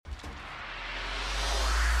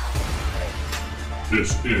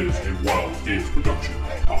This is a Wild Age Production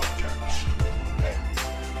podcast.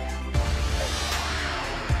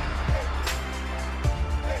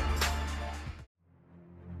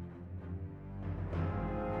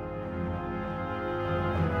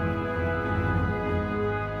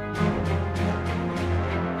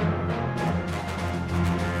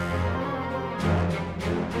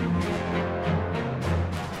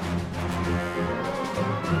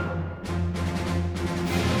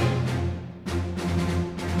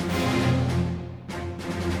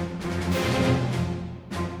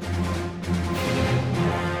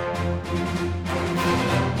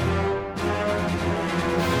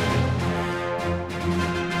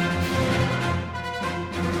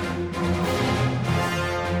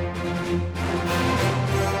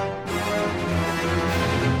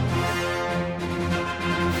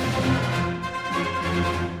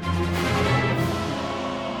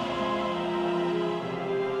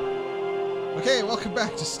 Okay, welcome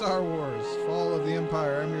back to Star Wars, Fall of the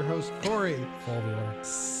Empire. I'm your host, Corey. Fall of the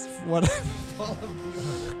Order. What? Fall of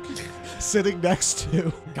the Sitting next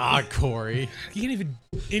to. God, Corey. You can't even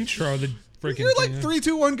intro the freaking You're like thing. 3,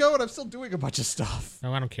 2, 1, go, and I'm still doing a bunch of stuff.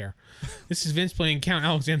 No, I don't care. This is Vince playing Count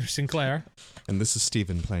Alexander Sinclair. And this is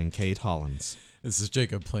Steven playing Kate Hollins. This is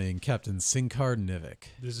Jacob playing Captain Sinkar Nivik.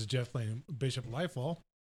 This is Jeff playing Bishop Lightfall.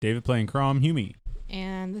 David playing Crom Hume.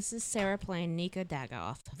 And this is Sarah playing Nika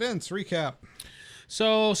Dagoth. Vince, recap.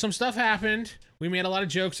 So some stuff happened. We made a lot of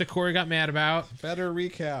jokes that Corey got mad about. Better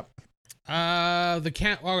recap. The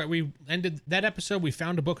cat. All right, we ended that episode. We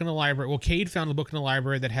found a book in the library. Well, Cade found a book in the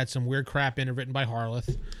library that had some weird crap in it, written by Harleth.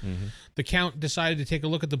 Mm-hmm. The Count decided to take a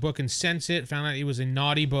look at the book and sense it. Found out it was a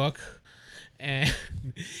naughty book, and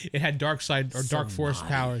it had dark side or dark force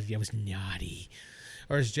powers. Yeah, it was naughty.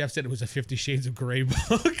 Or as Jeff said, it was a 50 Shades of Grey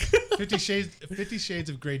book. 50 Shades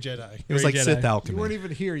of Grey Jedi. It was like Jedi. Sith You alchemy. weren't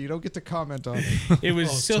even here. You don't get to comment on it. It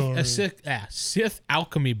was Oh, Sith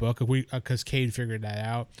alchemy book because Cade figured that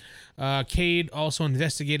out. Cade also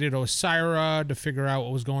investigated Osira to figure out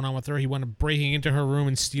what was going on with her. He went breaking into her room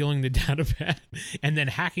and stealing the datapad and then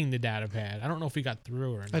hacking the datapad. I don't know if he got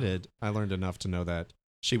through or not. I did. I learned enough to know that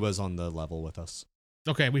she was on the level with us.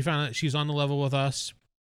 Okay, we found out she's on the level with us.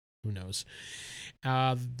 Who knows?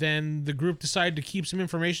 Then the group decided to keep some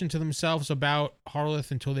information to themselves about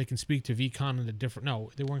Harleth until they can speak to Vicon and the different.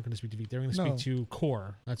 No, they weren't going to speak to Vicon. They were going to No. speak to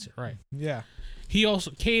Core. That's it, right? Yeah.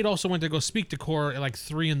 Cade also went to go speak to Core at like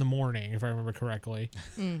 3 a.m, if I remember correctly,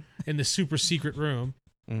 in the super secret room.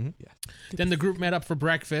 Mm-hmm. Then the group met up for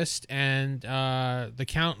breakfast, and the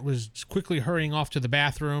Count was quickly hurrying off to the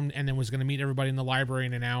bathroom, and then was going to meet everybody in the library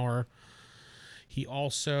in an hour. He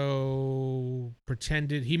also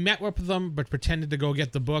he met with them, but pretended to go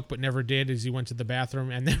get the book, but never did as he went to the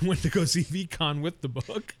bathroom, and then went to go see Vicon with the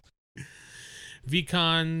book.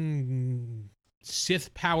 Vicon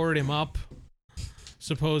Sith powered him up,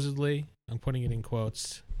 supposedly. I'm putting it in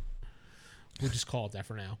quotes. We'll just call it that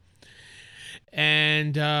for now.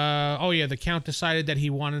 And, the Count decided that he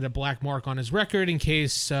wanted a black mark on his record in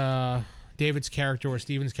case David's character or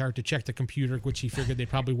Steven's character checked the computer, which he figured they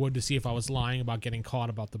probably would to see if I was lying about getting caught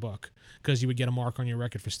about the book, because you would get a mark on your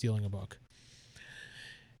record for stealing a book.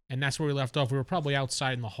 And that's where we left off. We were probably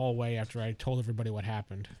outside in the hallway after I told everybody what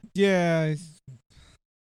happened. Yeah.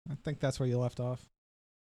 I think that's where you left off.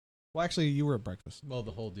 Well, actually, you were at breakfast. Well,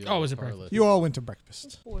 the whole deal. Oh, was with it breakfast? Harleth. You all went to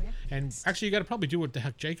breakfast. And actually, you got to probably do what the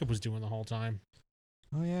heck Jacob was doing the whole time.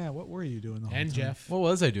 Oh, yeah. What were you doing the whole And time? Jeff. What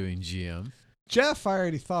was I doing, GM? Jeff, I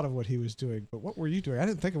already thought of what he was doing, but what were you doing? I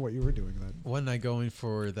didn't think of what you were doing then. Wasn't I going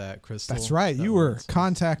for that crystal? That's right. That You were was-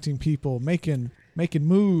 contacting people, making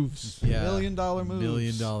moves. Yeah. $1 million moves. $1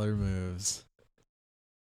 million moves.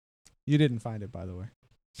 You didn't find it, by the way.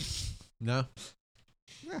 No?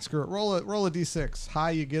 Yeah, screw it. Roll a d6.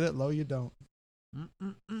 High, you get it. Low, you don't.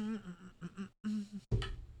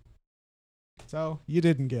 So you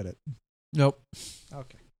didn't get it. Nope.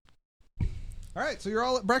 Okay. All right. So you're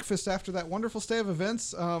all at breakfast after that wonderful stay of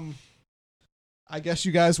events. I guess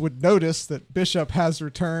you guys would notice that Bishop has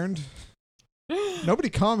returned. Nobody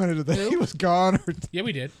commented that he was gone. Yeah,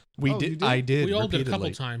 we did. We Oh, you did. did? I did. We all did a couple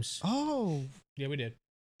repeatedly. times. Oh, Yeah, we did.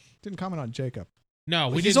 didn't comment on Jacob. No,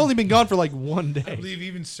 we He's didn't. only been gone for like one I day. believe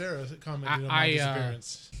even Sarah commented on I- my I,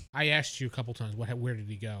 disappearance. I asked you a couple times, where did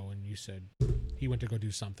he go? And you said he went to go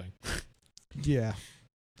do something. Yeah.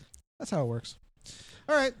 That's how it works.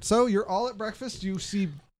 All right. So you're all at breakfast. You see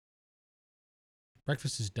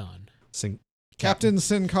Breakfast is done. Captain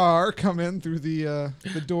Sinkar come in through the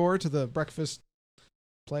door to the breakfast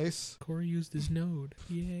place. Corey used his node.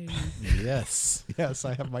 Yay. Yes. Yes,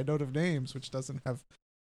 I have my note of names, which doesn't have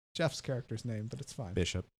Jeff's character's name, but it's fine.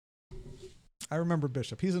 Bishop. I remember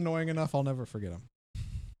Bishop. He's annoying enough, I'll never forget him.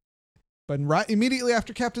 But right immediately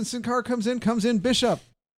after Captain Sinkar comes in Bishop.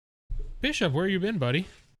 Bishop, where you been, buddy?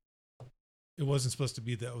 It wasn't supposed to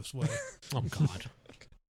be that way. Oh God.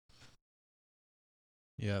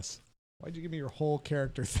 Yes. Why'd you give me your whole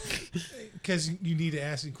character thing? Because you need to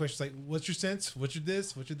ask questions like, what's your sense? What's your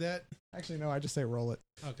this? What's your that? Actually, no, I just say roll it.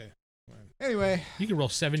 Okay. Anyway, You could roll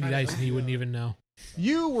 70 dice and he wouldn't even know.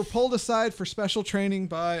 you were pulled aside for special training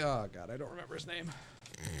by, oh God, I don't remember his name.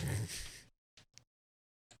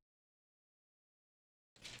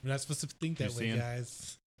 We're not supposed to think that way, Lucian.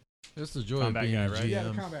 guys. That's the joy Combat of being guy, a right? GM. Yeah,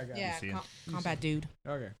 the combat guy. Yeah, see him. combat dude.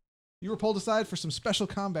 Okay. You were pulled aside for some special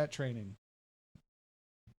combat training.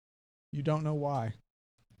 You don't know why.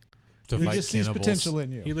 To He fight just sees cannibals. potential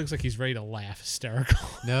in you. He looks like he's ready to laugh hysterical.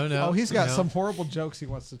 No, no. Oh, he's got no. some horrible jokes he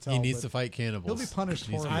wants to tell. He needs but to fight cannibals. He'll be punished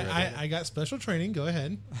Needs to for be it. ready. I got special training. Go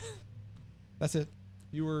ahead. That's it.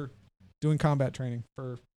 You were doing combat training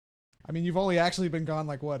for. I mean, you've only actually been gone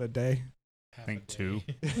like what, a day? Half think a day. 2.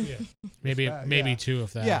 Yeah. maybe that, maybe yeah. 2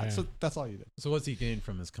 of that. Yeah, so that's all you did. So what's he gained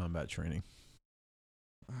from his combat training?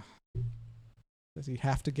 Does he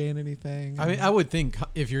have to gain anything? I mean, I would think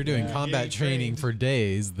if you're doing Yeah. combat Getting training trained. for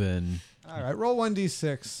days, then All right, roll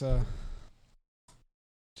 1d6,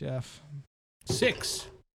 Jeff. 6.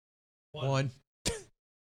 one.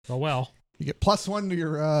 Oh well. You get +1 to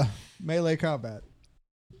your melee combat.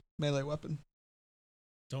 Melee weapon.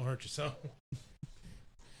 Don't hurt yourself.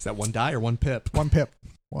 Is that 1 die or 1 pip? 1 pip.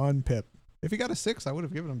 1 pip. If he got a 6, I would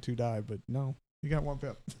have given him 2 die, but no. He got 1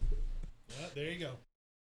 pip. Well, there you go.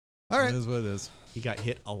 All It right. is what it is. He got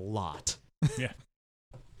hit a lot.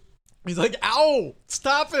 He's like, "Ow!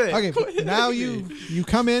 Stop it!" Okay, Quit but hitting now me." you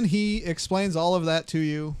come in. He explains all of that to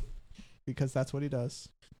you because that's what he does.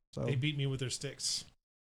 So They beat me with their sticks.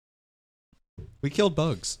 We killed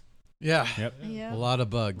bugs. Yeah. Yep. Yeah. A lot of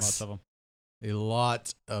bugs. Lots of them. A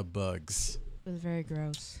lot of bugs. It was very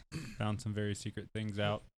gross. Found some very secret things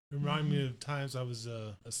out. Remind me of times I was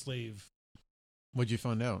a slave. What'd you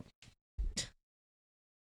find out?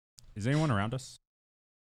 Is anyone around us?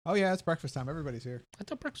 Oh yeah, it's breakfast time. Everybody's here. I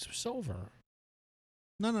thought breakfast was over.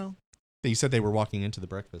 No. You said they were walking into the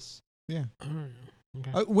breakfast. Yeah.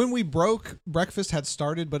 Okay. When we broke, breakfast had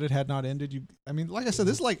started, but it had not ended. I mean, like I said,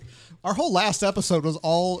 this is like our whole last episode was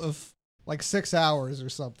all of like 6 hours or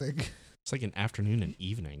something. It's like an afternoon and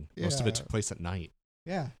evening. Most of it Yeah. took place at night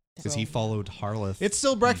Yeah. because So- he followed Harleth. It's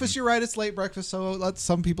still breakfast. You're right. It's late breakfast. So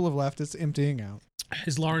some people have left. It's emptying out.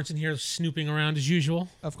 Is Lawrence in here snooping around as usual?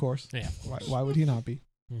 Of course. Yeah. Why would he not be?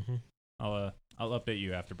 Mm-hmm. I'll update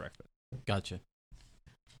you after breakfast. Gotcha.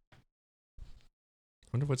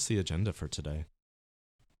 wonder what's the agenda for today.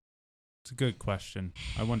 It's a good question.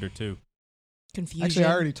 I wonder too. Confusion. Actually,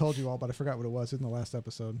 I already told you all, but I forgot what it was in the last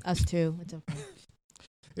episode. Us too. It's okay.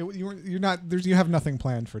 You have nothing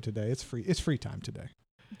planned for today. It's free. It's free time today.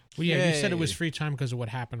 Well, yeah, you said it was Yay. free time because of what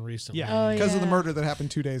happened recently. Oh, Because of the yeah. murder that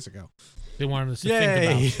happened 2 days ago. They wanted us to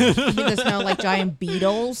Yay! think about it. You just know like giant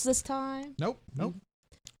beetles this time. Nope.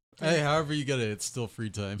 Hey, however you get it, it's still free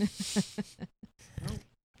time.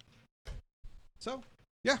 So,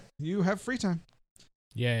 yeah, you have free time.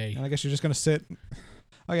 Yay. And I guess you're just going to sit.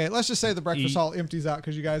 Okay, let's just say the breakfast Eat. hall empties out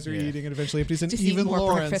because you guys are Yeah. eating and eventually empties. And Just eat even more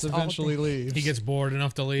Lawrence breakfast all eventually day. leaves. He gets bored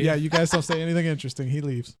enough to leave. Yeah, you guys don't say anything interesting. He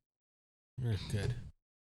leaves. Good.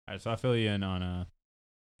 All right, so I fill you in on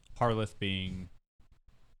Harleth being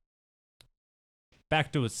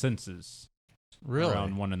back to his senses Really?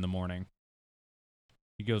 around 1 a.m.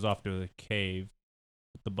 He goes off to a cave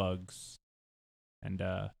with the bugs, and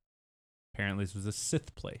apparently this was a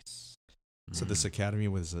Sith place. So this academy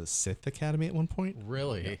was a Sith academy at one point?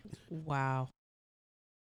 Really? Wow.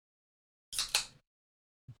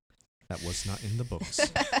 That was not in the books. Did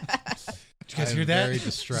you guys I'm hear that? Very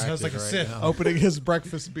distracted Sounds like a right Sith. now. Opening his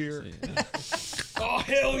breakfast beer. Oh,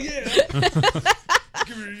 hell yeah.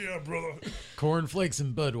 Give me yeah, brother. Cornflakes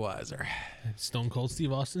and Budweiser. Stone Cold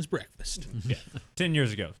Steve Austin's breakfast. 10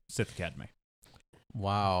 years ago, Sith Academy.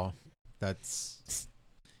 Wow.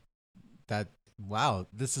 Wow,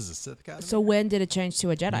 this is a Sith Academy? So when did it change to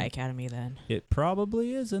a Jedi Academy then? It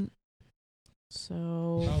probably isn't.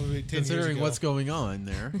 So Probably 10 years Considering ago. what's going on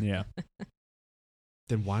there. Yeah.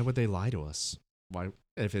 Then why would they lie to us? Why,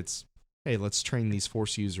 if it's, hey, let's train these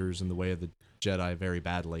Force users in the way of the Jedi very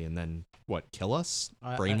badly, and then what? Kill us?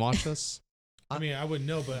 Brainwash us? I mean, I wouldn't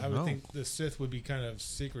know, but I would No. think the Sith would be kind of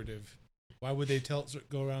secretive. Why would they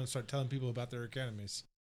go around and start telling people about their academies?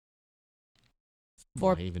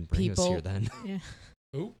 For Why even bring us people- here then? yeah.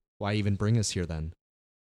 Who? Why even bring us here then?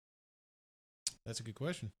 That's a good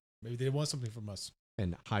question. Maybe they want something from us.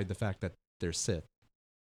 And hide the fact that they're Sith.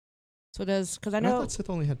 So because I I know thought Sith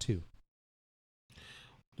only had 2.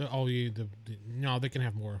 Oh, no, they can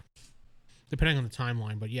have more. Depending on the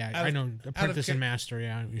timeline, but yeah, Out I of- know apprentice and master.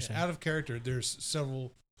 Yeah, you're saying. Out of character, there's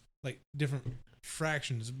several like different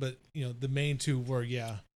fractions, but the main two were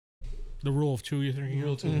The rule of two, you think?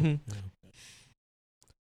 Rule of two. Mhm. Yeah.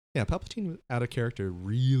 Yeah, Palpatine out of character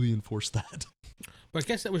really enforced that. But I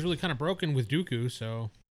guess that was really kind of broken with Dooku.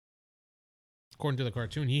 So, according to the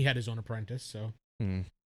cartoon, he had his own apprentice. So,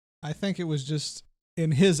 I think it was just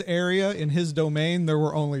in his area, in his domain, there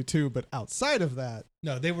were only 2, but outside of that,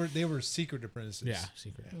 No, they were secret apprentices. yeah,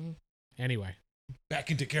 secret. Mhm. Anyway,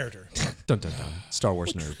 Back into character. Dun dun dun. Star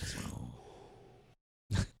Wars nerd.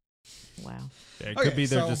 Wow. Yeah, it Okay, could be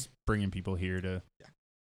they're so- just bringing people here to,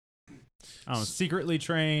 I don't know, secretly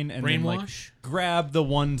train and then like brainwash. grab the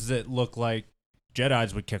ones that look like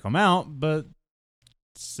Jedi's would kick them out, but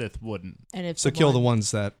Sith wouldn't. And if So kill the one,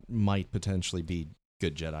 ones that might potentially be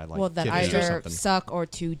good Jedi, like well, that Kid Vader or either something. suck or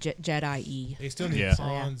too Jedi-y. They still need Yeah.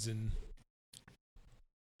 pawns and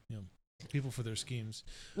people for their schemes.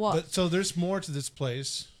 Well, But so there's more to this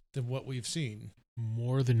place than what we've seen.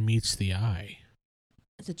 More than meets the eye.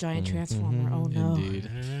 it's a giant transformer. Oh no.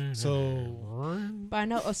 Indeed. So But I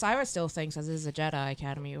know Osiris still thinks that this is a Jedi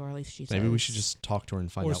Academy, or at least she says. Maybe we should just talk to her and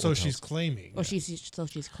find or out. so what she's else. claiming. Or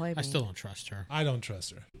she's claiming. I still don't trust her. I don't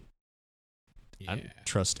trust her. Yeah. I don't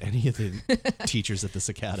trust any of the teachers at this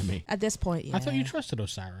academy. At this point, yeah. I thought you trusted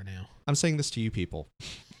Osira now. I'm saying this to you people.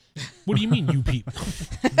 What do you mean, you people?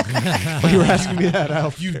 You were asking me that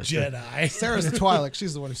out. You Jedi. Sarah's the Twi'lek.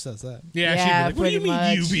 She's the one who says that. Yeah, Yeah, she'd be like, what do you pretty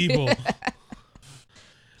mean, you much. people?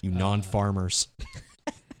 You non-farmers.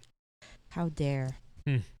 How dare.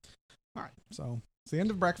 All right, so it's the end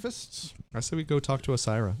of breakfast. I say we go talk to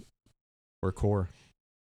Osira or Core.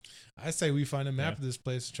 I say we find a map Yeah. of this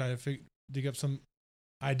place to try to dig up some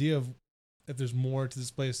idea of if there's more to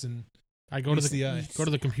this place than. I go to Meets the eye.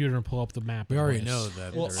 the computer and pull up the map. We of already this. know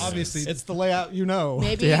that. Well, there obviously, is. It's the layout you know.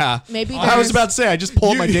 Maybe. Yeah. Maybe. I was there's- about to say, I just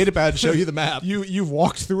pulled my You- data pad to show you the map. You've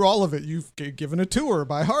walked through all of it. You've given a tour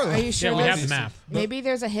by Are Harleth. you sure? Yeah, we have there's- the map. Maybe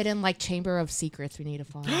there's a hidden chamber of secrets we need to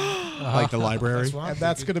find. Like the library. That's what I'm And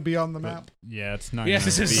that's thinking. going to be on the map. Yeah, it's not. Yes,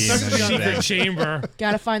 gonna this is be in such a the secret thing. chamber.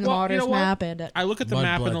 Gotta find the Well, you martyr's know what? map and I look at the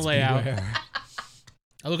map and the Mudbloods layout. beware.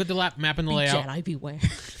 I look at the map and the layout. Jedi beware.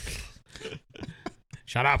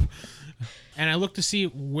 Shut up. And I look to see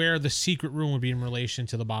where the secret room would be in relation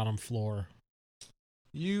to the bottom floor.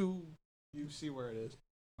 You see where it is.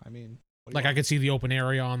 I mean, what do you Like I want? could see the open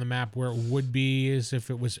area on the map where it would be as if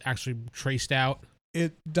it was actually traced out.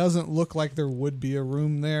 It doesn't look like there would be a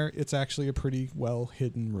room there. It's actually a pretty well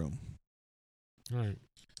hidden room. All right.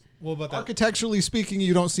 Well, but that, Architecturally speaking,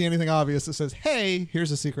 you don't see anything obvious that says, "Hey,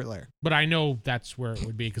 here's a secret lair." But I know that's where it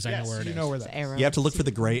would be because I know where it is. you know where It's that. arrow. You have to look for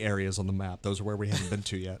the gray areas on the map. Those are where we haven't been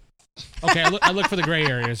to yet. Okay, I look for the gray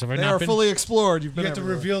areas. Have I They not are been? fully explored. You've you been have to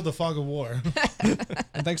everywhere. reveal the fog of war.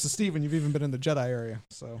 And thanks to Steven, you've even been in the Jedi area.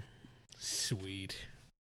 So Sweet.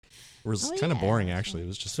 It was Oh, kind of yeah. boring, actually. It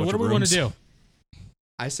was just. So a what bunch do of we want to rooms. do?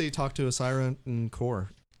 I say talk to Osira and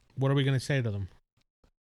Core. What are we going to say to them?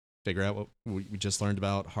 Figure out what we just learned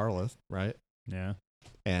about Harleth, right? Yeah.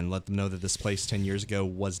 And let them know that this place 10 years ago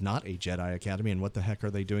was not a Jedi Academy, and what the heck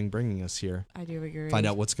are they doing bringing us here? I do agree. Find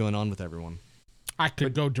out what's going on with everyone, I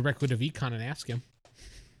could go directly to Vicon and ask him.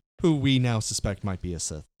 who we now suspect might be a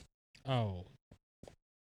Sith. Oh.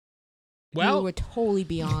 We Well, would totally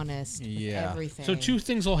be honest. Yeah. With everything. so two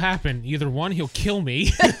things will happen. Either one, he'll kill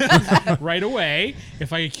me right away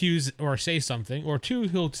if I accuse or say something, or two,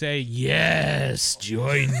 he'll say, "Yes,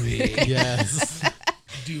 join me. Yes.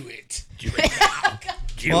 Do it. Do it now.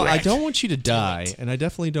 Do Well, it." I don't want you to die, and I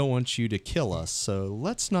definitely don't want you to kill us, so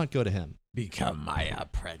let's not go to him. Become my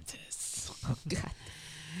apprentice. God.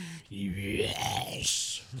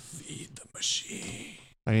 Yes. Feed the machine.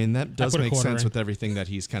 I mean, that does put a make quarter sense in. with everything that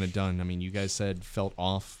he's kind of done. I mean, you guys said felt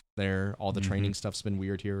off there. All the training stuff's been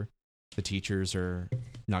weird here. The teachers are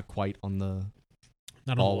not quite on the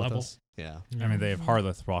Not on ball the with level. us. Yeah. I mean, they have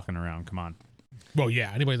Harleth walking around. Come on. Well,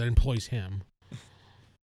 yeah. Anybody that employs him.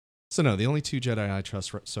 So no, the only two Jedi I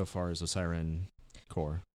trust so far is Osira and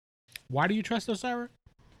Core, Why do you trust Osira?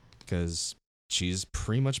 because she's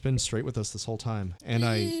pretty much been straight with us this whole time. And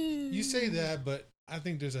You say that, but I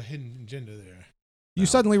think there's a hidden agenda there. you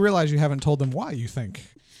suddenly realize you haven't told them why you think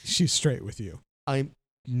she's straight with you. I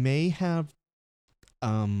may have,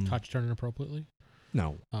 Touched her inappropriately?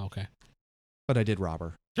 no, Oh, okay. but I did rob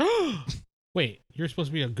her. Wait, you're supposed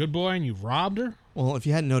to be a good boy and you robbed her? Well, if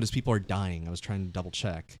you hadn't noticed, people are dying. I was trying to double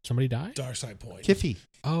check. Somebody died? Dark side point. Kiffy.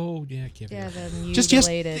 Oh, yeah, Kevin. Yeah, then Just yes,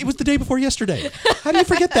 mutilated. it was the day before yesterday. How do you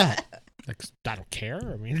forget that? Like, I don't care.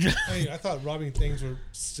 I mean, I thought robbing things were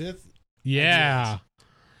Sith. yeah.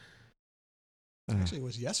 Actually, it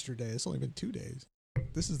was yesterday. It's only been 2 days.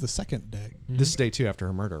 This is the second day. This is day 2 after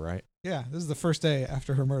her murder, right? Yeah, this is the first day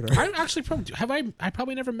after her murder. I actually I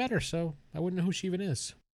probably never met her, so I wouldn't know who she even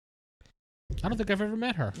is. I don't think I've ever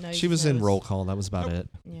met her. No, She was in roll call. That was about it.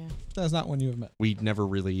 Yeah. That's not one you have met. We never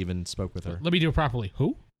really even spoke with her. Let me do it properly.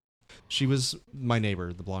 Who? She was my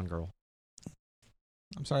neighbor, the blonde girl.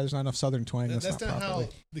 I'm sorry, there's not enough Southern twang. That's That's not not properly.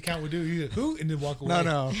 how the count would do. You go, who? And then walk away.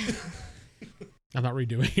 No. I'm not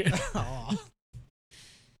redoing it. Aw.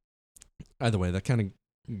 Either way, that kind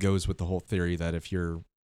of goes with the whole theory that if you're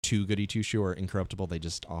too goody two shoe or incorruptible, they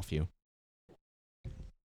just off you.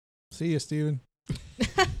 See you, Steven.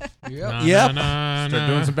 Yeah. Yep. Start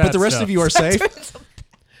doing some bad But the rest stuff. of you are safe.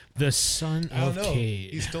 The son I don't of know.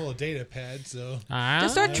 Cade. He stole a data pad, so.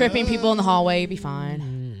 Just start tripping people in the hallway. You'll be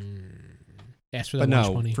fine. Ask for the But no,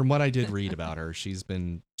 120. from what I did read about her, she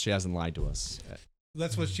hasn't lied to us.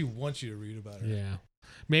 That's what she wants you to read about her. Yeah.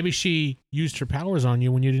 Maybe she used her powers on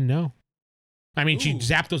you when you didn't know. I mean, she Ooh.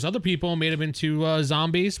 zapped those other people and made them into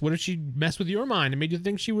zombies. What if she messed with your mind and made you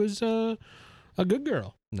think she was a good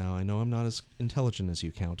girl? No, I know I'm not as intelligent as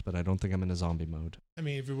you, Count, but I don't think I'm in a zombie mode. I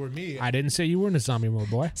mean, if it were me, I didn't say you were in a zombie mode,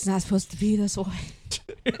 boy. It's not supposed to be this way.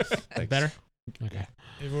 Thanks. Better? Okay.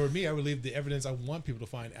 if it were me, I would leave the evidence I want people to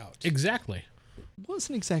find out. Exactly.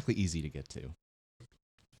 Wasn't exactly easy to get to.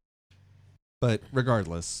 But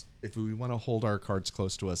regardless, if we want to hold our cards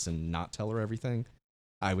close to us and not tell her everything,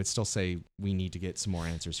 I would still say we need to get some more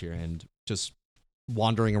answers here. And just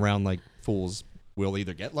wandering around like fools, we'll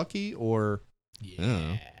either get lucky or...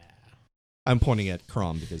 Yeah. I'm pointing at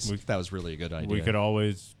Crom because We- that was really a good idea. We could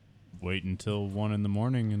always wait until 1 a.m.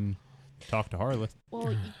 and talk to Harleth. Well,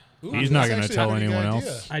 Ooh, He's that's not gonna actually a tell pretty good anyone idea.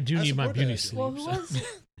 else. I do need my support beauty that sleep. well, who was?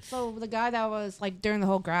 So the guy that was like during the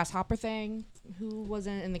whole grasshopper thing, who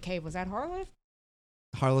wasn't in the cave? Was that Harleth?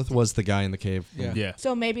 Harleth was the guy in the cave. Yeah. Yeah.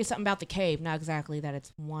 So maybe it's something about the cave, not exactly that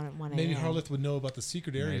it's 1 a.m. Maybe Harleth would know about the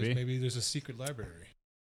secret areas. Maybe. Maybe there's a secret library.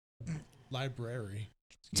 Library.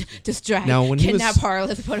 Just drag, Now, when he kidnap was-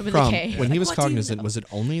 Harleth, put him in Crom, the cave. when he Like, was what do you cognizant, know? was it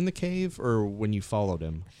only in the cave or when you followed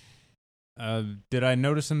him? Did I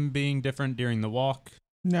notice him being different during the walk?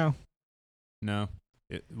 No. No.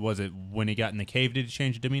 Was it when he got in the cave? Did he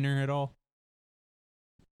change demeanor at all?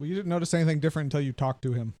 Well, you didn't notice anything different until you talked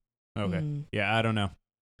to him. Okay. Mm. Yeah, I don't know.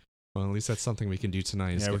 Well, at least that's something we can do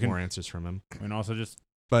tonight is Yeah, we get can- more answers from him. And also just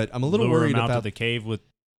But I'm a little lure worried him out about to the cave with,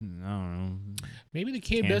 I don't know. Maybe the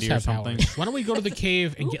cave Candy does or have something. powers. Why don't we go to the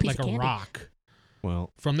cave and Ooh, get piece like of a candy. rock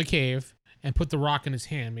well, from the cave and put the rock in his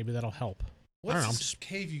hand? Maybe that'll help. What's know, this just-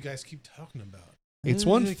 cave you guys keep talking about? it's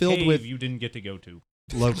one The filled cave with you didn't get to go to.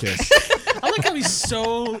 locusts. I like how he's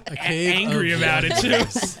so cave angry of about it too.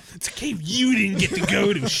 wonders. It's a cave you didn't get to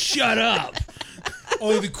go to. Shut up.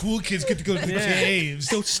 Only the cool kids get to go to the Yeah. caves.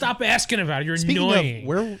 So stop asking about it. You're Speaking annoying. of,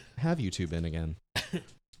 where have you two been again? I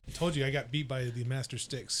told you I got beat by the Master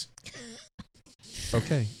Sticks.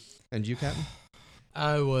 Okay. And you, Captain?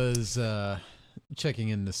 I was checking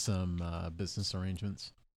into some business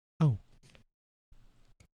arrangements.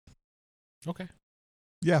 Okay.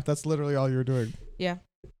 Yeah, that's literally all you were doing. Yeah.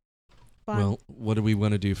 Fine. Well, what do we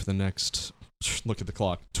want to do for the next, look at the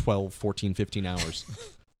clock, 12, 14, 15 hours?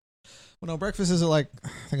 Well, no, breakfast is at like, I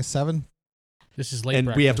think it's 7. This is late.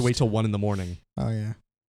 And we have to breakfast. wait till 1 in the morning. Oh, yeah.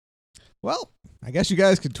 Well, I guess you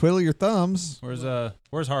guys could twiddle your thumbs. Where's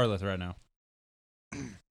Harleth right now?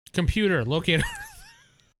 Computer located.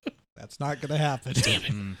 That's not going to happen. Damn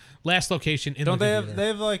it. Mm. Last location in Don't the they computer.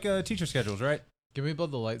 have like teacher schedules, right? Can we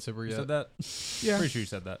build the lightsaber You yet? said that? Yeah. Pretty sure you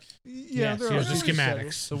said that. Yeah, Yes, there here's are the schedules.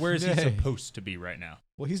 schematics. So where is he Yay. supposed to be right now?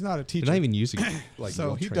 Well, he's not a They're teacher. not even using like So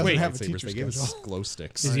real he trained doesn't have a lightsabers. teacher They give us schedule. glow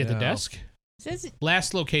sticks. Is he at the know. desk? Says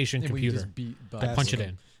Last location And we computer. just beat by Desk. Punch it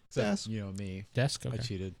in. Except, Desk. you know me. Desk. I Okay.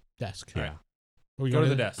 cheated. Desk. Yeah. All right. Are we Go to going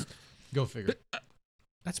the desk. Go figure.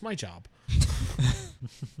 That's my job.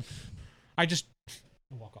 I just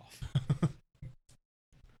walk off.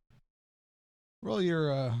 Roll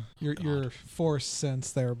your force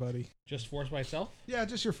sense there, buddy. Just force myself. Yeah,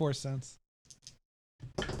 just your force sense.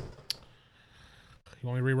 You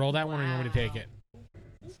want me to re-roll that one, or you want me to take it?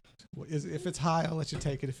 Well, if it's high, I'll let you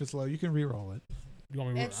take it. If it's low, you can re-roll it. You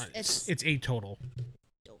want me? It's- It's 8 total.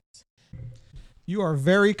 You are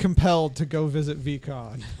very compelled to go visit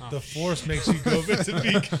VCon. Oh, The Force makes you go visit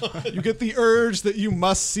Beacon. You get the urge that you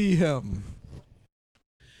must see him.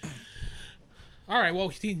 All right.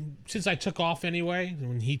 Well, since I took off anyway,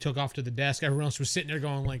 when he took off to the desk, everyone else was sitting there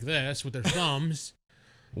going like this with their thumbs.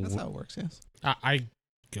 That's how it works, yes. I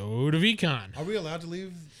go to VCon. Are we allowed to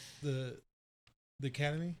leave the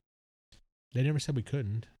academy? They never said we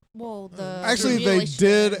couldn't. well, the Actually, they revelation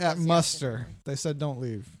did was at yes, muster. different. They said don't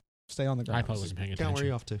leave. Stay on the ground. I probably wasn't paying Count, where are attention.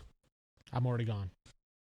 you off to? I'm already gone.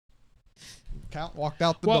 Count walked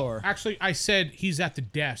out the well, door. actually, I said he's at the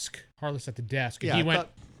desk. Harleth's at the desk. And Yeah, he I went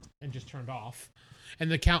thought- and just turned off. And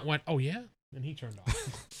the Count went, oh, yeah? And he turned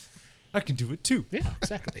off. I can do it too. Yeah,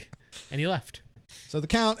 exactly. And he left. So the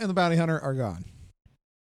Count and the bounty hunter are gone.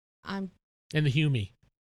 I'm And the Humie.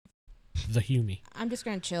 The Humie. I'm just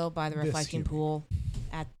gonna chill by the This reflecting human. pool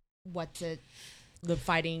at the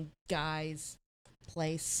fighting guy's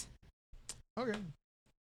place. Okay.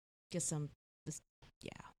 Get some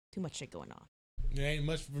too much shit going on. There ain't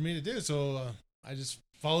much for me to do, so I just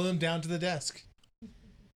follow them down to the desk.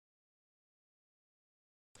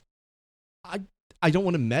 I don't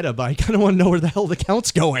want to meta, but I kind of want to know where the hell the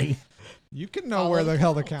Count's going. You can know Follow where the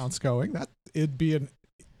hell the Count. Count's going. That it'd be an.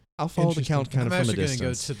 I'll follow the Interesting. Count kind I'm of from a actually gonna go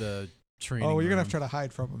distance. to the training. Oh, you're gonna have to room. try to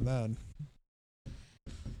hide from him then.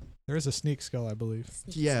 There is a sneak skill, I believe.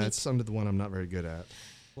 Yeah, it's under the one I'm not very good at.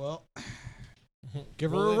 Well,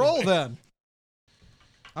 give her Roll a roll anyway. then.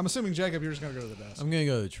 I'm assuming Jacob, you're just gonna go to the desk. I'm gonna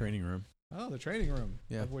go to the training room. Oh, the training room.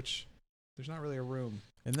 Yeah. Of which there's not really a room.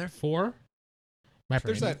 In there? 4?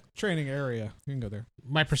 There's that training area. You can go there.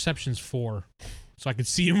 My perception's 4. So I can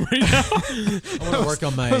see him right now. I want to work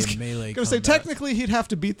on my I was melee. Gonna say combat. technically he'd have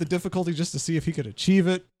to beat the difficulty just to see if he could achieve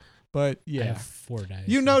it, but I yeah. have 4 dice.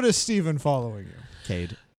 You notice Steven following you.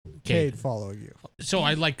 Cade. Cade following you. So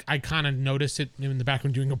I kind of noticed it in the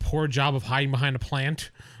background doing a poor job of hiding behind a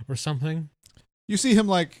plant or something. You see him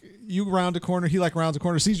like you round a corner, he like rounds a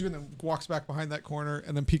corner, sees you, and then walks back behind that corner,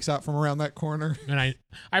 and then peeks out from around that corner. And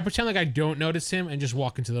I pretend like I don't notice him and just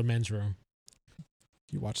walk into the men's room.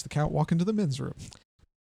 You watch the Count walk into the men's room.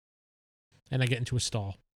 And I get into a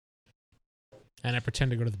stall. And I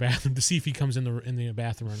pretend to go to the bathroom to see if he comes in the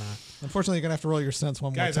bathroom or not. Unfortunately, you're gonna have to roll your sense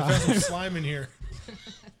one Guys, more I time. found some slime in here.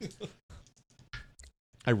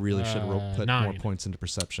 I really should have put 9. more points into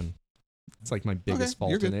perception. It's like my biggest fault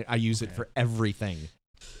you're in good. it. I use it for everything.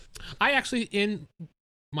 I actually, in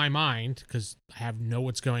my mind, because I know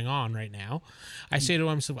what's going on right now, I say to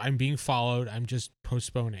him, so I'm being followed. I'm just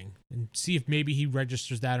postponing. And see if maybe he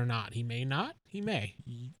registers that or not. He may not. He may.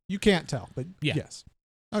 You can't tell, but Yeah. yes.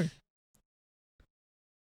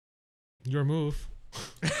 Your move.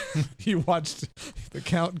 You watched the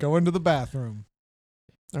Count go into the bathroom.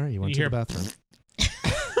 All right, you went You to the hear- bathroom.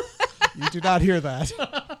 You do not hear that.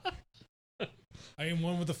 I am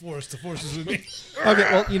one with the force. The force is with me. Okay,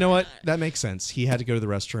 well, you know what? That makes sense. He had to go to the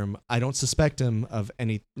restroom. I don't suspect him of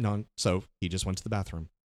any so he just went to the bathroom.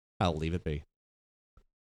 I'll leave it be.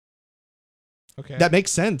 Okay. That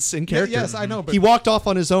makes sense in character. Yes, I know, but He walked off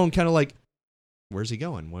on his own, kind of like, where's he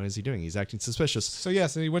going? What is he doing? He's acting suspicious. so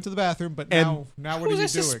yes, and he went to the bathroom, but And- now How what are was you I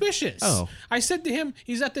doing? suspicious? Oh. I said to him,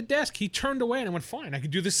 he's at the desk. He turned away and I went, fine, I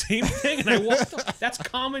could do the same thing. And I walked off. That's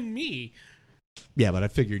common me. Yeah, but I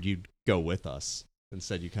figured you'd go with us.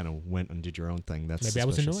 Instead, you kind of went and did your own thing. That's Maybe I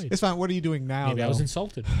was suspicious. annoyed. It's fine. What are you doing now? Maybe I was though?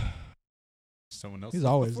 insulted. Someone else. He's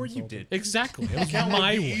always before you insulted. did. Exactly. It was Count would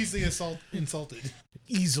my be way. easily insulted.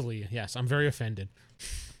 Easily, yes. I'm very offended.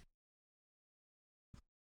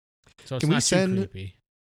 So it's Can we not send- too creepy.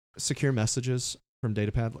 Secure messages from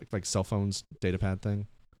datapad, like cell phones, datapad thing.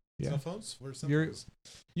 Yeah. Cell phones? Where's cell You're- phones?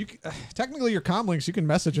 Technically, your comm links, you can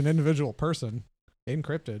message an individual person,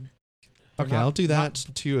 encrypted. They're Okay, not- I'll do that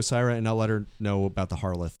not- to Osira, and I'll let her know about the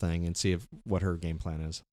Harleth thing and see what her game plan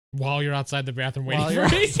is. While you're outside the bathroom waiting while for you're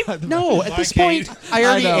me. outside the No, at Bye, this Kate. point, I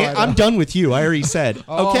already. I know. I'm done with you. I already said.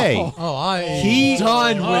 Oh. Okay. Oh, I He-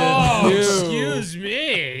 done with Oh, you. excuse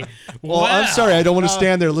me. Well, I'm sorry. I don't want to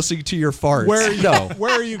stand there listening to your farts. No.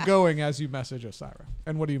 Where are you going as you message Osira?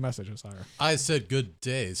 And what do you message Osira? I said good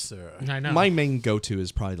day, sir. I know. My main go-to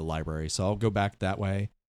is probably the library, so I'll go back that way.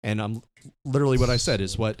 And I'm literally what I said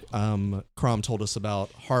is what Crom told us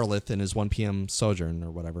about Harleth and his 1 p.m. sojourn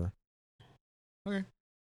or whatever.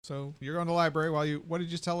 So you're going to the library while you. What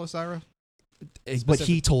did you tell Osira? But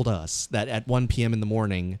he told us that at 1 p.m. in the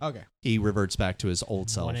morning, Okay. he reverts back to his old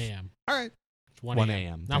self. 1 a.m. All right. It's 1 1 a.m.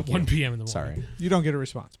 a.m. Not Thank 1 you. p.m. in the morning. Sorry. You don't get a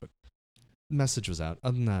response, but Message was out.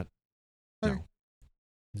 Other than that, Okay.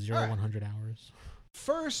 no. 0 All right. 100 hours.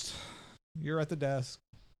 first, you're at the desk.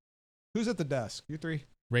 Who's at the desk? You three?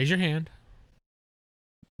 Raise your hand.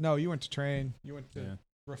 No, you went to train. You went to Yeah.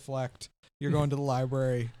 reflect. You're going to the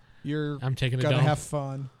library. You're I'm taking a gonna dump. have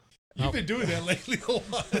fun. You've been doing that lately a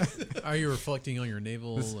lot. Are you reflecting on your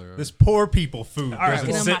navel? or? This poor people food right,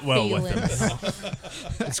 doesn't well- sit well with feelings.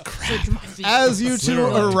 them. It's crap. As you two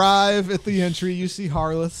Literally. arrive at the entry, you see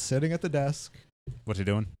Harleth sitting at the desk. What's he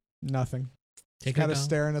doing? Nothing. Take Kind a of dump.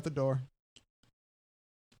 staring at the door.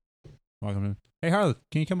 Welcome in. Hey, Harleth,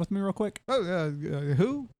 can you come with me real quick? Oh,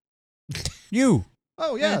 who? You.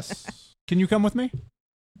 Oh, yes. Can you come with me?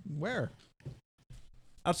 Where?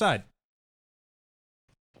 Outside.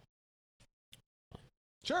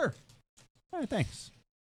 Sure. All right, thanks.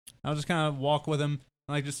 I'll just kind of walk with him,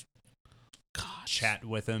 and like just chat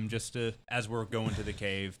with him, just to as we're going to the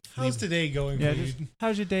cave. How's today going Yeah, for you? just,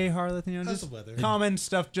 how's your day, Harleth? You know, How's just the weather? common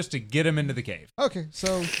stuff, just to get him into the cave. Okay,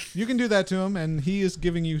 so you can do that to him, and he is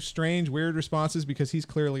giving you strange, weird responses because he's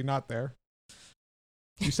clearly not there.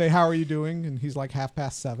 You say, "How are you doing?" and he's like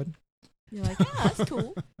 7:30. You're like, yeah, that's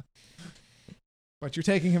cool. But you're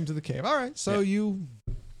taking him to the cave. All right, so you're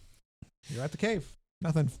at the cave.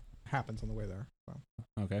 Nothing happens on the way there.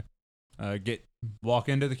 So. Okay. Walk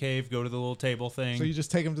into the cave, go to the little table thing. So you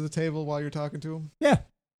just take him to the table while you're talking to him? Yeah.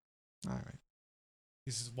 All right.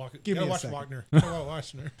 He's just walking. Give me a watch second. Wagner. Gotta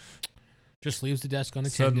watch Wagner. Just leaves the desk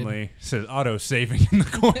unattended. Suddenly says auto saving in the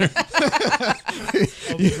corner.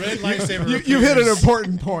 Red lightsaber. You hit an appears.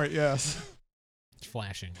 important point, yes. It's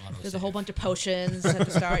flashing. There's a whole bunch of potions at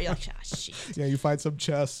the start. You're like, ah, shit. Yeah, you find some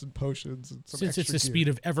chests and potions and some Since it's extra the gear. speed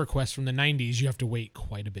of EverQuest from the 90s, you have to wait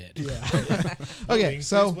quite a bit. Yeah. Loading, Okay,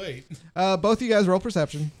 so please wait. both you guys roll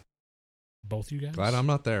perception. Both you guys? Glad I'm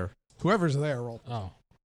not there. Whoever's there, roll. Oh,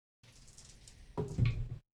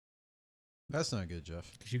 That's not good,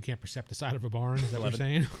 Jeff. because you can't percept the side of a barn. Is that what you're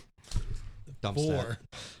saying? Dump 4. stat.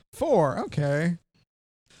 4. Okay.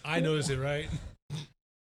 I noticed it, right?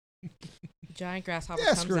 Giant grasshopper Yeah,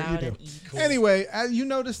 comes screw it, you out do. and eats. Cool. Anyway, you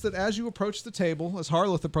notice that as you approach the table, as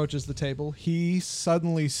Harleth approaches the table, he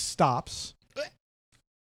suddenly stops.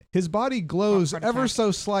 His body glows Heart ever attack.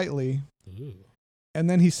 so slightly, Ooh. and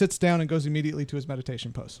then he sits down and goes immediately to his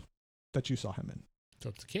meditation pose that you saw him in. So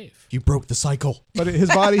it's a cave. You broke the cycle. But his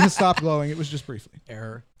body has stopped glowing. It was just briefly.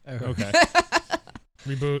 Error. Okay.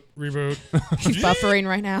 Reboot. He's buffering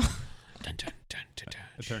right now. Dun, dun, dun, dun, dun.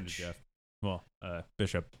 I turned to Jeff. Well,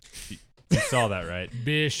 Bishop. You saw that, right?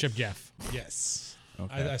 Bishop Jeff. Yes.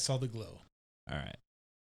 Okay. I saw the glow. All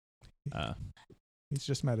right. He's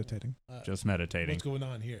just meditating. Just meditating. What's going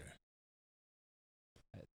on here?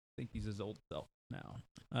 I think he's his old self now.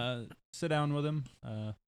 Sit down with him.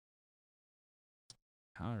 I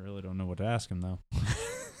really don't know what to ask him though.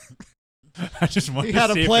 I just want He to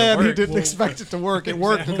had see a if it plan. He worked. didn't expect it to work. It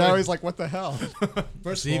worked, and now he's like, "What the hell?"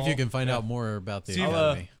 First See of if all, you can find out more about the See,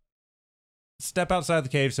 academy. Step outside the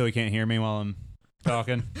cave so he can't hear me while I'm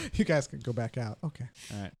talking. You guys can go back out. Okay.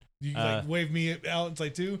 All right. You like wave me out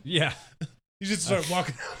inside too. Yeah. You just start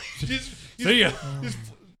walking. You See ya.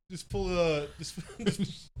 Just pull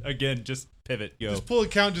Again, just pivot. Go. just pull a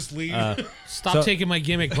count. Just leave. Stop So- taking my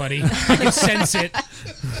gimmick, buddy. I can sense it.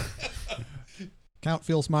 Count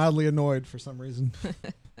feels mildly annoyed for some reason.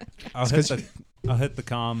 I'll hit the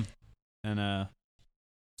comm and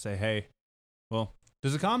say, hey. Well,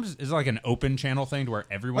 does the comm is it like an open channel thing to where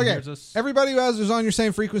everyone Okay. hears us? Everybody who is on your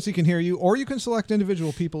same frequency can hear you, or you can select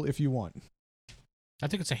individual people if you want. I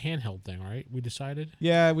think it's a handheld thing, right? We decided.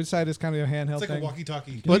 Yeah, we decided it's kind of a handheld It's like thing. a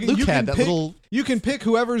walkie-talkie. Look, Luke you had can that pick- little. You can pick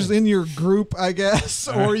whoever's in your group, I guess,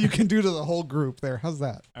 All or right. you can do to the whole group there. How's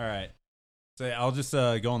that? All right. So I'll just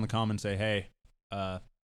go on the comm and say, hey,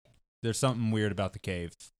 there's something weird about the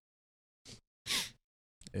cave.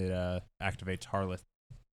 It activates Harleth's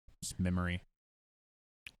memory.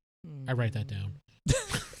 I write that down.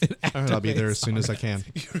 I'll be there as soon as I can.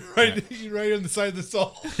 You right on the side of the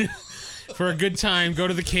stall. For a good time, go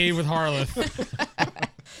to the cave with Harleth.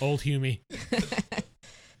 Old Humie.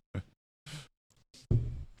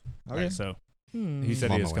 All right, so Hmm. he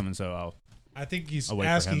said I'm he on was my way. coming, so I think he's I'll wait for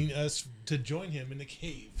asking us to join him in the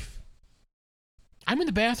cave. I'm in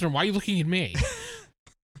the bathroom. Why are you looking at me?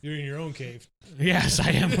 You're in your own cave. Yes,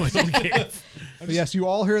 I am in my own cave. But yes, you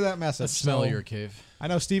all hear that message. I smell so your cave. I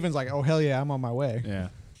know Steven's like, "Oh hell yeah, I'm on my way." yeah.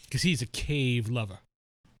 Because he's a cave lover.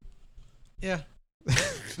 Yeah.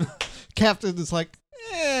 Captain is like,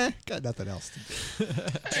 got nothing else to do.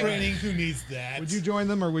 Training. Who needs that? Would you join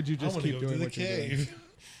them, or would you I just want to keep go to doing the what you're doing? cave.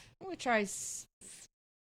 I'm gonna try just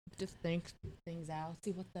think things out.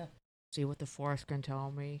 See what the forest can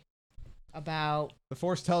tell me about The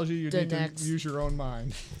Force tells you The need next- to use your own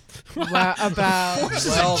mind. about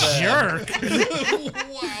Well, then. Jerk.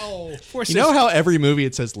 Wow. You know how every movie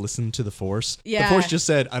it says "Listen to the Force." Yeah. The Force just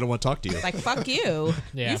said, "I don't want to talk to you." like fuck you.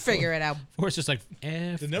 Yeah. You figure it out. Force just like,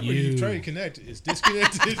 F The number you. you try to connect is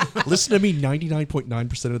disconnected. Listen to me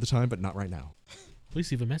 99.9% of the time, but not right now. Please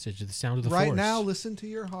leave a message at the sound of the Right Force. now, listen to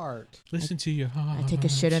your heart. Listen to your heart. I take a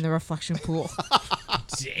shit in the reflection pool.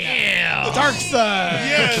 Damn. Dark side.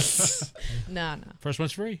 Yes. No. First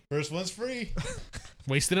one's free. First one's free.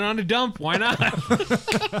 Wasted it on a dump. Why not?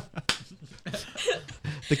 The And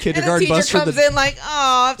the kindergarten teacher bus for comes the. in like,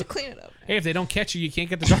 oh, I have to clean it up. Hey, if they don't catch you, you can't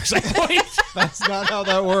get the dark side point. That's not how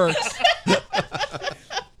that works.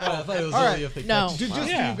 I thought it was All only right. if they No. catch Do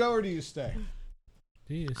Yeah. you go or do you stay?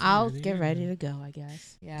 I'll get ready to go, I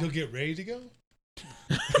guess. Yeah. You'll get ready to go?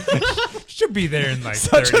 Should be there in like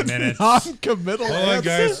Such 30 a minutes. non-committal Hold on,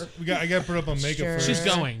 answer. guys. I got to put up on makeup Sure. first. She's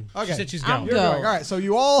going. Okay. She said she's I'm going. You're Go. going. All right, so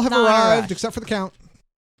you all have Not in a arrived rush. except for the Count.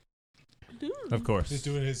 Of course. He's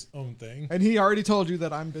doing his own thing. And he already told you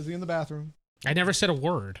that I'm busy in the bathroom. I never said a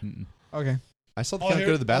word. Mm-mm. Okay. I saw the Oh, Count here-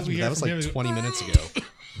 go to the oh, bathroom. we But hear that was from like him. 20 minutes ago.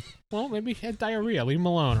 Well, maybe he had diarrhea. Leave him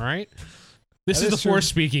alone, all right? This That is the is true. Force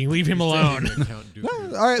speaking. Leave him alone.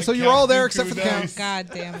 All right, so you're all there except for the Count. God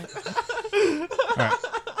damn it.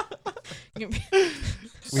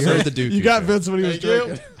 We heard the Duke. You got Vince when he was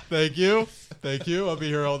drinking. Thank you. Thank you. I'll be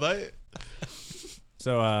here all night.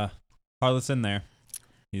 So, Harleth's in there.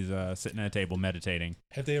 He's sitting at a table meditating.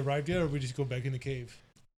 Have they arrived yet, or we just go back in the cave?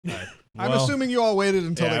 I'm Well, assuming you all waited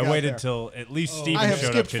until yeah, they I got waited there. till at least Oh. Steven I have showed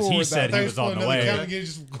up skipped because he forward said that. he was on the way.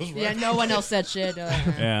 Just goes right Yeah, no one else said shit.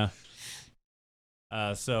 Yeah.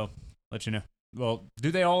 So, let you know. Well,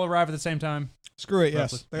 do they all arrive at the same time? Screw it,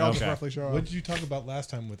 yes. Roughly. They all just Okay. roughly show up. What did you talk about last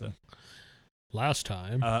time with him? Last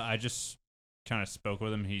time. I just kind of spoke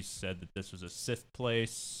with him. He said that this was a Sith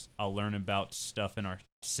place. I'll learn about stuff in our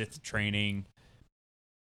Sith training.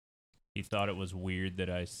 He thought it was weird that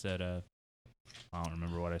I said, I don't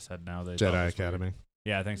remember what I said now. They thought it Jedi was Academy. weird.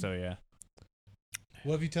 Yeah, I think so, yeah.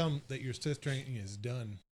 What if you tell him that your Sith training is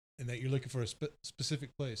done and that you're looking for a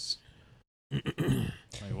specific place?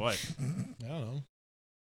 Like what? I don't know.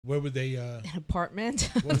 Where would they? An apartment.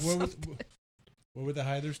 Where would they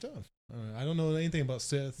hide their stuff? I don't know anything about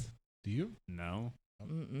Sith. Do you? No.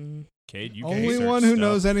 Mm-mm. Cade, you can Only research one who stuff.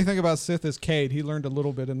 knows anything about Sith is Cade. He learned a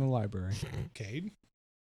little bit in the library. Cade?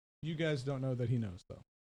 You guys don't know that he knows, though.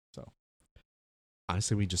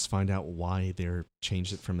 Honestly, we just find out why they're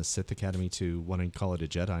changed it from a Sith Academy to wanting to call it a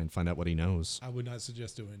Jedi and find out what he knows. I would not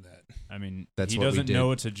suggest doing that. I mean, That's he what we doesn't did.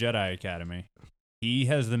 know it's a Jedi Academy. He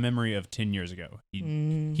has the memory of 10 years ago.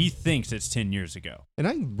 He thinks it's 10 years ago. And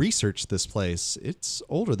I researched this place. It's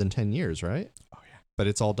older than 10 years, right? Oh, yeah. But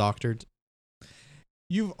it's all doctored.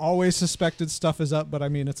 You've always suspected stuff is up, but I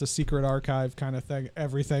mean, it's a secret archive kind of thing.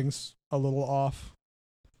 Everything's a little off.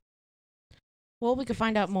 Well, we could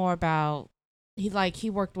find out more about. He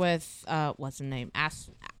worked with what's the name?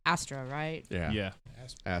 Astra, right? Yeah.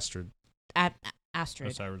 Astrid.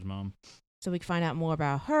 Astrid. Osiris' mom. So we can find out more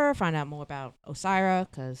about her. Find out more about Osira,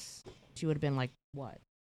 because she would have been like what,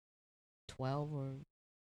 12 or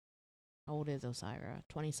how old is Osira?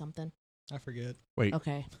 20 something. I forget. Wait,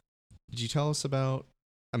 Okay. did you tell us about...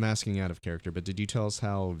 I'm asking out of character, but did you tell us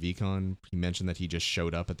how Vicon, he mentioned that he just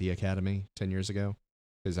showed up at the Academy 10 years ago?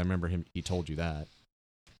 Because I remember he told you that.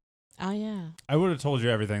 Oh yeah. I would have told you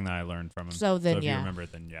everything that I learned from him. So then, if yeah. you remember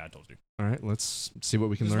it, then yeah, I told you. All right, let's see what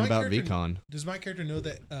we can Does learn my about character- Vicon. Does my character know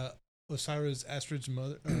that Osira's Astrid's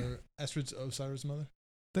mother, or Astrid's Osira's mother?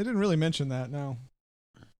 They didn't really mention that, no.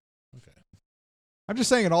 Okay. I'm just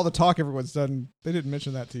saying in all the talk everyone's done, they didn't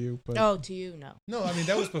mention that to you, but Oh, to you, no. No, I mean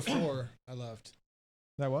that was before I left.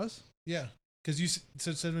 that was? Yeah, because you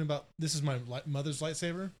said something about this is my mother's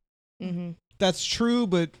lightsaber. Mm-hmm. That's true,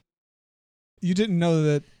 but you didn't know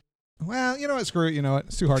that. Well, you know what? Screw it. You know what?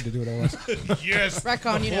 It's too hard to do otherwise. Yes,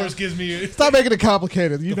 Retcon, the you know. Force gives me. Stop making it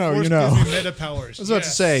complicated. You the know, Force you know. Gives me meta powers. I was about to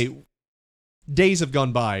say, days have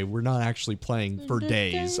gone by. We're not actually playing for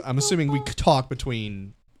days. I'm assuming we could talk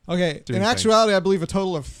between... Okay, Doing in things. actuality, I believe a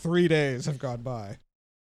total of 3 days have gone by.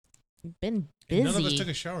 Been And busy. none of us took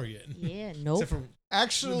a shower yet. Yeah, nope. Except for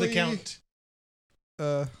Actually, the count.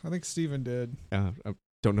 I think Steven did. I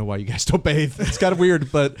don't know why you guys don't bathe. It's kind of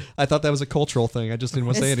weird, but I thought that was a cultural thing. I just didn't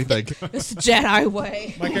want to say anything. It's Jedi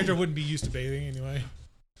way. My character wouldn't be used to bathing anyway.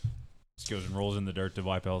 Just goes and rolls in the dirt to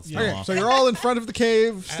wipe all the Yeah. snow Okay, off. so you're all in front of the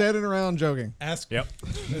cave, standing around joking. Ask. Yep.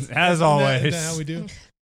 Isn't As that- always. isn't that how we do?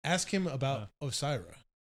 Ask him about Osira.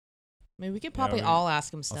 I mean, we could probably we- all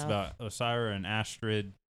ask him It's stuff. about Osira and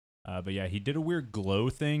Astrid. But yeah, he did a weird glow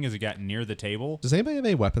thing as he got near the table. Does anybody have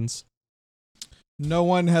any weapons? No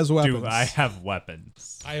one has weapons. Do I have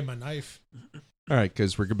weapons? I am a knife. All right,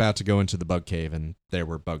 because we're about to go into the bug cave, and there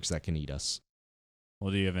were bugs that can eat us.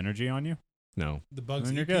 Well, do you have energy on you? No, The bugs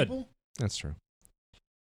Then eat you're good. people? that's true.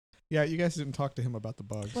 Yeah, you guys didn't talk to him about the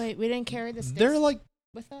bugs. Wait, we didn't carry the sticks They're like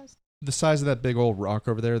with us? the size of that big old rock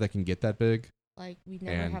over there that can get that big. Like, we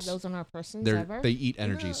never And have those on our persons They ever? eat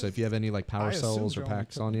energy, so if you have any like I power assumed cells or you only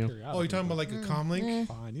packs took on you, curiosity, Oh, you're talking about like a but- comm link? Eh.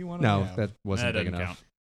 Fine, you want to? no, Yeah. that wasn't That big doesn't enough.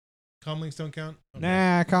 count. Comm links don't count? Okay.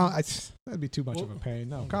 Nah, that'd be too much of a pain.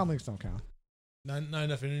 No, comlinks don't count. Not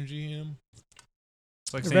enough energy in them.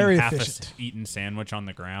 It's like They're saying very half efficient. a eaten sandwich on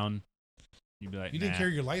the ground. You'd be like, You didn't nah.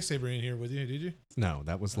 carry your lightsaber in here with you, did you? No,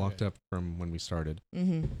 that was locked Okay. up from when we started.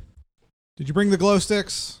 Mm-hmm. Did you bring the glow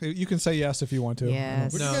sticks? You can say yes if you want to.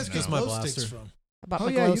 Yes. Where do No, you guys get just my glow sticks blaster. from? about Oh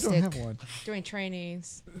my yeah, glow you don't stick have one. during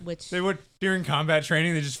trainings, which They would during combat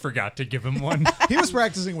training. They just forgot to give him one. He was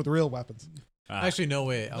practicing with real weapons. Actually, no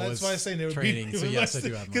way. I That's was why I say they were training, so yes, I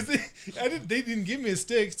do have one. Because they didn't give me a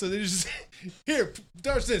stick, so they just here,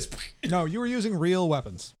 dodge this. No, you were using real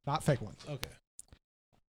weapons, not fake ones. Okay,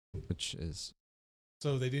 Which is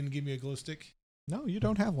so they didn't give me a glow stick. No, you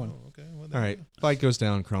don't have one. Oh, okay. Well, all right. Fight goes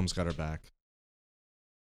down. Chrome's got her back.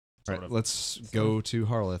 All Sort right, of. let's go to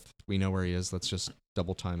Harleth. We know where he is. Let's just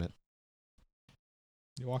double time it.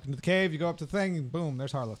 You walk into the cave, you go up to the thing, and boom,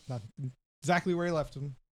 there's Harleth. Exactly where he left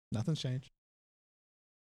him. Nothing's changed.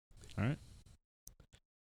 All right.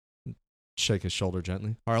 Shake his shoulder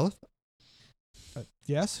gently. Harleth?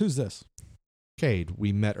 Yes, who's this? Cade,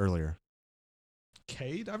 we met earlier.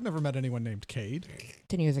 Cade? I've never met anyone named Cade.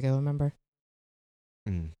 10 years ago, remember?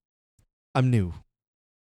 I'm new.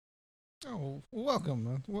 Oh,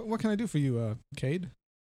 welcome. What can I do for you, Cade?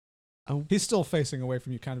 Oh. He's still facing away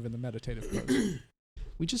from you, kind of in the meditative pose.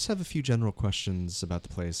 We just have a few general questions about the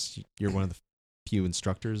place. You're one of the few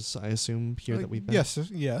instructors, I assume, here that we've met?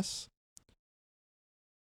 Yes.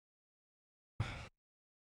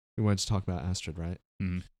 We wanted to talk about Astrid, right?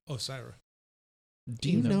 Oh, Syra. Do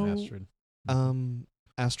you know Astrid?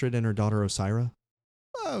 Astrid and her daughter Osira?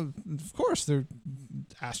 Of course,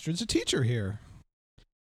 Astrid's a teacher here.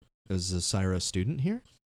 Is Osira a student here?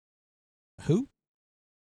 Who?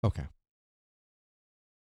 Okay.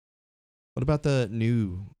 What about the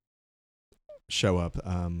new show up?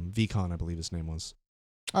 Vicon, I believe his name was.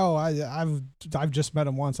 Oh, I've just met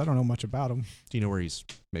him once. I don't know much about him. Do you know where he's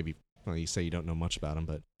maybe? Well, you say you don't know much about him,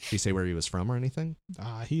 but did he say where he was from or anything?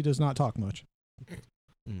 He does not talk much.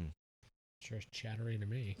 Sure, it's chattery to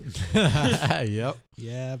me. Yep.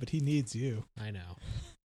 Yeah, but he needs you. I know.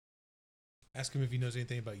 Ask him if he knows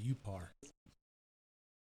anything about Upar.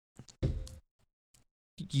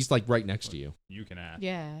 He's like right next to you. You can ask.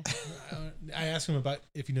 Yeah. I asked him about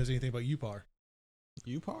if he knows anything about Upar.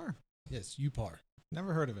 Upar? Yes, Upar.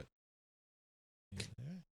 Never heard of it.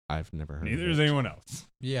 I've never heard. Neither of is it. anyone else.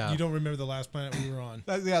 Yeah. You don't remember the last planet we were on?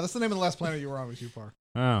 That's the name of the last planet you were on, was Upar.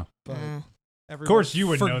 Oh, But of course you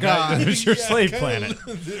would know that. That was your slave planet.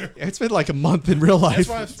 It's been like a month in real life. That's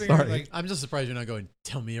why I was figuring, Sorry. like, I'm just surprised you're not going,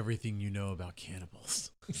 tell me everything you know about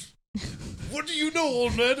cannibals. what do you know,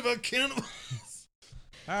 old man, about cannibals?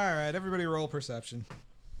 all right, everybody roll perception.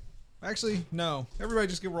 Actually, no. Everybody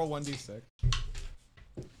just roll 1d6.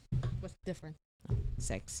 What's the difference? Oh,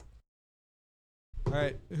 6. All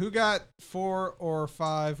right, who got 4 or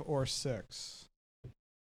 5 or 6?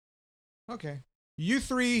 Okay. You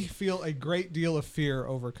three feel a great deal of fear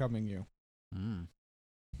overcoming you.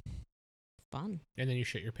 Fun. And then you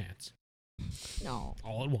shit your pants No.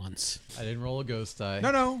 all at once. I didn't roll a ghost die.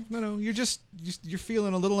 No. You're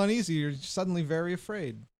feeling a little uneasy. You're suddenly very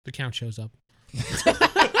afraid. The count shows up.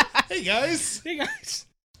 Hey, guys. Hey guys.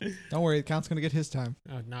 Don't worry, the count's gonna get his time.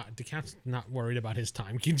 The count's not worried about his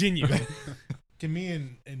time. Continue. Can me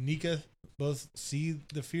and Nika both see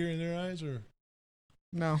the fear in their eyes, or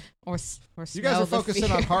No, Or you guys are focusing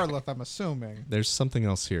on fear. Harleth, I'm assuming. There's something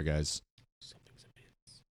else here, guys.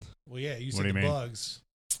 well, yeah, you What said do you the mean? bugs.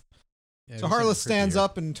 Yeah, So there's something Harleth stands creepier.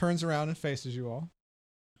 up and turns around and faces you all.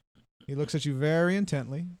 He looks at you very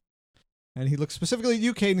intently, and he looks specifically at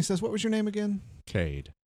you, Cade, and he says, "What was your name again?"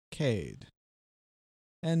 Cade. Cade.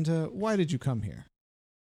 And why did you come here?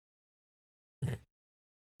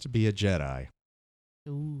 To be a Jedi.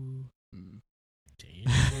 Ooh.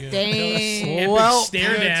 Damn. Dang. Epic Well,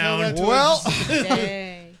 stare down. Well,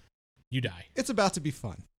 Dang. You die. it's about to be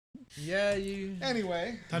fun. Yeah, you.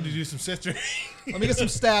 Anyway, Time to do some sister. let me get some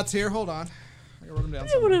stats here. Hold on. I can write them down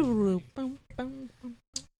somewhere.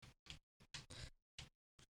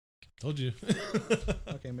 Told you.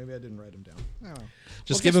 Okay, maybe I didn't write them down. I don't know.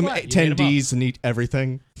 Just Well, give him guess what? You 10 made him up. Ds and eat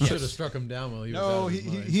everything. Should have struck him down while he was out No, of he,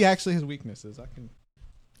 his he mind. he actually has weaknesses. I can.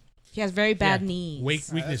 He has very bad Yeah. knees. Weakness.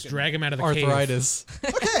 that's good. Drag him out of the cave. Arthritis.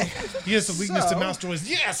 Okay. He has some weakness So- to mouse toys.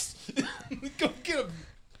 Yes. Go get him.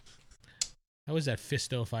 How is that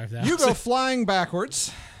Fisto 5000? You go flying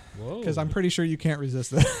backwards Whoa. because I'm pretty sure you can't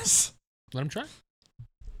resist this. Let him try.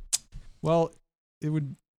 Well,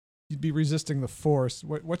 you'd be resisting the force.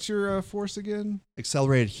 What's your force again?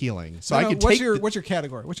 Accelerated healing. So No, I no, could what's take your the- what's your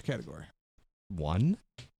category? What's your category? 1.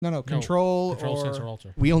 No, control, Control or sensor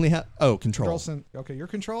alter. We only have control. Okay, your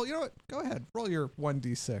control. You know what? Go ahead. Roll your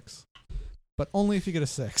 1d6, but only if you get a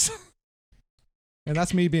 6. And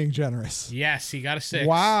that's me being generous. Yes, he got a 6.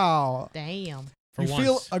 Wow. Damn. For you once.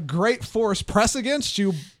 feel a great force press against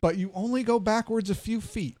you, but you only go backwards a few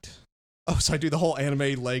feet. Oh, so I do the whole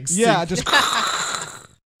anime legs. Yeah, just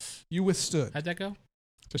you withstood. How'd that go?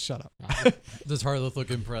 Just shut up. Does Harleth look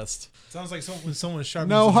impressed? Sounds like when someone sharpens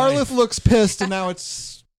No, a Harleth knife. looks pissed, and now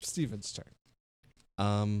it's Steven's turn.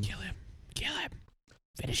 Kill him. Kill him.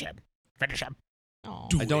 Finish him. Finish him. Oh.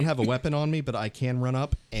 I don't have a weapon on me, but I can run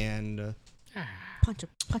up and Punch him.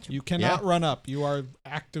 Punch him. You cannot run up. You are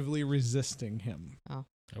actively resisting him.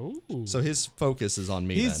 Ooh. so his focus is on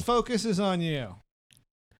me. His then. focus is on you.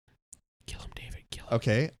 Kill him, David. Kill him.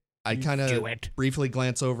 Okay, I kind of Do it. briefly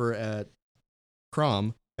glance over at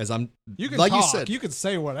Crom as I'm. You can like talk. you said. You can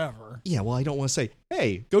say whatever. Yeah, well, I don't want to say,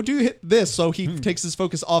 hey, go do this, so he takes his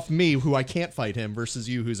focus off me, who I can't fight him, versus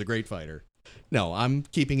you, who's a great fighter. No, I'm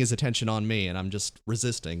keeping his attention on me, and I'm just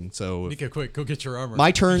resisting. So Nika, quick, go get your armor.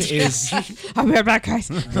 my turn is I'll be right back, guys.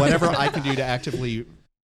 whatever I can do to actively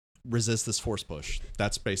resist this force push.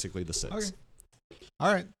 That's basically the 6. Okay.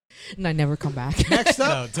 All right. And I never come back. Next up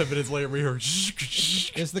No, 10 minutes later, we heard.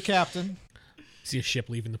 is the captain. See a ship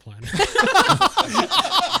leaving the planet.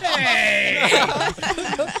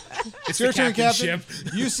 It's your turn, captain's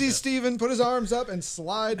Captain. You see Steven put his arms up and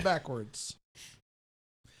slide backwards.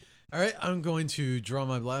 All right, I'm going to draw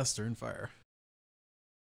my blaster and fire.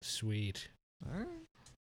 Sweet. All right.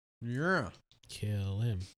 Yeah. Kill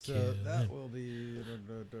him. So Kill that him. will be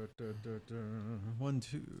 1,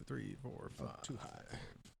 2, 3, 4, 5. Too high.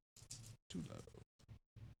 Too low.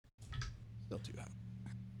 Still too high.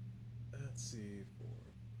 Let's see, 4,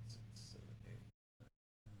 6, 7,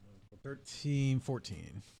 8, 13,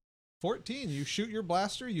 14. 14. You shoot your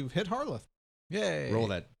blaster. You hit Harleth. Yay! Roll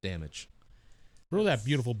that damage. Roll that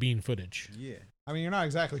beautiful bean footage. Yeah. I mean, you're not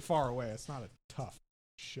exactly far away. It's not a tough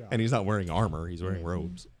shot. And he's not wearing armor, he's wearing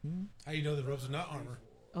robes. How you know the robes are not armor?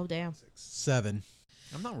 Oh, damn. 7.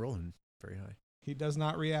 I'm not rolling very high. He does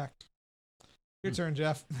not react. Your turn,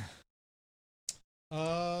 Jeff.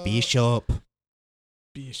 Bishop.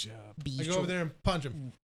 Bishop. I go over there and punch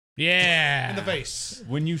him Yeah. in the face.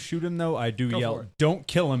 When you shoot him, though, I do Go for yell, it. "Don't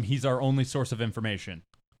kill him! He's our only source of information."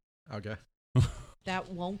 Okay. That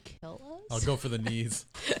won't kill us? I'll go for the knees.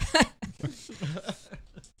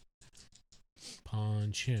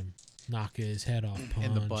 Punch him. Knock his head off. Punch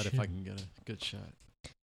In the butt him. if I can get a good shot.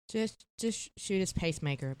 Just shoot his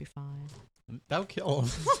pacemaker. It'll be fine. That'll kill him.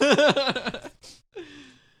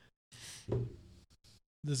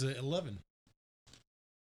 There's an 11.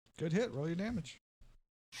 Good hit. Roll your damage.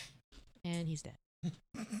 And he's dead.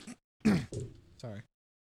 Sorry.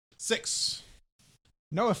 6.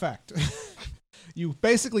 No effect. You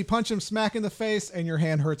basically punch him smack in the face, and your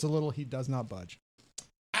hand hurts a little. He does not budge.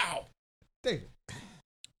 Ow. David.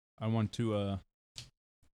 I want to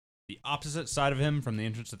the opposite side of him from the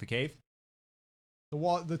entrance to the cave.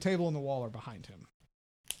 The table and the wall are behind him.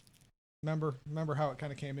 Remember how it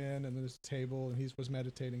kind of came in, and there's a table, and he was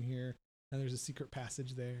meditating here, and there's a secret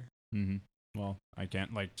passage there. Mm-hmm. Well, I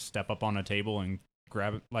can't step up on a table and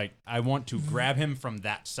grab it. I want to grab him from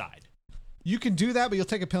that side. You can do that, but you'll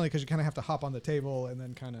take a penalty because you kind of have to hop on the table and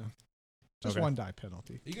then kind of just Okay. one die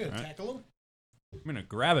penalty. Are you going to Alright. tackle him? I'm gonna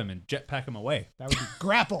grab him and jetpack him away. That would be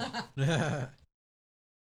grapple.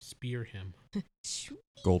 Spear him.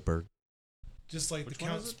 Goldberg. Just like Which the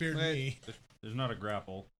one count is it? speared Wait. me. There's not a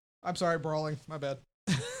grapple. I'm sorry, brawling. My bad.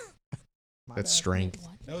 My That's bad. strength.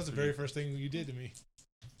 That was the very first thing you did to me.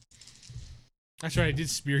 That's right. I did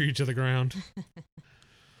spear you to the ground.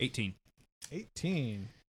 18. 18.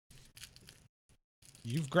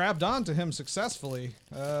 You've grabbed onto him successfully.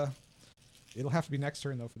 It'll have to be next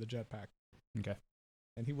turn, though, for the jetpack. Okay.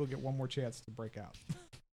 And he will get one more chance to break out.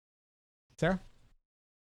 Sarah?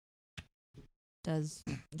 Does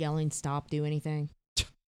yelling stop do anything?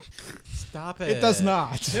 Stop it. It does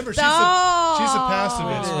not. Remember, Stop! she's a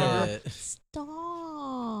pacifist. Remember? It.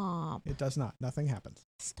 Stop. It does not. Nothing happens.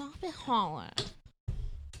 Stop it, Harleth.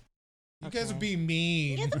 You guys are being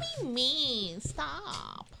mean. You have to be mean.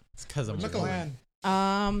 Stop. It's because I'm Look a around.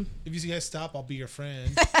 Um, If you guys stop, I'll be your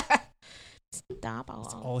friend. stop.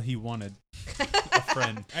 That's all he wanted. A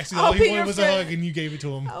friend. Actually, I'll all be he your wanted was a friend. hug, and you gave it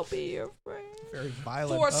to him. I'll be your friend. Very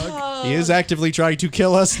violent. Force hug. hug. He is actively trying to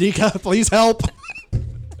kill us, Nika. Please help.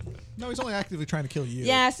 No, he's only actively trying to kill you.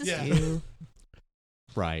 Yes, it's Yeah. you.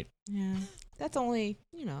 Right. Yeah. That's only,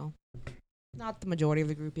 not the majority of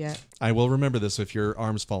the group yet. I will remember this if your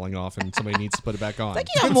arm's falling off and somebody needs to put it back on. I think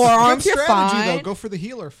you have more arms. Good You're strategy, fine. though. Go for the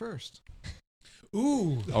healer first.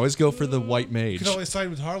 Ooh. Always go for the white You mage. could always side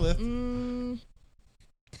with Harleth.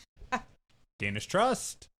 Danish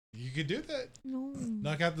trust. You could do that. No.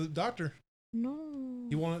 Knock out the doctor. No.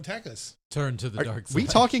 He won't attack us. Turn to the Are dark side. we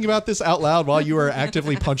talking about this out loud while you are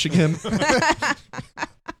actively punching him?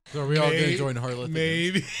 So are we all going to Maybe- join Harleth? again?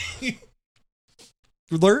 Maybe.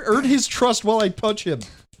 Earn his trust while I punch him.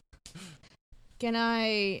 Can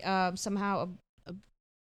I somehow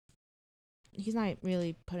He's not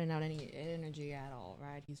really putting out any energy at all,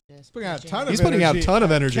 right? He's just Putting out a pushing. ton of He's putting out a energy. ton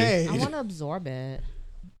of energy. Okay. I want to absorb it.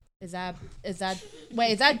 Is that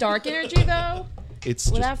wait? Is that dark energy though? It's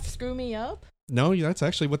Will just that screw me up? no. That's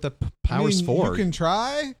actually what the I power's mean, for. You can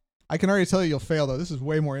try. I can already tell you you'll fail though. This is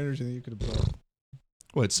way more energy than you could absorb.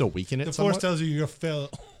 Well, it still weaken it. The somewhat? force tells you you're gonna fail.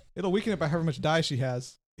 It'll weaken it by however much die she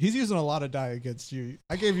has. He's using a lot of die against you.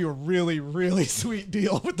 I gave you a really, really sweet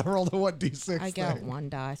deal with the roll of 1d6. I got thing. 1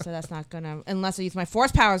 die, so that's not gonna. Unless I use my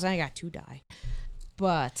force powers, then I got 2 die.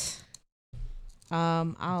 But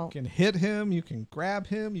I'll. You can hit him. You can grab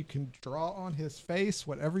him. You can draw on his face.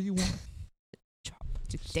 Whatever you want.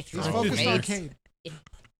 Dick He's on his focused on face. Cade.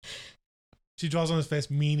 She draws on his face,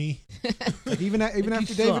 meanie. Like even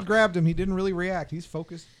after David grabbed him, he didn't really react. He's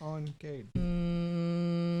focused on Cade.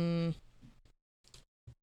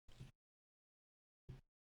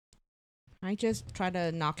 I just try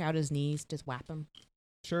to knock out his knees, just whap him.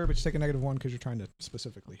 Sure, but you take a -1 because you're trying to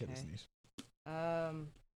specifically hit his Okay. knees.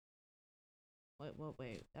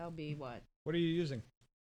 Wait. That'll be what? What are you using?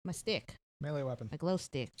 My stick, Melee weapon. my glow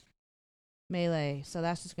stick, melee. So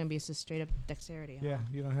that's just gonna be just straight up dexterity. Huh? Yeah,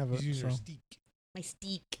 you don't have a. He's using her so- steak. My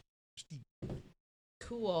steak.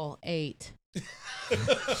 Cool. 8.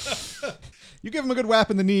 You give him a good whap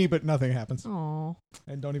in the knee, but nothing happens. Oh.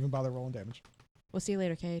 And don't even bother rolling damage. We'll see you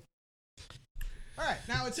later, Cade. All right,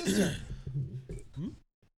 now it's his turn.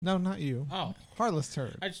 No, not you. Oh, Harleth's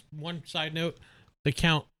turn. I just one side note: the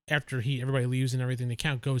count after everybody leaves and everything, the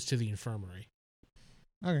count goes to the infirmary,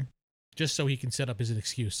 Okay. just so he can set up his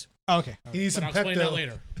excuse. Okay. He needs But some I'll explain that Pepto.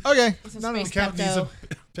 later. Okay. It's a No, no. space Count needs Pepto.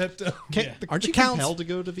 a Pepto. Yeah. Aren't the you counts- compelled to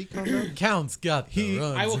go to VCon though? Count's got the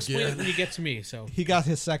runs I will explain again. it when you get to me. So He got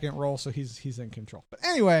his second roll, so he's in control. But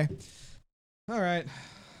anyway, all right.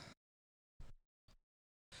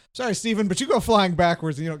 Sorry, Steven, but you go flying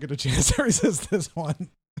backwards and you don't get a chance to resist this one.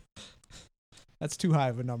 That's too high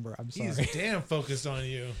of a number. I'm sorry. He's damn focused on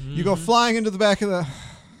you. You go flying into the back of the.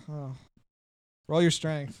 Oh. Roll your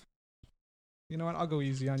strength. You know what? I'll go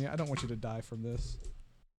easy on you. I don't want you to die from this.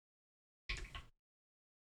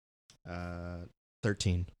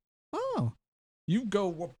 13. Oh. You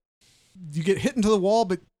go. You get hit into the wall,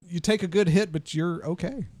 but you take a good hit, but you're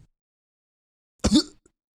okay.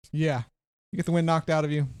 Yeah. You get the wind knocked out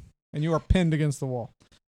of you, and you are pinned against the wall.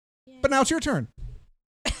 But now it's your turn.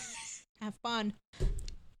 Have fun.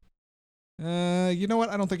 You know what?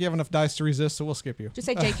 I don't think you have enough dice to resist, so we'll skip you. Just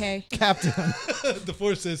say JK. Captain. The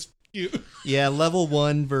force says you. Yeah, level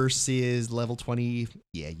 1 versus level 20.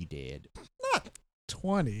 Yeah, you did.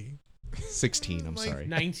 20. 16, I'm Like- sorry.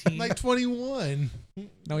 19. Like 21.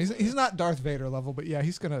 No, he's not Darth Vader level, but yeah,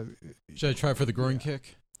 he's gonna. Should I try for the groin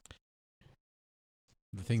kick?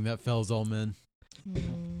 The thing that fells all men.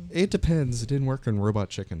 It depends. It didn't work on Robot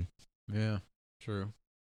Chicken. Yeah, true.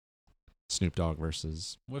 Snoop Dogg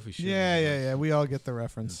versus. What if we shoot Yeah. We all get the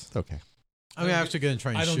reference. Okay. I'm actually going to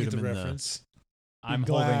try and I don't shoot get him the in reference. I'm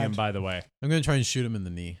glad. holding him, by the way. I'm going to try and shoot him in the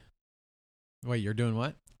knee. Wait, you're doing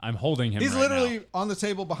what? I'm holding him He's right literally now. on the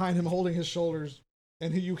table behind him, holding his shoulders,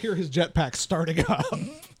 and you hear his jetpack starting up.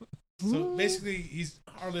 So basically,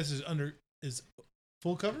 Harleth is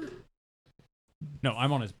full cover. No,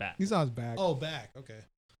 I'm on his back. He's on his back. Oh, back. Okay.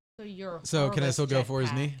 So you're. So can I Harleth's still go for his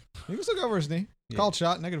jetpack. knee? You can still go over his knee. Yeah. Called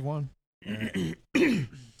shot, -1.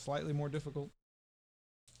 Slightly more difficult.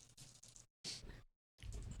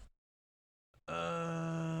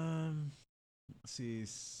 Let's see,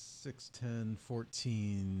 6, 10,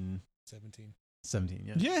 14, 17. 17,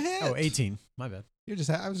 yeah. You hit. Oh, 18. My bad.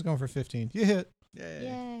 I was going for 15. You hit.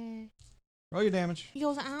 Yay. Roll your damage. He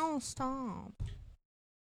goes, I don't stop.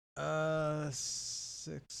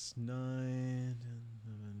 6, 9,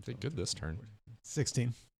 10, Did good this turn.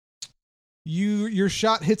 16. Your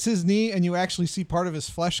shot hits his knee, and you actually see part of his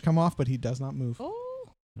flesh come off, but he does not move. Oh.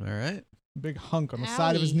 All right. Big hunk on the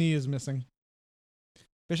side of his Owie. knee is missing.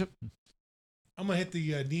 Bishop. I'm gonna hit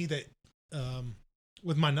the knee that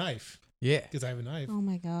with my knife Yeah. because I have a knife Oh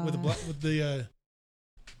my god. with the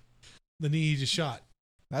knee he just shot.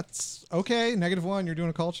 That's okay. -1. You're doing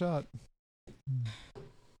a called shot.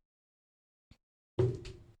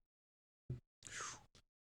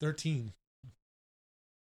 13.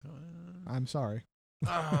 I'm sorry. You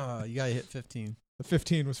got to hit 15. The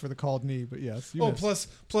 15 was for the called knee, but yes. You Oh, missed.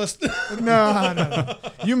 plus. No.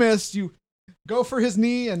 You missed. You go for his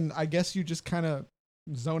knee, and I guess you just kind of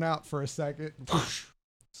zone out for a second.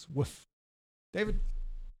 Woof. David,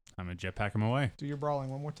 I'm gonna jetpack him away. do your brawling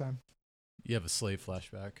one more time. You have a slave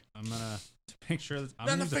flashback. I'm gonna make sure that I'm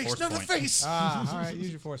Not gonna in the use face. the Not in force the point. face. All right. Use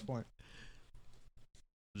your force point.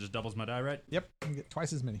 It just doubles my die, right? Yep. You get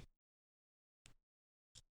twice as many.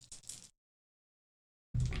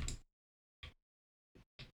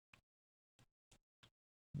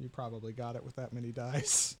 You probably got it with that many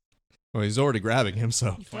dice. Well, he's already grabbing him,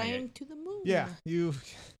 so. You flying to the moon. Yeah, you.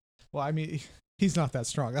 Well, I mean, he's not that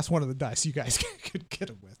strong. That's one of the dice you guys could get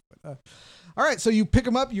him with. But, all right, so you pick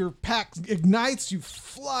him up. Your pack ignites. You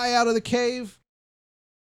fly out of the cave.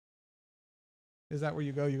 Is that where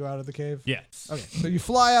you go? You go out of the cave? Yes. Okay, so you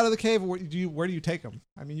fly out of the cave. Where do you take him?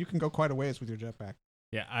 I mean, you can go quite a ways with your jetpack.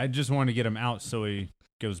 Yeah, I just want to get him out so he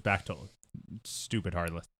goes back to stupid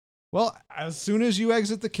Harleth. Well, as soon as you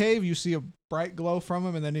exit the cave, you see a bright glow from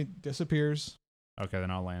him, and then he disappears, Okay,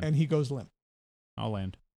 then I'll land. and he goes limp. I'll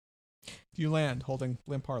land. You land holding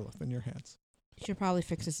limp Harleth in your hands. You should probably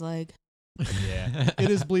fix his leg. Yeah. It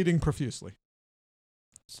is bleeding profusely.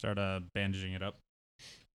 Start bandaging it up.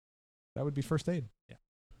 That would be first aid.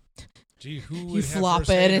 Gee, who would You have flop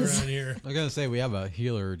first aid it. around here? I'm gonna say we have a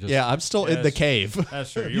healer. Just Yeah, I'm still in the Yes. cave.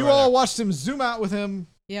 That's true. You are all there. watched him zoom out with him,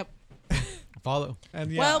 Yep. follow.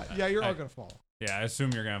 and Well- you're all I- gonna fall. Yeah, I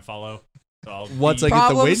assume you're gonna follow. So I'll Once I be- get the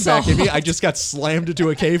Problem wind back in me, I solved. just got slammed into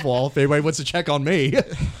a cave wall. If anybody wants to check on me.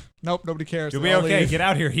 Nope, nobody cares. You'll They be all okay. leave. Get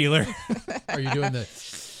out here, healer. Are you doing the?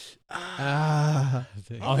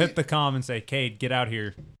 thing? I'll hit the comm and say, Cade, get out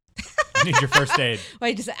here. I need your first aid.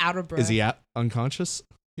 Wait, just out of breath. Is he unconscious?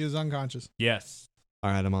 He is unconscious. Yes.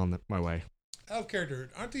 All right, I'm on my way. Out of character,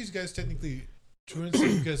 aren't these guys technically truants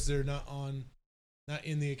because they're not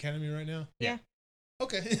in the academy right now? Yeah.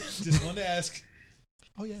 Okay, just wanted to ask.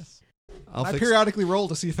 Oh yes. I'll I fix periodically roll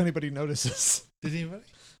to see if anybody notices. Did anybody?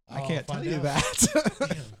 I I'll can't tell find you out. that. Damn,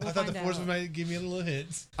 We'll I thought the find force out. might give me a little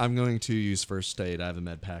hint. I'm going to use first aid. I have a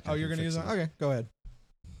med pack. Oh, you're gonna use it? Okay, go ahead.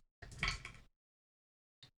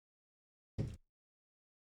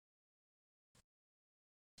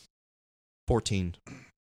 $14.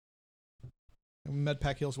 Med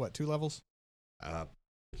pack heals what? 2 levels?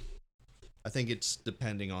 I think it's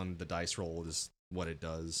depending on the dice roll is what it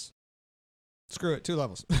does. Screw it. 2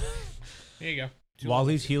 levels. There you go. While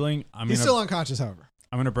he's healing, He's still unconscious, however.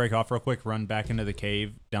 I'm gonna break off real quick, run back into the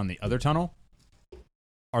cave down the other tunnel.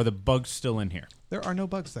 Are the bugs still in here? There are no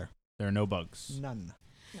bugs there. There are no bugs. None.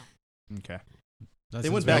 Okay. They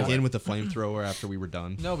went back in with the flamethrower after we were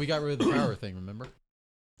done. No, we got rid of the power thing. Remember?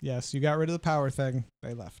 Yes, you got rid of the power thing.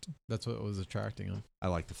 They left. That's what was attracting them. I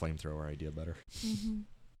like the flamethrower idea better. Mhm.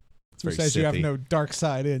 It's Who very says you have sippy. no dark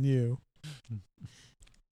side in you?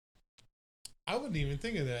 I wouldn't even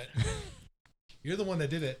think of that. You're the one that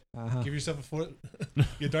did it. Uh-huh. Give yourself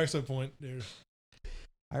your dark side point. There.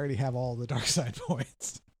 I already have all the dark side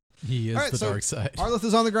points. He is All right, the so dark side. Harleth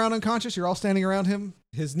is on the ground unconscious. You're all standing around him.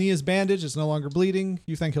 His knee is bandaged. It's no longer bleeding.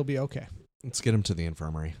 You think he'll be okay. Let's get him to the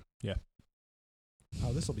infirmary.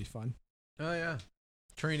 Oh, this will be fun. Oh yeah,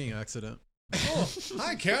 training accident. Oh,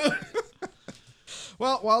 hi, Count.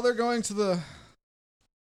 Well, while they're going to the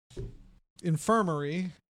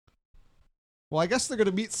infirmary, well, I guess they're going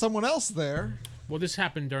to meet someone else there. Well, this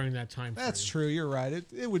happened during that time. That's frame. true. You're right.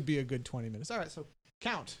 It would be a good 20 minutes. All right, so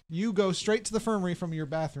Count, you go straight to the infirmary from your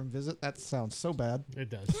bathroom visit. That sounds so bad. It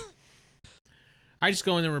does. I just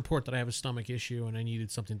go in and report that I have a stomach issue and I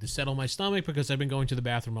needed something to settle my stomach because I've been going to the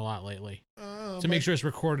bathroom a lot lately. To make sure it's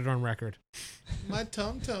recorded on record. My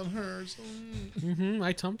tum hurts.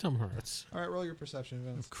 My tum-tum hurts. All right, roll your perception,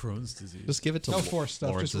 Vince. Crohn's disease. Just give it to No force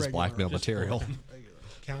stuff, Lawrence's just regular. blackmail Just material.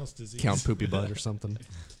 Count's disease. Count poopy butt or something.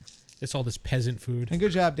 It's all this peasant food. And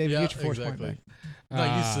good job, Dave. You Yeah, get your force exactly. point back.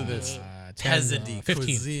 Not used to this 10, peasant 15.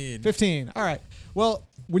 cuisine. 15. All right. Well,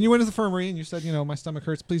 when you went to the infirmary and you said, my stomach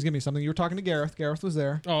hurts, please give me something. You were talking to Gareth. Gareth was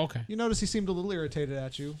there. Oh, okay. You notice he seemed a little irritated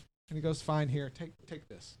at you. And he goes, fine, here, take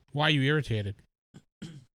this. Why are you irritated?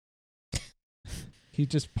 He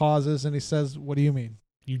just pauses and he says, what do you mean?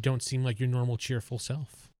 You don't seem like your normal cheerful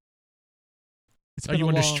self. It's Are you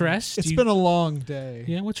under stress? It's Do you- been a long day.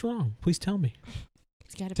 Yeah, what's wrong? Please tell me.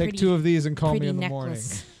 He's got a Take pretty, 2 of these and call me pretty in the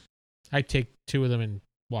necklace. I take 2 of them and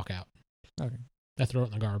walk out. morning. I throw it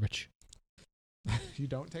in the garbage. Okay. You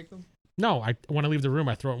don't take them? No, when I leave the room,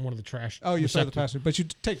 I throw it in one of the trash. Oh, you throw the receptacles. passenger. But you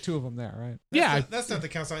take 2 of them there, right? Yeah. That's not the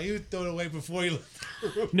count sign. You throw it away before you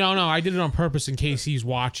left. No, I did it on purpose in case he's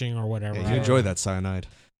watching or whatever. Yeah, I you don't enjoy know. that cyanide.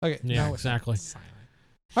 Okay. Yeah, now it's exactly.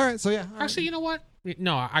 All right, so yeah. all right. Actually, you know what?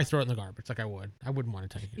 No, I throw it in the garbage like I would. I wouldn't want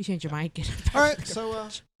to take You it. change your mind. Get it. All right, so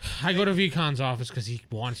I go to VCon's office because he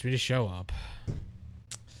wants me to show up.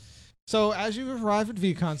 so as you arrive at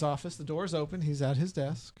VCon's office, the door's open. He's at his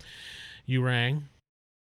desk. You rang.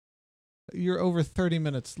 You're over 30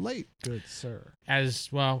 minutes late, good sir. As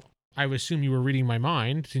well, I would assume you were reading my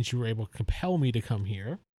mind since you were able to compel me to come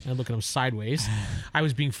here. And look at him sideways. I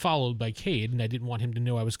was being followed by Cade, and I didn't want him to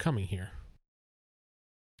know I was coming here.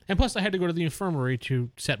 And plus, I had to go to the infirmary to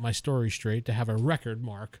set my story straight, to have a record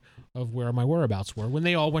mark of where my whereabouts were when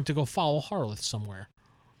they all went to go follow Harleth somewhere.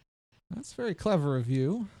 That's very clever of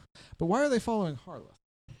you. But why are they following Harleth?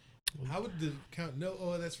 How would the count? No,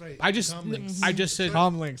 oh, that's right. I just said.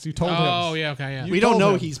 Tom Links, you told him. Oh yeah, okay, yeah. You We don't told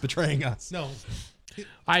know him. he's betraying us. No.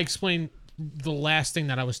 I explained the last thing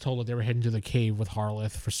that I was told that they were heading to the cave with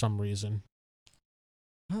Harleth for some reason.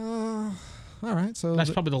 All right, so That's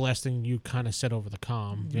probably the last thing you kind of said over the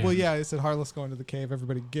comm. well, yeah, I said Harleth's going to the cave.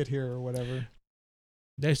 Everybody get here or whatever.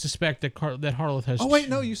 They suspect that that Harleth has. Oh wait,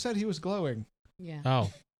 no, you said he was glowing. Yeah.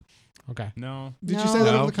 Oh, okay. No, Did you No. say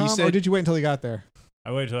that No, over the he comm, or said- did you wait until he got there?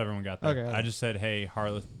 I waited till everyone got there. Okay. I just said, "Hey,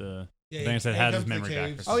 Harleth, the Yeah, thing I said he had comes his to the memory back."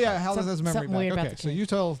 caves. or Oh yeah, something. Harleth has a memory Something weird back. about Okay, the so cave. you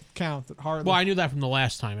tell Count that Harleth. Well, I knew that from the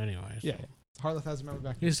last time, anyway. So. Yeah, Harleth has a memory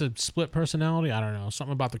back. He's a split personality. I don't know.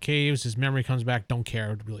 Something about the caves. His memory comes back. Don't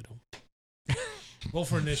care. Really don't. Roll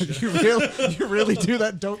for initiative. you really do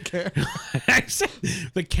that? Don't care. I said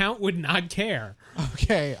the Count would not care.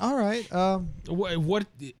 Okay, all right. What?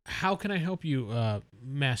 How can I help you,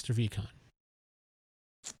 Master Vicon?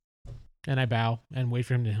 And I bow and wait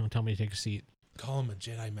for him to tell me to take a seat. Call him a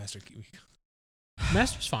Jedi Master.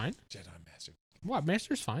 Master's fine. Jedi Master. What?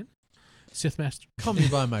 Master's fine. Sith Master. Call me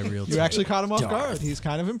by my real You name. actually caught him off guard. He's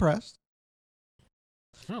kind of impressed.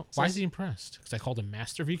 Oh, why is he impressed? Because I called him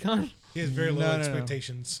Master Vicon? He has very low No.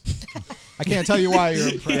 expectations. I can't tell you why you're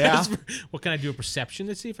impressed. What can I do? A perception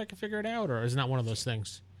to see if I can figure it out, or is it not one of those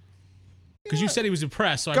things? Because you said he was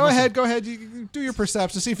impressed. So Go I ahead. You do your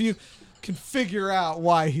perception. See if you can figure out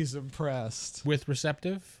why he's impressed. With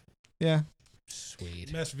receptive. Yeah.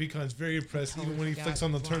 Sweet. Master Vicon's very impressed even when he flicks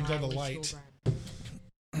on turns on the light.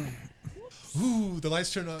 Ooh, the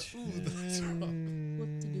lights turn on. Ooh, the lights are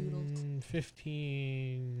on.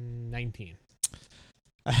 15, 19.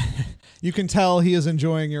 You can tell he is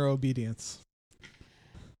enjoying your obedience.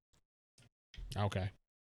 Okay.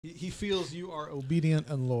 He feels you are obedient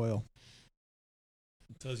and loyal.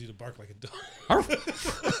 Tells you to bark like a dog.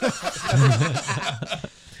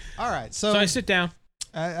 All right. So I sit down.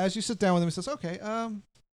 As you sit down with him, he says, "Okay,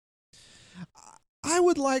 I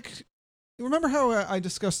would like. Remember how I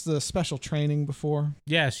discussed the special training before?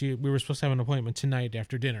 Yes, we were supposed to have an appointment tonight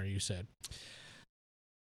after dinner, you said.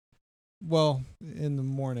 Well, in the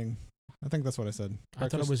morning. I think that's what I said. I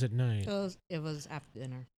thought it was at night. It was after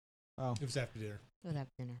dinner. Oh. It was after dinner. It was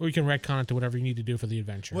after dinner. Or you can retcon it to whatever you need to do for the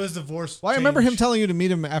adventure. What is the divorce? Well, I remember him telling you to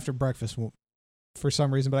meet him after breakfast for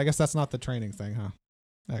some reason, but I guess that's not the training thing, huh?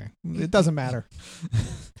 Okay. It doesn't matter.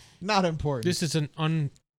 Not important. This is an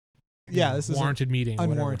this is warranted meeting. or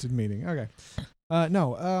whatever. unwarranted meeting. Okay.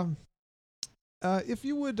 No. If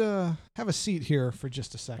you would have a seat here for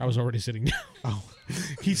just a second. I was already sitting down. Oh.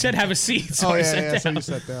 He said have a seat, so I sat So down. you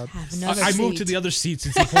sat down. Have another I moved to seat. the other seat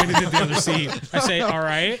since he pointed to the other seat. I say, all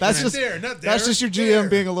right. That's And just not there. That's just your GM there.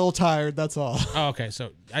 being a little tired. That's all. Oh, okay.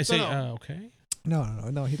 So I say, No. okay.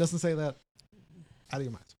 No. He doesn't say that. Out of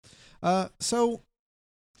your mind. So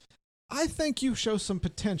I think you show some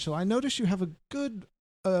potential. I notice you have a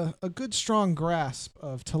good strong grasp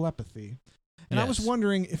of telepathy, and I was Yes.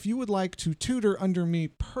 wondering if you would like to tutor under me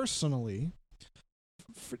personally.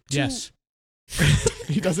 Yes.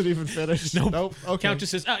 He doesn't even finish. Nope. Okay. Count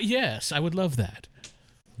just says, yes, I would love that.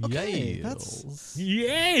 Okay, Yay. that's-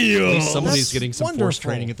 Yeah. Somebody's That's getting some force wonderful.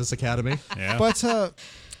 training at this academy. Yeah. But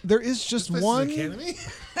there is just This is one Academy?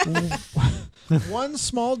 one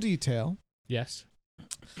small detail. Yes.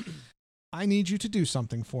 I need you to do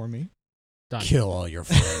something for me. Done. Kill all your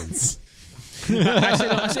friends.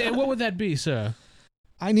 I say, what would that be, sir?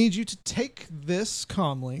 I need you to take this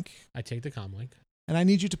comlink I take the comlink. and I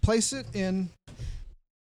need you to place it in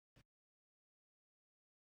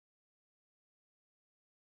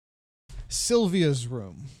Sylvia's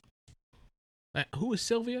room. Who is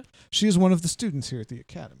Sylvia? She is one of the students here at the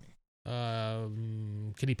academy.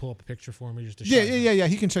 Can he pull up a picture for me just to show Yeah.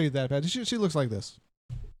 He can show you that bad. She looks like this.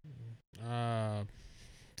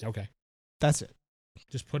 Okay. That's it.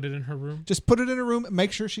 Just put it in her room. Just put it in a room.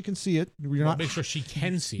 Make sure she can see it. You're not. Make sure she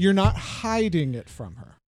can see. You're not hiding it from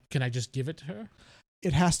her. Can I just give it to her?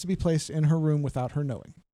 It has to be placed in her room without her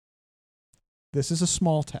knowing. This is a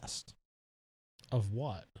small test. Of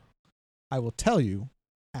what? I will tell you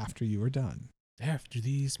after you are done. After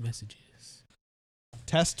these messages.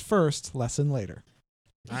 Test first, lesson later.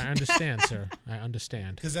 I understand, sir. I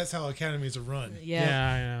understand. Because that's how academies are run. Yeah,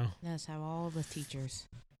 I know. That's how all the teachers.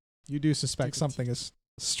 You do suspect something is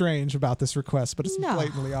strange about this request, but it's No.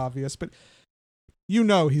 blatantly obvious. But you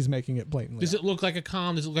know he's making it blatantly. Does it look like a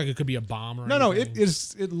comm? Does it look like it could be a bomb or No, anything?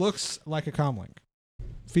 it looks like a comlink.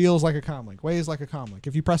 Feels like a comlink. Weighs like a comlink.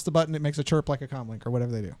 If you press the button, it makes a chirp like a comlink or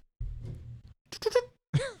whatever they do.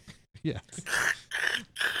 Yeah.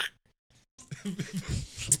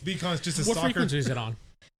 Beacon's just a What stalker. frequency is it on?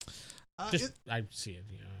 I see it.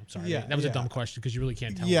 I'm sorry. Yeah, that was a yeah. dumb question because you really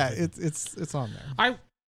can't tell. Yeah, anything. it's on there.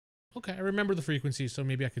 Okay, I remember the frequency, so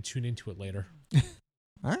maybe I could tune into it later.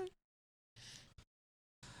 All right.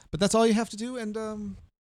 But that's all you have to do, and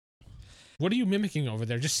What are you mimicking over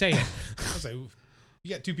there? Just say it. I was like, you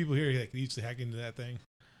got two people here that can easily hack into that thing.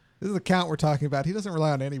 this is the count we're talking about. He doesn't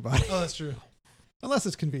rely on anybody Oh, that's true. unless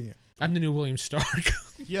it's convenient. I'm the new William Stark.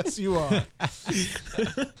 Yes, you are.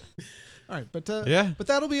 All right, but Yeah. but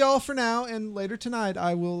that'll be all for now. And later tonight,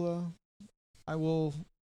 I will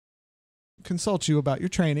consult you about your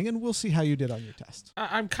training, and we'll see how you did on your test.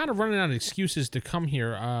 I'm kind of running out of excuses to come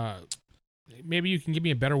here. Maybe you can give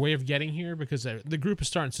me a better way of getting here because the group is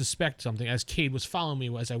starting to suspect something. As Cade was following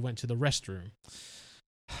me as I went to the restroom.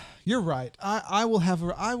 You're right. I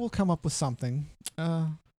will come up with something.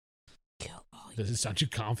 Doesn't sound too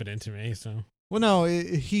confident to me. So Well, no,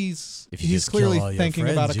 he's If you he's just clearly kill all your thinking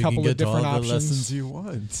friends, about a you couple can get of to different all the options. lessons you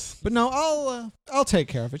want. But no, I'll take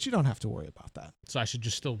care of it. You don't have to worry about that. I should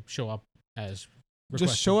just still show up as requested.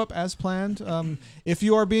 Just show up as planned. If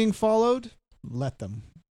you are being followed, let them.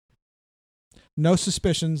 No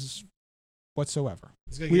suspicions whatsoever.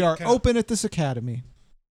 It's gonna We get are kinda- open at this academy.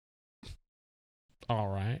 All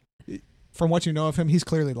right. From what you know of him, he's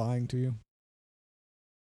clearly lying to you.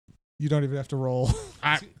 You don't even have to roll.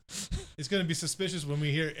 It's going to be suspicious when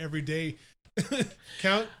we hear every day.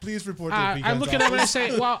 Count, please report to the I Beacon's look at him and I office.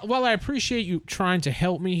 say, while I appreciate you trying to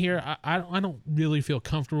help me here, I don't really feel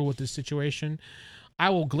comfortable with this situation. I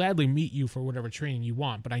will gladly meet you for whatever training you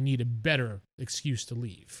want, but I need a better excuse to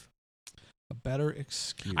leave. A better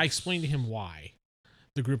excuse. I explained to him why.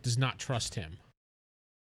 The group does not trust him.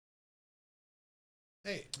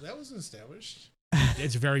 Hey, that wasn't established.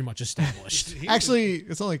 It's very much established. Actually,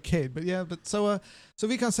 it's only Cade, but yeah. But so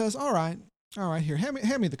Vicon says, "All right, here, hand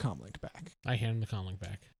me the comlink back. I hand him the comlink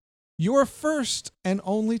back. Your first and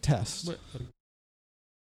only test. But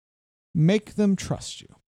Make them trust you.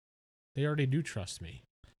 they already do trust me.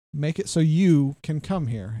 Make it so you can come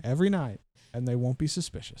here every night, and they won't be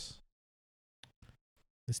suspicious."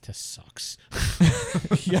 This test sucks.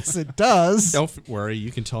 Yes, it does. Don't worry.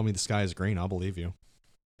 You can tell me the sky is green. I'll believe you.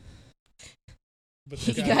 But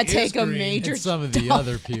the You guy gotta is take a green. major And some of the dump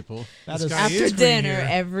other people. That This is guy after is green dinner here.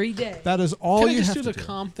 every day. that is all Can I you just have do to the do.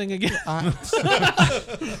 calm thing again?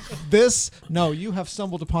 No, you have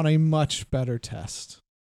stumbled upon a much better test.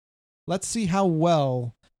 Let's see how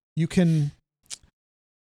well you can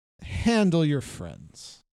handle your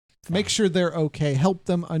friends. Make sure they're okay. Help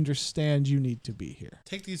them understand you need to be here.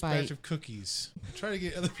 Take these Bite. batch of cookies. Try to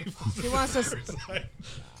get other people. He wants us-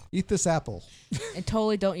 Eat this apple. And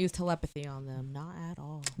totally don't use telepathy on them. Not at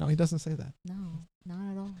all. No, he doesn't say that. No,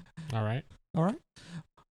 not at all. All right. All right.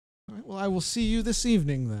 All right. Well, I will see you this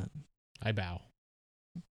evening then. I bow.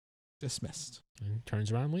 Dismissed. And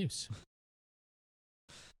turns around and leaves. All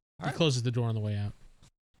He right. closes the door on the way out.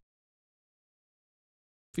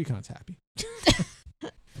 Vicon's happy.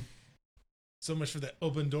 So much for that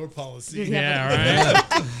open door policy. Yeah,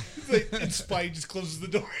 right. It's like, in spite, he just closes the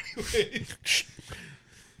door anyway.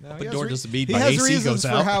 No, The door doesn't mean he my has AC reasons goes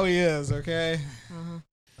for out. how he is, okay? Uh-huh.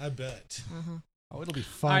 I bet. Uh-huh. Oh, it'll be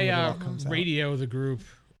fun I when it all comes out. radio the group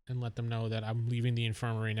and let them know that I'm leaving the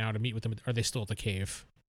infirmary now to meet with them. Are they still at the cave?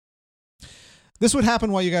 This would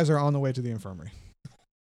happen while you guys are on the way to the infirmary.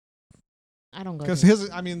 I don't go. Because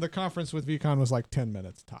to- the conference with Vicon was like 10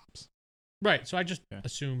 minutes tops. Right. So I just Yeah.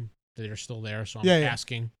 assume that they're still there. So I'm Yeah, yeah.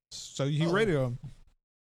 asking. So you Oh. radio him.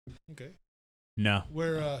 Okay. No.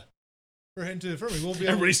 We're heading to the infirmary. We'll be able,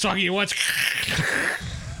 Everybody's talking at once.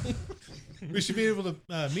 we should be able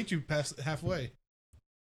to meet you past halfway.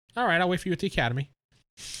 All right. I'll wait for you at the academy.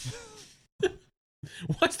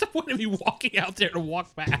 What's the point of you walking out there to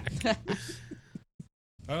walk back? I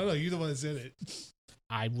don't know. You're the one that said it.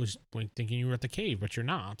 I was thinking you were at the cave, but you're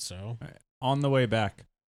not. So All right. On the way back,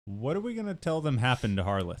 what are we going to tell them happened to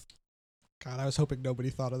Harleth? God, I was hoping nobody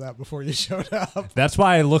thought of that before you showed up. That's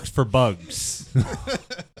why I looked for bugs.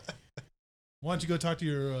 Why don't you go talk to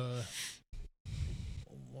your?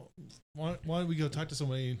 Why don't we go talk to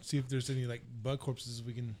somebody and see if there's any like bug corpses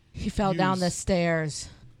we can? he fell down the use- stairs.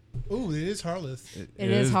 Oh, it is Harleth.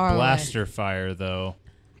 It is Harleth. blaster fire, though.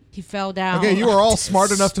 He fell down. Okay, you are all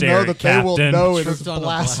smart enough to know Stare, that they will Captain. know it is Tripped on a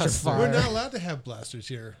blaster blaster. fire. We're not allowed to have blasters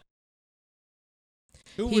here.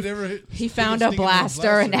 Who He- would ever? He found a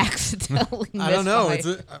blaster and accidentally misfired. I don't know.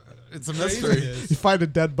 It's a mystery. You find a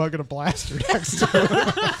dead bug and a blaster next to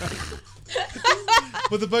it.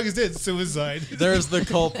 But the bug is dead. Suicide. There's the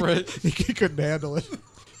culprit. He couldn't handle it.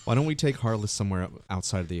 Why don't we take Harleth somewhere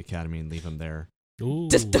outside of the academy and leave him there? Ooh,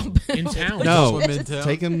 Just dump him in town. No. Swim in town.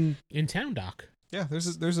 Take him. In town, Doc. Yeah, there's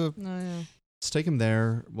a No, yeah. let's take him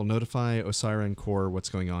there. We'll notify Osira and Core what's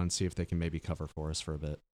going on, see if they can maybe cover for us for a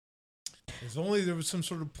bit. If only there was some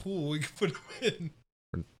sort of pool we could put him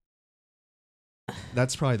in.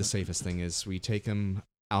 That's probably the safest thing is we take him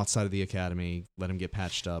outside of the academy, let him get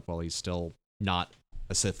patched up while he's still not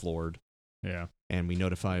a Sith Lord, Yeah. and we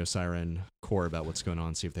notify Osira and Core about what's going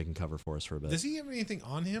on, see if they can cover for us for a bit. Does he have anything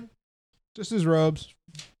on him? Just his robes.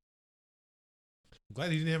 I'm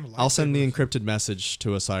glad he didn't have a I'll send the lightsaber. encrypted message to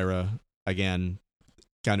Osira again,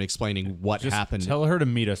 kind of explaining what Just happened. tell her to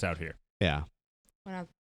meet us out here. Yeah. We're not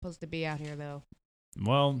supposed to be out here though.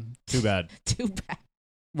 Well, too bad. Too bad.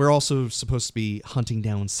 We're also supposed to be hunting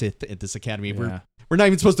down Sith at this academy. Yeah. We're not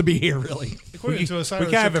even supposed to be here, really. According to Osiris, We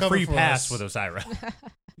she'll can't have a cover free for pass us. with Osira.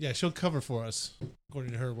 Yeah, she'll cover for us,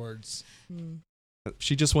 according to her words. Hmm.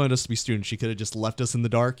 She just wanted us to be students. She could have just left us in the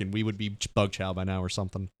dark, and we would be bug chow by now or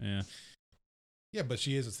something. Yeah. Yeah, but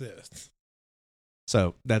she is a Sith.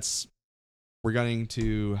 So we're going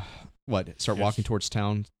to start Yes. walking towards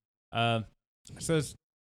town. It says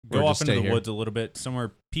Or go just off into stay the here. woods a little bit,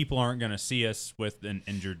 somewhere people aren't going to see us with an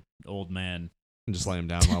injured old man. And just lay him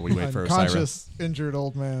down while we wait for Osira. Unconscious, injured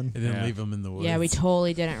old man. And then Yeah. leave him in the woods. Yeah, we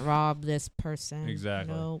totally didn't rob this person.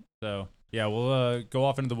 Exactly. Nope. So, yeah, we'll go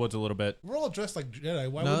off into the woods a little bit. We're all dressed like Jedi.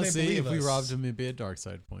 Why no, wouldn't they see, believe if we us? robbed him, it'd be a dark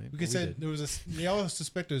side point. We but could say did. there was they all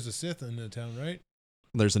suspect there's a Sith in the town, right?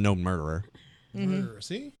 There's a known murderer. Mhm. Murderer.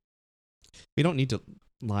 See? We don't need to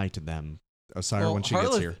lie to them, Osira, Well, when she gets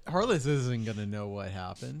Harleth- here. Harleth isn't gonna know what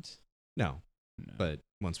happened. No, No. but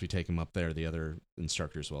once we take him up there, the other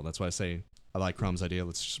instructors will. That's why I say I like Crumb's idea.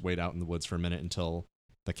 Let's just wait out in the woods for a minute until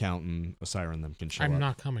the Count and Osira and them can show I'm up.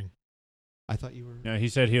 not coming. I thought you were. No, he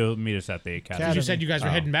said he'll meet us at the academy. Because you said you guys were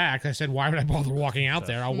Oh. heading back. I said, why would I bother walking out So-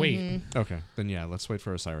 there? I'll wait. Mhm. Okay, then yeah, let's wait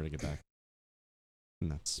for Osira to get back.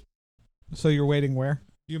 And that's. So you're waiting where?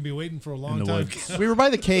 You're gonna be waiting for a long the time. woods. We were by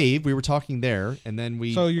the cave. We were talking there, and then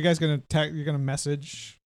we. So you guys you're gonna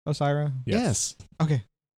message Osira? yes, Okay.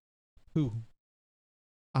 Who?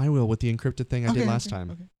 I will with the encrypted thing I did last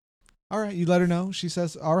time. Okay. All right, you let her know. She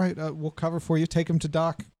says, "All right, we'll cover for you. Take him to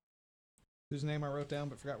Doc." Whose name I wrote down,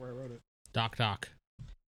 but forgot where I wrote it. Doc. Doc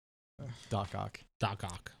Ock. Doc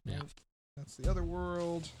Ock. Yeah. That's the other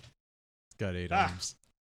world. It's got 8 Ah. arms.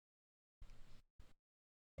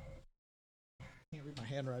 Can't read my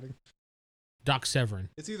handwriting. Doc Severin.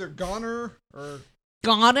 It's either Goner or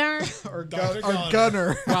Goner. or, Dr. Gun- or Goner.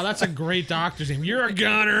 Gunner. Wow, that's a great doctor's name. You're a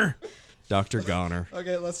gunner. Dr. Goner.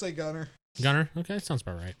 Okay, let's say Gunner. Gunner? Okay, sounds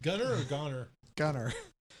about right. Gunner or Goner? Gunner.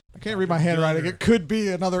 I can't read my handwriting. Gunner. It could be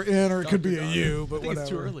another N or it could Dr. be a Gunner. U, I but think whatever. it's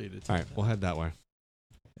too early to tell. All right, we'll head that way.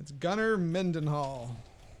 It's Gunner Mendenhall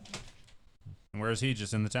And where is he?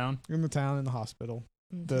 Just in the town? in the town in the hospital.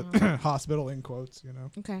 The Mhm. hospital in quotes, you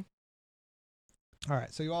know. Okay. All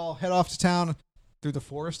right, so you all head off to town through the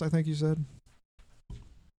forest, I think you said.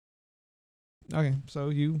 Okay, so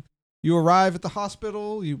you arrive at the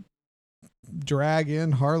hospital, you drag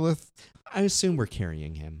in Harleth. I assume we're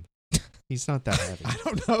carrying him. He's not that heavy. I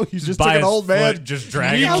don't know, you just By took an his old man. foot, just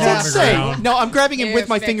dragging Yeah, him I was on gonna the say, ground. No, I'm grabbing him Here, with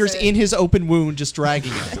my fix fingers it. in his open wound, just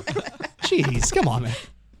dragging him. Jeez, come on, man.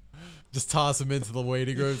 Just toss him into the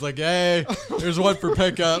waiting room. It's like, hey, there's one for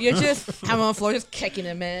pickup. You're just I'm on the floor, just kicking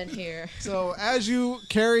him in here. So as you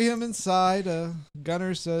carry him inside,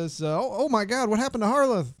 Gunner says, oh my God, what happened to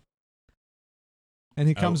Harleth? And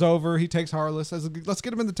he comes over, he takes Harleth, says, let's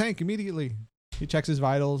get him in the tank immediately. He checks his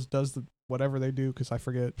vitals, does whatever they do, because I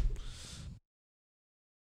forget.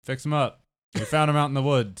 Fix him up. We found him out in the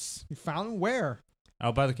woods, You found him where?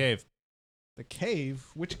 out by the cave. The cave?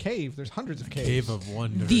 Which cave? There's hundreds of caves. Cave of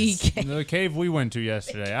Wonders. The cave. The cave we went to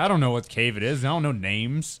yesterday. I don't know what cave it is. I don't know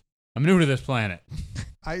names. I'm new to this planet.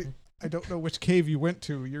 I don't know which cave you went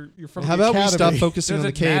to. You're from How the about we stop academy. focusing Does on the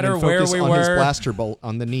it cave matter and where focus we on his were? blaster bolt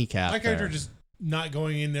on the kneecap? My character there. just not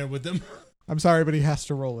going in there with them. I'm sorry, but he has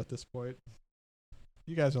to roll at this point.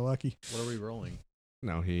 You guys are lucky. What are we rolling?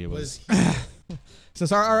 No, he was.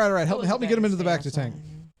 Says, all right. Help That was me get him into the back better to tank. sales.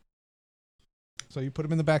 So you put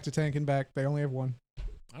him in the back to tank and back. They only have one.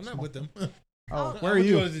 I'm not with them. Oh, I where are went to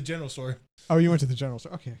you? go to the general store. Oh, you went to the general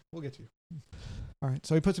store. Okay, we'll get to you. All right,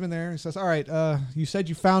 so he puts him in there and he says, all right, you said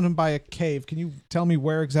you found him by a cave. Can you tell me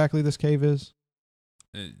where exactly this cave is?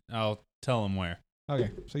 I'll tell him where.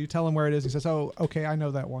 Okay, so you tell him where it is. He says, oh, okay, I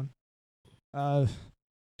know that one. Do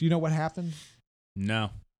you know what happened? No.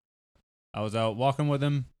 I was out walking with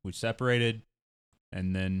him. We separated,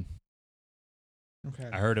 and then Okay.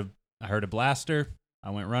 I heard a blaster.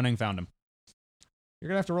 I went running, found him. You're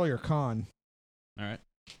going to have to roll your con. All right.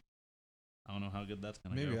 I don't know how good that's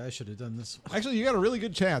gonna Maybe go. I should have done this. Actually, you got a really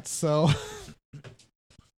good chance, so.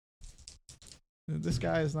 This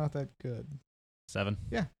guy is not that good. 7.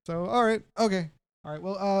 Yeah. So all right. Okay. All right.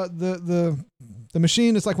 Well, the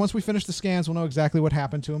machine is like once we finish the scans, we'll know exactly what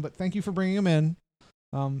happened to him. But thank you for bringing him in.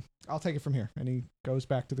 I'll take it from here. And he goes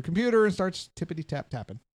back to the computer and starts tippity tap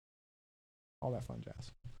tapping. All that fun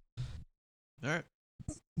jazz. All right.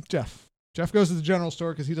 Jeff goes to the general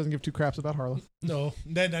store because he doesn't give two craps about Harleth. No,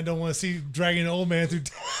 then I don't want to see dragging an old man through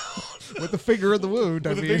town With the finger in the wound.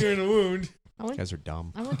 with a finger in a wound. You guys are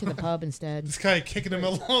dumb. I went to the pub instead. This guy kicking him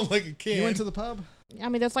along like a kid. You went to the pub? I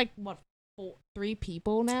mean, there's like, what, 3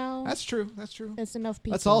 people now? That's true. That's true. That's enough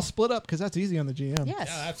people. Let's all split up because that's easy on the GM. Yes.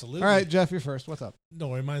 Yeah, absolutely. All right, Jeff, you're first. What's up? Don't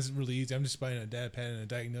worry, mine's really easy. I'm just buying a data pad and a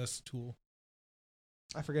diagnosis tool.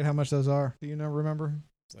 I forget how much those are. Do you know? Remember?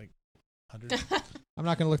 It's like 100 I'm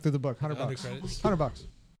not going to look through the book. $100 100 bucks. credits $100.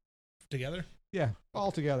 together. Yeah,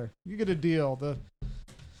 all together. You get a deal.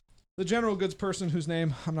 The general goods person whose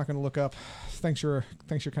name I'm not going to look up thinks you're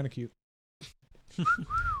kind of cute.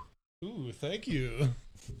 Ooh, thank you.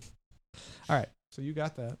 All right, so you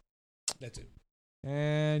got that, That's it.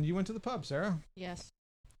 and you went to the pub, Sarah. Yes.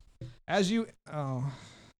 You're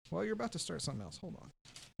about to start something else. Hold on.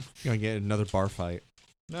 You're gonna get another bar fight.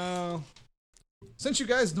 No, since you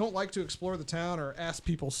guys don't like to explore the town or ask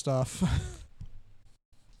people stuff,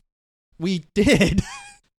 We did.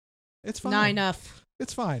 it's fine. Not enough.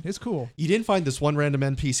 It's fine. It's cool. You didn't find this one random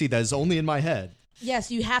NPC that is only in my head.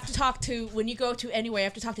 Yes, you have to talk to, when you go to anywhere, you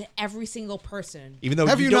have to talk to every single person. Even though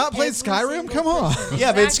Have you don't- not played Every Skyrim? single Come on. person.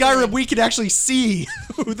 Yeah, but in Exactly. Skyrim we could actually see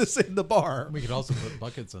who's in the bar. We could also put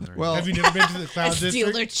buckets in there. Well, Have you never been to the Cloud And steal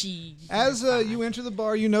District? their cheese. as you enter the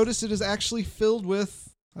bar, you notice it is actually filled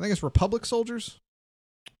with, I think it's Republic soldiers.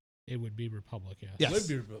 It would be Republic, yeah. Yes. Would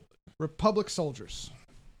be Republic. Republic soldiers.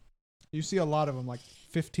 You see a lot of them, like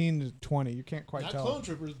 15 to 20. You can't quite Not tell. clone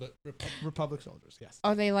troopers, but Republic. Republic soldiers, yes.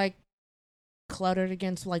 Are they like cluttered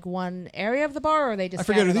against like one area of the bar, or are they just I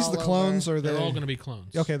forget, are scattered these the all clones over? or They're they? all going to be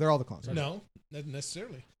clones. Okay, they're all the clones. No, not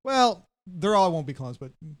necessarily. Well, they're all won't be clones,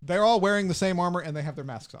 but they're all wearing the same armor and they have their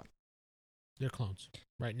masks on. They're clones.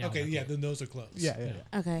 Right now. Okay, they're yeah, clones. then those are clones. Yeah, yeah, Yeah.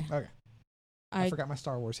 yeah. Okay. Okay. I I forgot my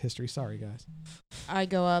Star Wars history. Sorry, guys. I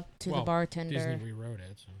go up to Well, the bartender. Disney rewrote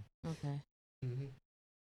it. So. Okay. Mm-hmm.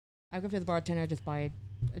 I go up to the bartender, just buy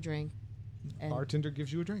a drink. And Bartender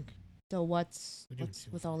gives you a drink. so what's We do it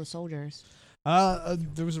too. with all the soldiers?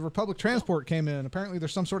 There was a Republic transport came in. Apparently,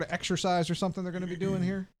 there's some sort of exercise or something they're going to be doing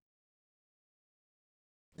here.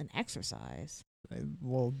 An exercise.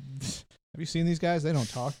 Well, have you seen these guys? They don't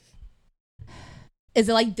talk. Is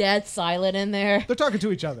it like dead silent in there? They're talking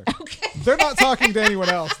to each other. Okay. They're not talking to anyone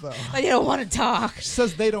else, though. Like, you don't want to talk. She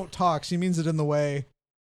says they don't talk. She means it in the way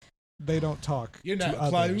they don't talk. You're to not a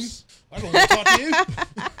clown. others. I don't want to talk to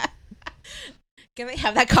you. Can they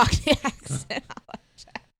have that Cockney accent?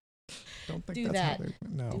 Don't think Do that's that. how they.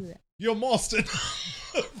 No. Do that. You're Marston.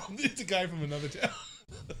 It's a guy from another town.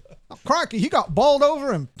 Oh, crikey, he got bowled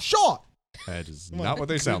over and shot. That is Come on. not what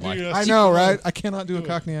they sound like. I know, right? I cannot do a Do it.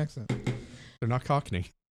 Cockney accent. They're not Cockney.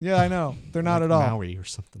 Yeah, I know. They're not Like at all. Maui or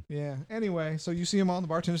something. Yeah. Anyway, so you see them all. The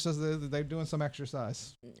bartender says they're doing some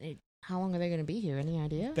exercise. How long are they going to be here? Any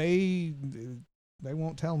idea? They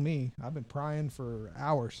won't tell me. I've been prying for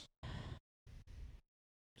hours.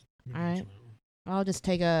 All right. I'll just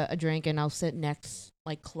take a drink and I'll sit next,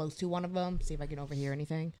 like close to one of them, see if I can overhear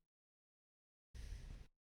anything.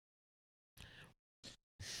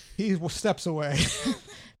 He steps away.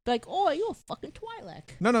 Be like, oh, you're a fucking Twi'lek.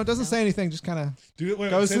 No, it doesn't No. say anything. Just kind of Dude, wait,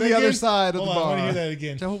 goes say to that the other again? side of Hold the on, I want to bar. hear that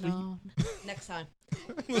again. No. Next time.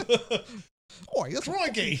 Oh, that's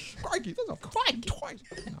Crikey. crikey. That's a Crikey. twice.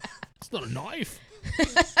 It's not a knife.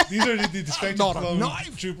 These are the defective Not a clone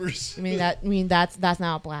knife. troopers. I mean that's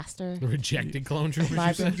not a blaster. The rejected clone troopers, you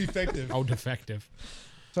Vibe- said? Defective. Oh, defective.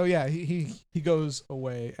 So yeah, he goes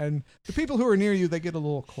away, and the people who are near you, they get a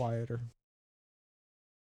little quieter.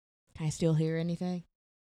 Can I still hear anything?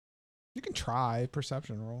 You can try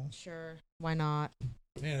perception roll. Sure. Why not?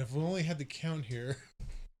 Man, if we only had the count here.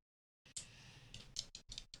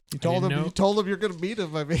 You told didn't him. know. You told him you're gonna beat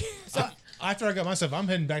him. I mean, After I got myself, I'm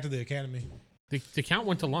heading back to the academy. The count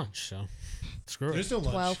went to lunch, so screw There's it. no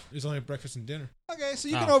lunch. 12. There's only breakfast and dinner. okay, so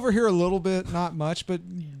you can Oh. overhear a little bit, not much, but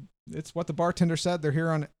it's what the bartender said. They're here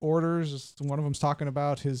on orders. One of them's talking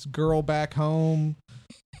about his girl back home,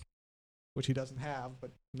 which he doesn't have,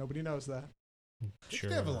 but nobody knows that. Sure.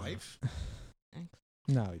 They have a life.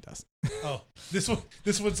 No, he doesn't. Oh, this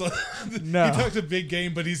one's like No. He talks a big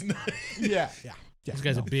game, but he's not. Yeah. This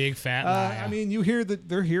guy's no. a big fat liar. I mean, you hear that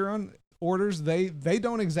they're here on orders. They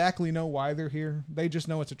don't exactly know why they're here. They just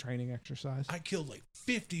know it's a training exercise. I killed like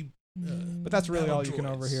 50. But that's really battle all you can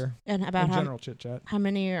droids. overhear And about in how general chit chat. how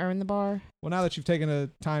many are in the bar? Well, now that you've taken a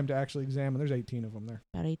time to actually examine, there's 18 of them there.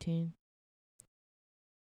 About 18.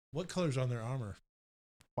 What color's on their armor?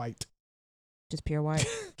 White. Just pure white.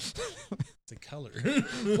 It's a color.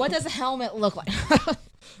 What does a helmet look like?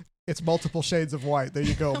 It's multiple shades of white. There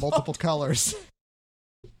you go. Multiple colors.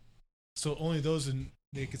 So only those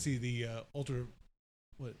they can see the ultra.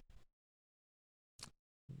 What?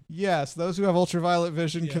 Yes, those who have ultraviolet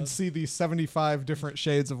vision Yeah. can see the 75 different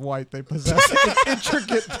shades of white they possess in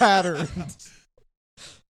intricate patterns.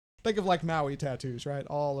 Think of like Maui tattoos, right?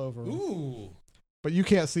 All over 'em. Ooh, But you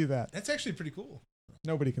can't see that. that's actually pretty cool.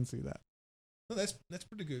 Nobody can see that. No, that's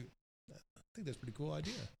pretty good. I think that's a pretty cool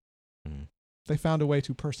idea. They found a way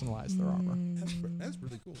to personalize their armor. That's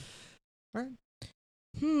really cool.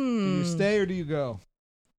 Do you stay or do you go?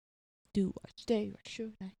 Do I stay or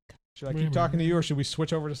should I go? Should I keep talking to you or should we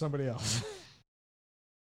switch over to somebody else?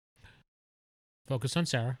 Focus on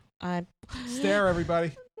Sarah. Stare,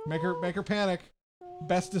 everybody. Make her panic.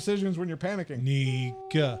 Best decisions when you're panicking.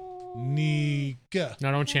 Nika.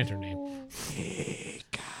 No, don't chant her name.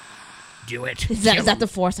 Do it. Is that the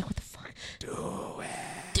force? Like, what the fuck?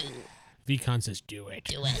 Vicon says do it.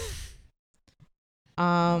 Do it.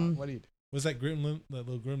 What do you do? Was that gremlin? That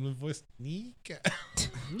little gremlin voice? Nika.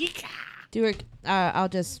 Do it. I'll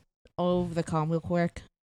just over the comm real quick.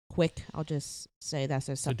 I'll just say that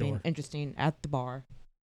there's something door. interesting at the bar,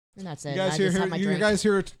 and that's it. You guys I just have my you drink. guys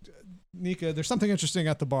hear Nika, there's something interesting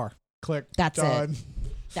at the bar. Click. That's it. done.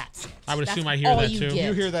 That's it. I would That's assume I hear all that you too. get.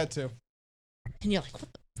 You hear that too. And you're like, what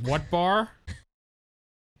the? What bar?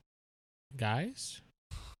 Guys?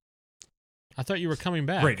 I thought you were coming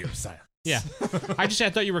back. Radio silence. Yeah. I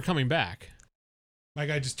thought you were coming back. My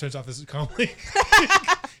guy just turns off his calmly.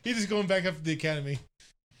 He's just going back up to the academy.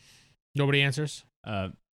 Nobody answers?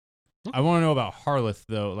 I want to know about Harleth,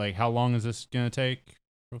 though. Like, how long is this going to take?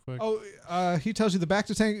 Real quick. Oh, he tells you the back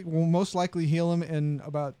to tank will most likely heal him in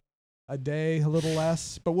about a day, a little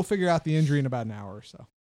less, but we'll figure out the injury in about an hour or so.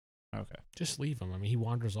 Okay. Just leave him. I mean, he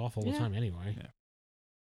wanders off all the time anyway. Yeah.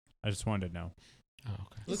 I just wanted to know. Oh,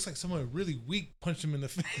 okay. Looks like someone really weak punched him in the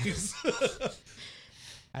face.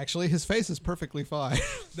 Actually, his face is perfectly fine.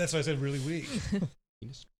 That's why I said really weak.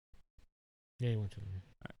 Yeah, he went to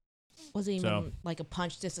Wasn't even So, like a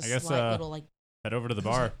punch, just a I guess, slight little like. Head over to the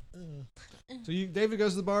bar. So David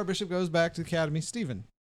goes to the bar, Bishop goes back to the academy. Steven.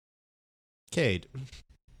 Cade.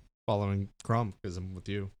 Following Crumb because I'm with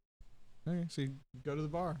you. Okay, so you go to the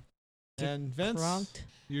bar. And Vince, Crunked.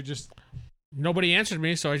 you're just... Nobody answered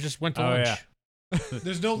me, so I just went to Oh, lunch. yeah.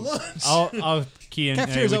 There's no lunch. I'll key in. Hey,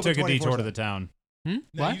 Cafeteria's we open took a detour to 24/7. the town. No,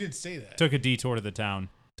 What? you didn't say that. Took a detour to the town.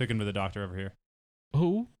 Took him to the doctor over here.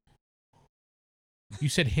 Who? You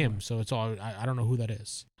said him, so it's all. I don't know who that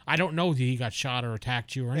is. I don't know that he got shot or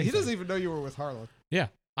attacked you or anything. He doesn't even know you were with Harleth. Yeah.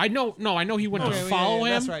 I know. No, I know he went to follow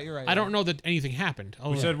him. That's right, you're right. I don't know that anything happened.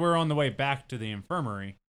 Oh, We yeah. said we're on the way back to the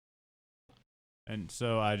infirmary. And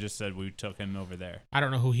so I just said we took him over there. I don't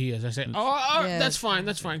know who he is. I said, Yeah. that's fine.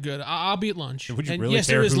 That's fine. Good. I'll be at lunch. Would you And really yes,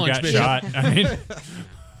 care there is who lunch, got Bishop. shot? I mean,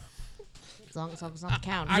 As long as it's not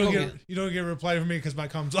count. You don't get a reply from me because my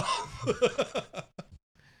comms off.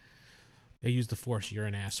 They use the force. You're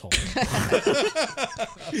an asshole.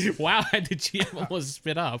 Wow, the GM almost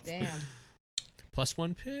spit up. Damn.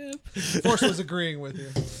 +1 pip. Force was agreeing with you.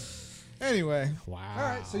 Anyway. Wow. All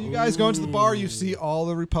right, so you guys go into the bar. You see all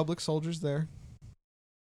the Republic soldiers there.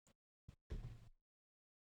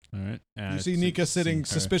 all right. You see Nika sitting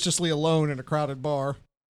suspiciously alone in a crowded bar.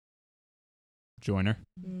 Join her.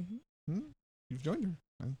 Mm-hmm. You've joined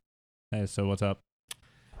her. Hey, so what's up?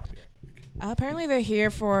 Apparently, they're here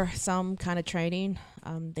for some kind of training.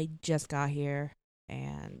 They just got here,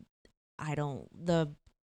 and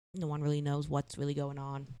no one really knows what's really going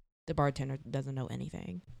on. The bartender doesn't know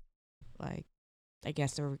anything. Like, I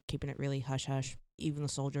guess they're keeping it really hush hush. Even the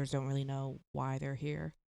soldiers don't really know why they're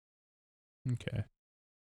here. Okay.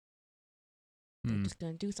 They're just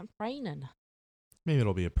gonna do some training. Maybe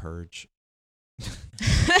it'll be a purge.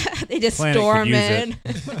 They just Planet could storm use in.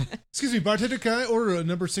 Excuse me, bartender, can I order a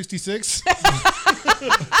number 66?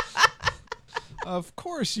 Of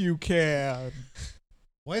course you can.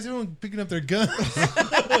 Why is everyone picking up their guns?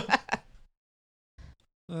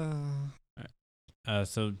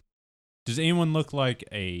 So, does anyone look like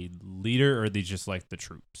a leader, or are they just like the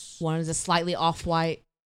troops? One is a slightly off-white.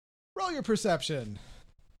 Roll your perception.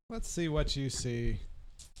 Let's see what you see.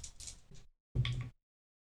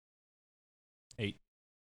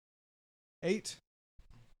 8.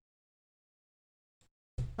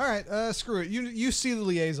 All right, screw it. You see the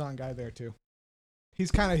liaison guy there too. He's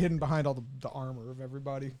kind of hidden behind all the armor of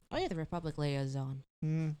everybody. Oh yeah, the Republic liaison.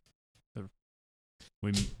 The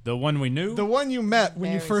one we knew? The one you met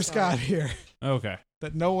when you Very first got sorry. here. Okay.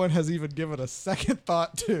 That no one has even given a second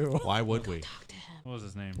thought to. Why would we? Talk to him. What was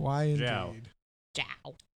his name? Why indeed? Zhao.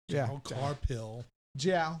 Jow. Yeah. Carpill.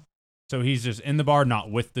 Jiao. So he's just in the bar,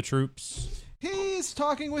 not with the troops. He's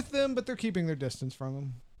talking with them, but they're keeping their distance from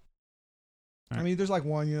him. I Alright. mean, there's like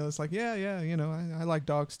one, it's like, yeah, I like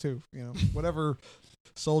dogs too. Whatever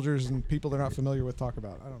soldiers and people they're not familiar with talk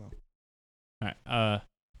about. I don't know. All right.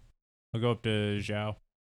 I'll go up to Zhao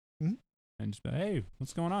Mhm. and just be, hey,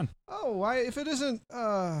 what's going on? Oh, why? If it isn't,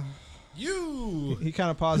 You. he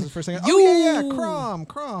kind of pauses for a second. You. Oh yeah,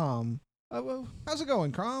 Crom. Well, how's it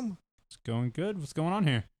going, Crom? It's going good. What's going on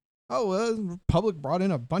here? Oh, Republic brought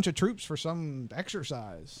in a bunch of troops for some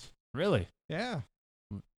exercise. Really? Yeah.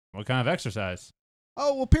 What kind of exercise?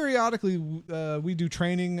 Oh, well, periodically we do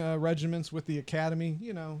training regiments with the academy,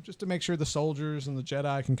 just to make sure the soldiers and the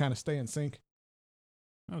Jedi can kind of stay in sync.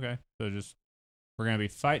 Okay. So just we're gonna be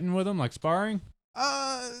fighting with them, like sparring.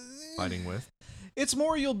 Fighting with. It's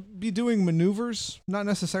more you'll be doing maneuvers, not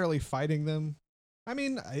necessarily fighting them. I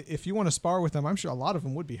mean, if you want to spar with them, I'm sure a lot of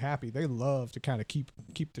them would be happy. They love to kind of keep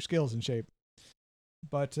their skills in shape.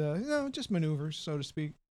 But just maneuvers, so to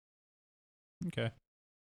speak. Okay.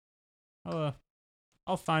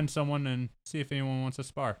 I'll find someone and see if anyone wants to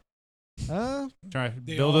spar. All Try to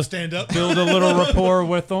They build all a stand up. build a little rapport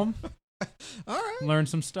with them. right, Learn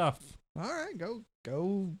some stuff. all right, go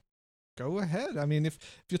ahead. I mean, if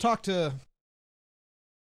you talk to,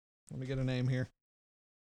 let me get a name here.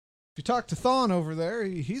 If you talk to Thawne over there,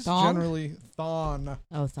 he's Thong? generally Thawne.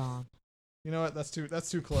 Oh, Thong. You know what? That's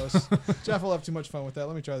too close. Jeff will have too much fun with that.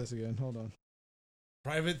 Let me try this again. Hold on.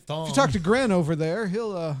 Private Thong. If you talk to Gren over there,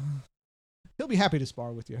 he'll be happy to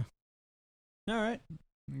spar with you. All right.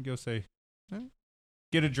 Go say. Alright.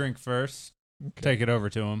 Get a drink first. Okay. Take it over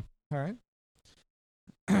to him. All right.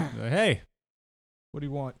 Be like, hey, What do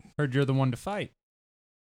you want? heard you're the one to fight.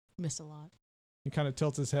 Miss a lot. He kind of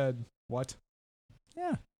tilts his head. What?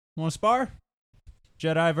 Yeah. Want to spar?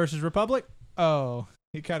 Jedi versus Republic? Oh,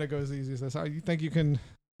 he kind of goes easy. Says, "Oh, you think you can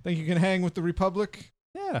hang with the Republic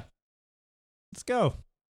Yeah. Let's go.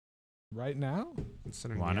 right now?"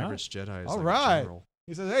 Considering Why the not? average Jedi is All like right. a general.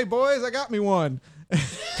 He says, "Hey boys, I got me one."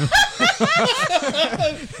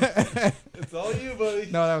 It's all you, buddy.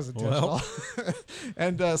 No, that was intentional.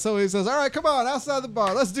 And so he says, "All right, come on, outside the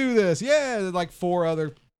bar. Let's do this." Yeah, and like 4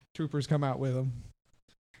 other troopers come out with him.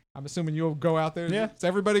 I'm assuming you'll go out there. Yeah. Does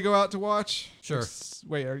everybody go out to watch? Sure.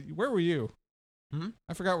 Wait, where were you? Hmm?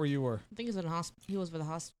 I forgot where you were. I think he was in he was with the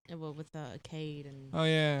hospital with the Cade and Oh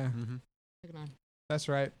yeah, Mm-hmm. taking on. that's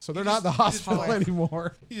right. So they're You not in the just- you just hospital follow-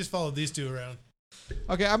 anymore. You just followed these two around.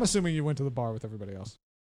 Okay, I'm assuming you went to the bar with everybody else.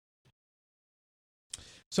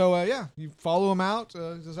 So yeah, you follow him out. He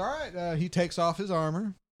says, "All right." He takes off his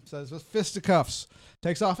armor. Says with fisticuffs.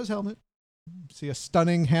 Takes off his helmet. See a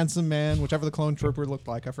stunning, handsome man, whichever the clone trooper looked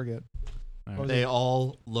like. I forget. All What right. was They it?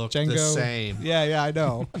 all look the Django. same. Yeah, I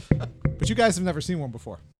know. But you guys have never seen one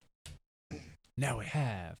before. Now we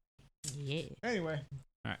have. Yeah. Anyway,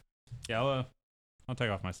 Yeah, I'll take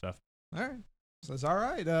off my stuff. all right. Says, "All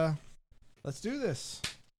right. Let's do this.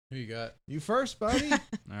 Who you got? You first, buddy." All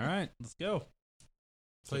right, let's go.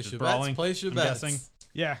 Place just your brawling, bets. Place your I'm bets. guessing.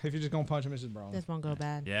 Yeah, if you're just gonna punch him, it's just brawling. This won't go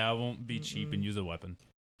bad. Yeah, I won't be cheap and use a weapon.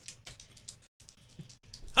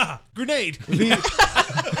 Ha! Grenade! The-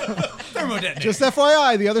 Thermodetonator. just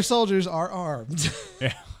FYI, the other soldiers are armed.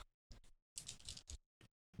 Yeah.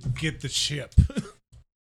 Get the chip.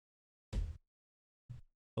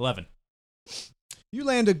 11. You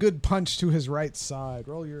land a good punch to his right side.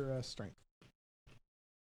 Roll your strength.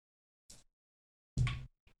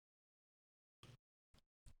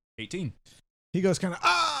 18. He goes kind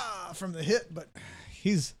of from the hit, but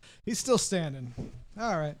he's still standing.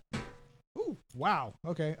 All right. Ooh, wow.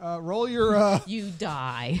 Okay. Roll your. You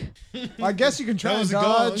die. I guess you can try That and was a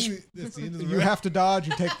gong. dodge. That's the end of the You round. have to dodge.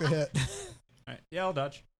 You take the hit. All right, yeah, I'll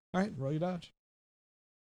dodge. All right. Roll your dodge.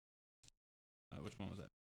 Which one was that?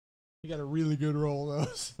 You got a really good roll though.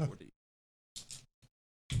 so- 40.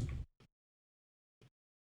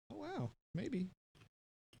 Oh wow. Maybe.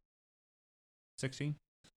 16.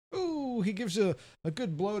 Ooh, he gives you a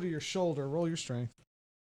good blow to your shoulder. Roll your strength.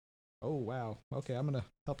 Oh wow. Okay, I'm gonna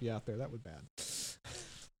help you out there. That was bad.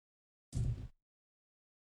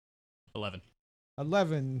 11.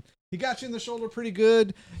 11. He got you in the shoulder pretty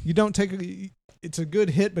good. You don't take it's a good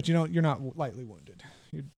hit, but you're not lightly wounded.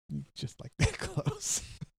 You're just like that close.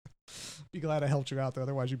 Be glad I helped you out there,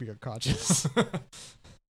 otherwise you'd be unconscious.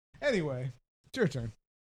 Anyway, it's your turn.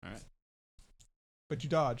 All right. But you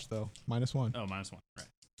dodged though. -1. Oh, -1. Right.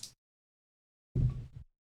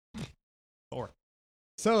 4.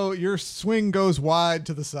 So your swing goes wide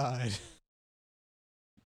to the side.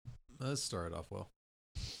 Let's start off well.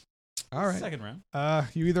 All right. Second round.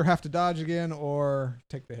 You either have to dodge again or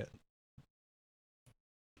take the hit.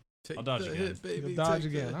 Take I'll dodge the again. hit, baby. You'll dodge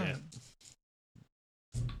take the again. All hit. right.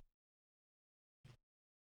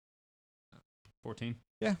 14.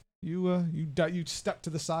 You step to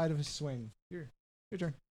the side of his swing. Your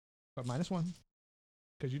turn. But -1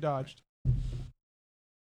 because you dodged.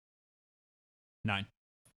 9.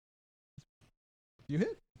 You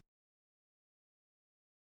hit.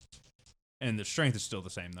 And the strength is still the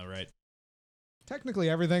same, though, right? Technically,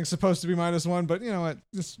 everything's supposed to be -1, but you know what?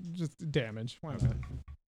 Just damage. Why not?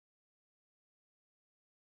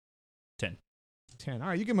 10. 10. All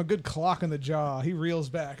right, you give him a good clock in the jaw. He reels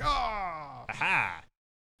back. Ah! Aha!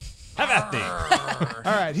 Have at thee!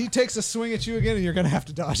 All right, he takes a swing at you again, and you're gonna have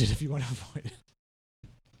to dodge it if you want to avoid it.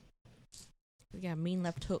 We got a mean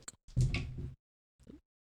left hook.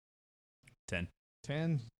 10.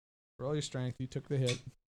 10. Roll your strength. You took the hit.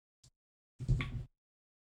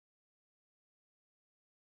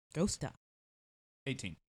 Ghost stop.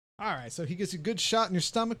 18. All right, so he gets a good shot in your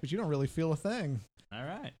stomach, but you don't really feel a thing. All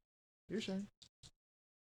right. Your turn.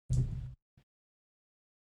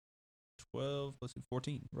 12 plus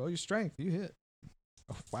 14. Roll your strength. You hit.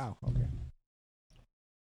 Oh, wow. Okay.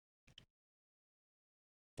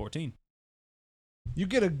 14. You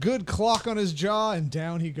get a good clock on his jaw, and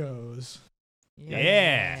down he goes.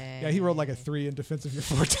 Yeah. Yeah, he rolled like a 3 in defense of your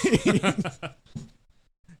 14.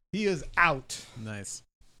 He is out. Nice.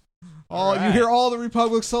 Oh, you hear all the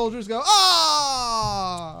Republic soldiers go,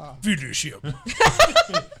 ah! Finish him.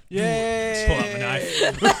 Yay! Pull out my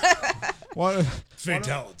knife. One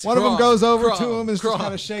Fatality. of them goes over to Crom, him and is just crom.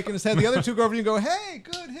 kind of shaking his head. The other two go over to you and go, hey,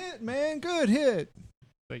 good hit, man, good hit.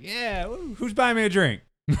 Like, yeah, woo, who's buying me a drink?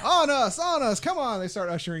 On us, come on. They start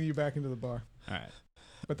ushering you back into the bar. All right.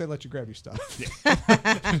 But they let you grab your stuff.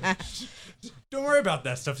 Don't worry about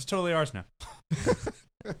that stuff. It's totally ours now.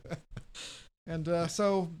 And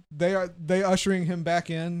so they ushering him back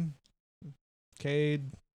in.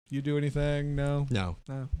 Cade, you do anything? No. No.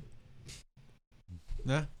 No.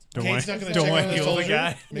 Nah. Don't Kane's want not gonna don't check want on to the heal the soldier?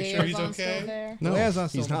 guy. Make sure he's Liaison's still okay. there. No,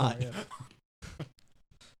 Liaison's he's still not. there, yeah.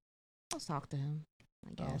 Let's talk to him.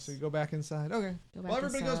 I guess. Oh, so you go back inside. Okay. Go back Well,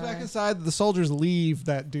 everybody goes back inside. inside. The soldiers leave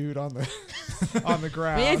that dude on the on the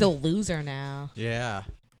ground. Maybe he's a loser now. Yeah.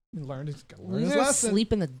 He learned his, gotta learn his Losers lesson.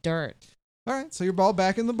 sleep in the dirt. All right, so you're all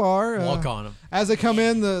back in the bar. Walk on him. As they come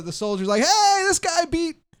in, the soldier's like, "Hey, this guy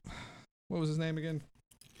beat. What was his name again?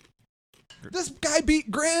 This guy beat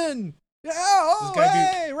Grin. Yeah. Oh, This guy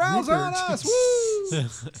beat hey, rounds on Rupert." us.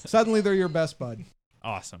 Woo! Suddenly, they're your best bud,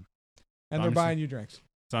 Awesome. and they're Honestly. buying you drinks.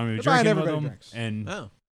 So I'm going to be They're buying drinking with everybody them drinks. and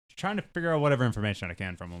Oh. trying to figure out whatever information I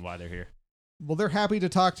can from them while they're here. Well, they're happy to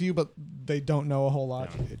talk to you, but they don't know a whole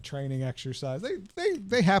lot. No. Training, exercise.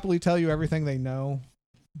 They happily tell you everything they know,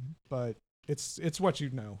 but it's what you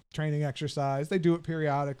know. Training, exercise. They do it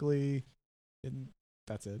periodically, and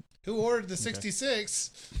that's it. Who ordered the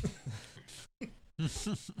 66? All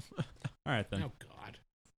right, then. Oh God.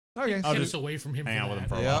 Okay. I'll Get just us away from him. hang for out with that. him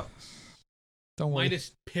for a Yep. while. Don't worry.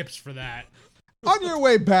 Minus pips for that. On your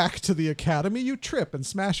way back to the academy, you trip and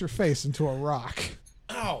smash your face into a rock.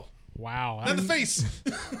 Ow. Wow. Not the face.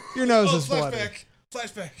 Your nose Oh, is bloody.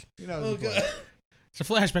 Flashback. Your nose Oh, is bloody. God. It's a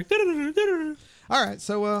flashback. All right,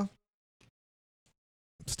 so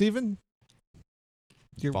Steven,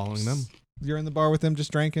 you're Following them. You're in the bar with them,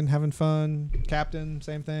 just drinking, having fun. Captain,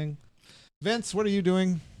 same thing. Vince, what are you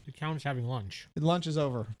doing? The count's having lunch. Lunch is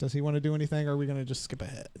over. Does he want to do anything, or are we going to just skip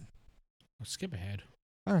ahead? Let's skip ahead.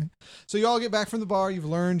 All right. So you all get back from the bar. You've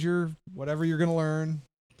learned your whatever you're going to learn.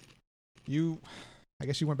 I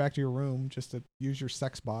guess you went back to your room just to use your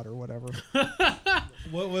sex bot or whatever.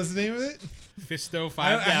 What was the name of it? Fisto I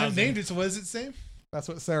 5000. haven't named it, so what does it say? That's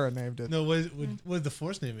what Sarah named it. No, what did the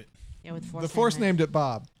Force name it? Yeah, with The Force named it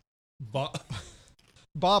Bob.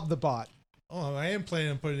 Bob the bot. Oh, I am planning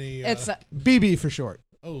on putting a. It's BB for short.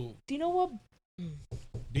 oh, do you know what?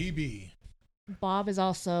 DB. Bob is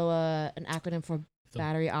also an acronym for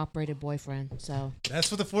battery operated boyfriend. So That's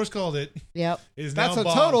what the Force called it. yep, It is That's now a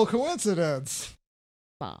Bob. total coincidence.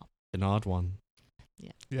 Bob. An odd one.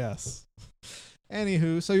 Yes.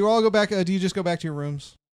 Anywho, so you all go back. Do you just go back to your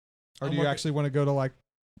rooms, or I'm do you working- actually want to go to like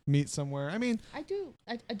meet somewhere? I mean, I do.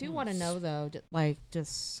 I do want to know though,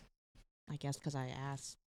 just I guess because I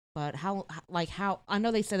asked, but how I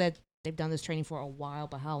know they said that they've done this training for a while,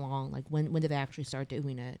 but how long? Like when did they actually start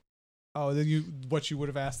doing it? oh, then what you would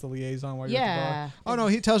have asked the liaison while you're at the bar? Yeah. Oh no,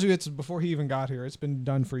 he tells you it's before he even got here. It's been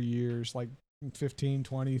done for years, like 15,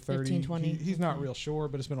 20, 30. 15, 20, He's not okay. real sure,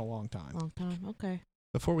 but it's been a long time. Long time. Okay.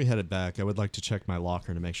 Before we headed back, I would like to check my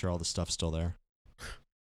locker to make sure all the stuff's still there.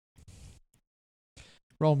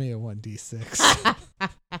 Roll me a 1d6.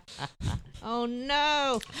 Oh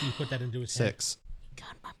no. So you put that into his head. 6.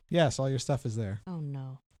 Yes, all your stuff is there. Oh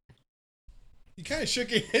no. You kind of shook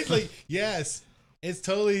your head like, yes, it's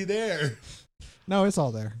totally there. No, it's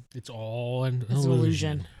all there. It's all an It's an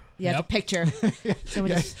illusion. Yeah, Yep. the picture.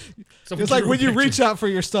 Somebody Yeah. Someone It's like drew a when you picture. reach out for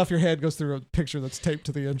your stuff, your head goes through a picture that's taped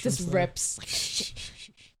to the entrance. just there. rips.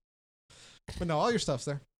 But no, all your stuff's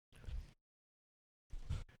there.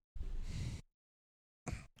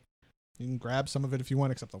 You can grab some of it if you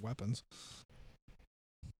want, except the weapons.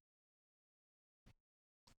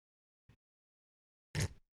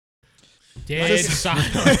 Dead This-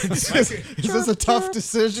 silence. is this a tough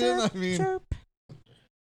decision? I mean, Chirp.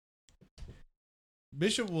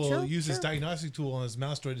 Bishop will Chirp, use his chirp. diagnostic tool on his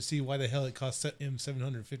mouse droid to see why the hell it cost him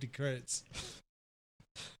 750 credits.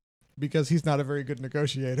 because he's not a very good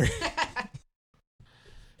negotiator.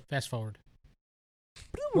 Fast forward.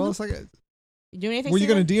 Well, it's like, You do anything? were you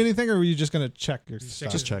going to Steven? do anything, or were you just going to check your Just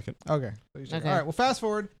stuff? Just check it. Okay. So you check- Okay. All right. Well, fast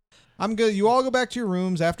forward. I'm good. You all go back to your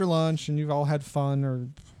rooms after lunch, and you've all had fun or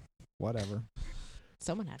whatever.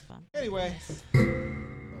 Someone had fun. Anyway, hold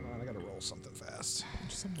on, I got to roll something fast.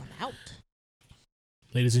 Someone out.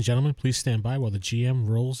 Ladies and gentlemen, please stand by while the GM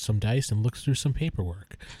rolls some dice and looks through some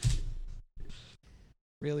paperwork.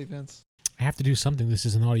 Really, Vince? I have to do something. This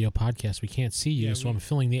is an audio podcast. We can't see you, Yeah, so I'm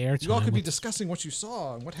filling the airtime. You all could be with- discussing what you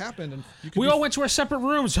saw and what happened, and you could We be all went to our separate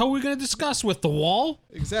rooms. How are we going to discuss with the wall?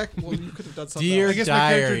 exactly. Well, you could have done something. Dear else. I guess my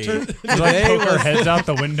diary. character We like poke our heads out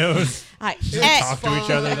the windows. Hi. It's Hey. Talk to each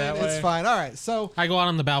other fine, that It's way. fine. All right. So, I go out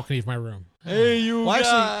on the balcony of my room. Hey, you Well,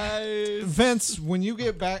 guys. Vince, when you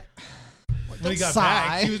get back, when he got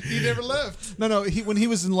sigh. back, he never left. no, when he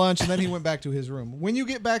was in lunch, and then he went back to his room. When you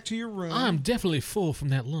get back to your room, I'm definitely full from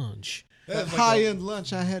that lunch. that That's like high-end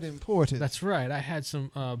lunch I had imported. That's right. I had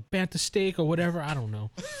some bantha steak or whatever. I don't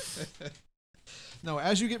know. No,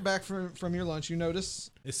 as you get back from your lunch, you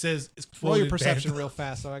notice. It says it's Roll your quoted perception bad. real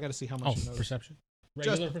fast, though. I got to see how much Oh, you notice. perception.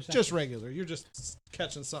 Regular Just, perception. just regular. You're just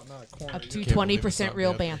catching something out of corner. Up to Can't believe 20% it's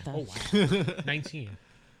real not good. bantha. Oh wow. 19.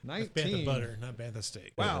 That's 19. bantha butter, not bantha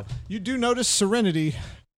steak. Wow. You do notice Serenity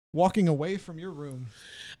walking away from your room.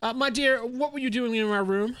 My dear, what were you doing in my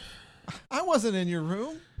room? I wasn't in your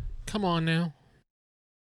room. Come on now.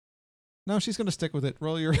 No, she's going to stick with it.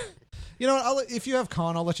 Roll your. You know what? If you have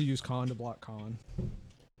con, I'll let you use con to block con.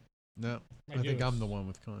 No, I I think do. I'm the one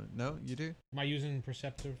with con. No, you do? Am I using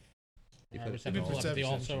perceptive? If it- Receptive telepathy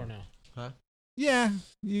perception. also or no? Yeah.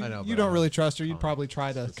 You, I know, you but I don't really have trust her. You'd con probably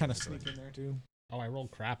try to kind of specifically. sneak in there, too. Oh, I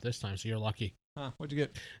rolled crap this time, so you're lucky. Huh? What'd you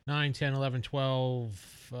get? 9, 10, 11, 12,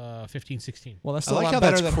 15, 16. Well, that's I still like a lot how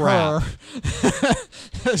better that's than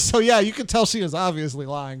her. So, yeah, you can tell she is obviously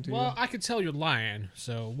lying to Well, you. I could tell you're lying,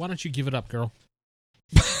 so why don't you give it up, girl?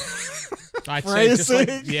 I'd say just like,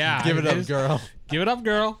 Phrasing. yeah. Give it up, is. girl. Give it up,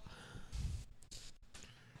 girl.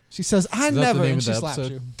 She says, I Is that the never, name and of she the slaps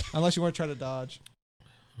episode? you. Unless you want to try to dodge.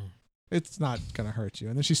 It's not going to hurt you.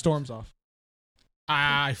 And then she storms off.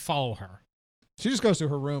 I follow her, She just goes to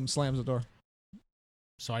her room, slams the door.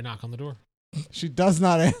 so I knock on the door. She does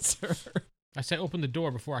not answer. I say, open the door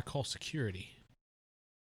before I call security.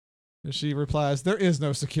 And she replies, there is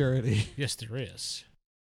no security. Yes, there is.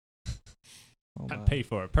 Oh, I'd my. pay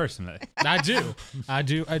for it personally. I do. I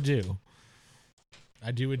do. I do.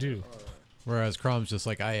 Whereas Crom's just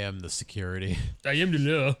like, I am the security. I am the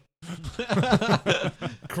law.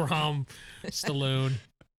 Crom, Stallone.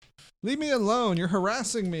 Leave me alone. You're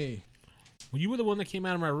harassing me. Well, you were the one that came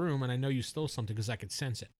out of my room, and I know you stole something because I could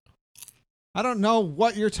sense it. I don't know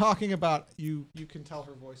what you're talking about. You can tell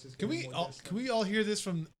her voice is Can getting we more all, distant. can we all hear this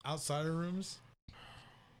from outside our rooms?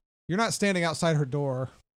 You're not standing outside her door.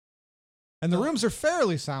 And the No. rooms are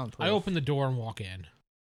fairly soundproof. I open the door and walk in.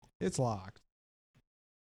 It's locked.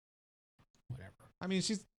 Whatever. I mean,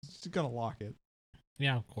 she's going to lock it.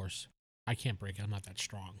 Yeah, of course. I can't break it. I'm not that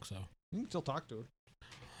strong, so. You can still talk to her.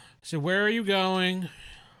 So where are you going?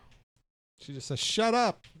 She just says, shut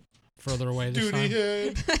up. Further away this Duty time?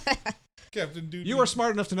 head. Captain Duty. You are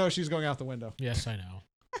smart enough to know she's going out the window. Yes, I know.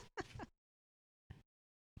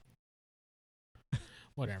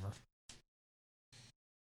 Whatever.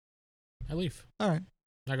 I leave. All right.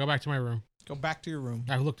 I go back to my room. Go back to your room.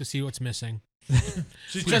 I look to see what's missing. She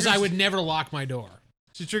Because triggers, I would never lock my door.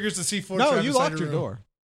 She triggers the C4 No, trap you inside locked her your room. door.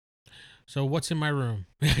 So what's in my room?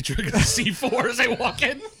 I trigger the C4 as I walk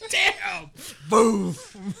in. Damn! Boom.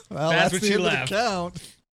 Well, That's that's what the she end left. of the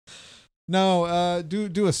count. No,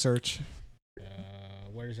 do a search.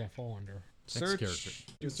 Where does that fall under? Search. character.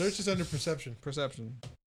 Your search is under perception. Perception.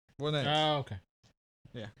 What next? Oh, okay.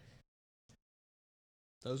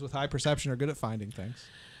 Those with high perception are good at finding things.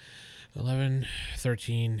 11,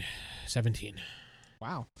 13, 17.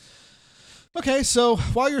 Wow. Okay, so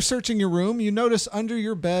while you're searching your room, you notice under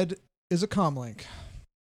your bed is a comlink.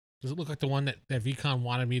 Does it look like the one that VCon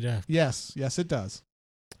wanted me to? Yes, it does.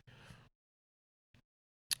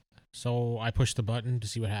 So I push the button to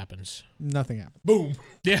see what happens. Nothing happened. Boom.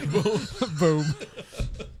 Yeah, boom. Boom.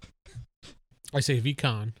 I say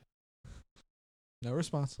VCon. No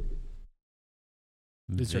response.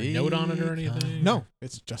 Is there a note on it or anything? No,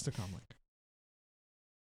 it's just a comlink.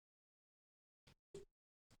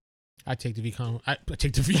 I take the VCon. I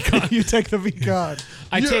take the VCon. You take the VCon.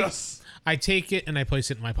 I take it and I place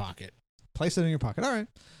it in my pocket. Place it in your pocket. All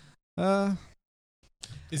right.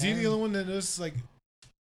 Is he the only one that knows, like,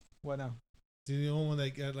 What now? is he the only one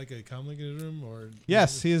that got, like, a comlink in his room? Or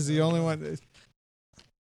Yes, he is the only one.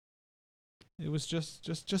 It was just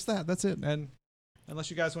that. That's it. And unless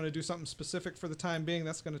you guys want to do something specific for the time being,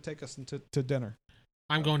 that's going to take us into dinner.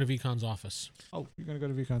 I'm going to VCon's office. Oh, you're going to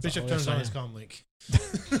go to VCon's Bishop office. turns on his comlink.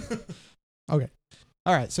 Okay.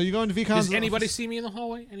 All right, so you go into VCon's Does anybody office. see me in the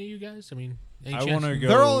hallway? Any of you guys? I mean, any I chance? want to go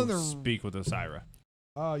They're all in their- speak with Osira.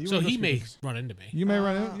 You So wanna go he speak may with- run into me. You may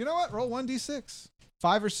run in. You know what? Roll 1d6.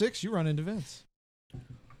 5 or 6, you run into Vince.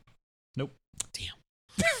 Nope.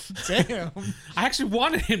 Damn. I actually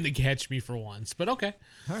wanted him to catch me for once, but okay.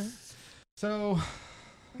 All right. So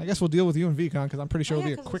I guess we'll deal with you and VCon because I'm pretty sure it'll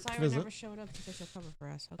be a quick visit. Never showed up to Bishop cover for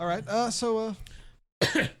us. Okay. All right.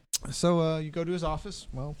 So you go to his office.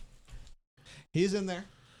 Well, he's in there.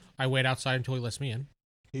 I wait outside until he lets me in.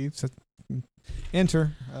 He said,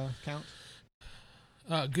 "Enter, Count."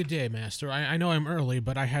 Good day, Master. I know I'm early,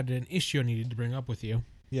 but I had an issue I needed to bring up with you.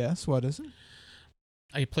 Yes. What is it?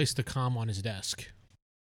 I placed the comm on his desk,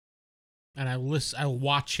 and I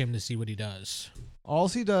watch him to see what he does. All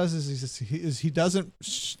he does is he doesn't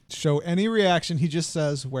show any reaction. He just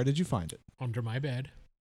says, "Where did you find it?" Under my bed.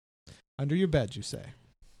 Under your bed, you say.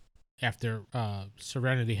 After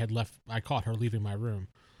Serenity had left, I caught her leaving my room.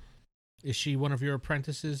 Is she one of your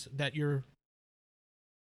apprentices that you're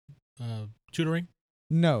tutoring?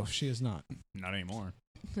 No, she is not. Not anymore.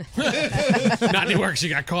 Not anymore. She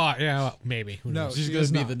got caught. Yeah, well, maybe. Who No, knows? She's she going is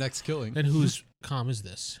to be not. the next killing. Then whose comm is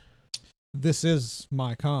this? This is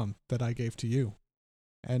my comm that I gave to you,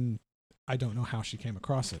 and I don't know how she came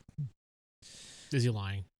across it. Is he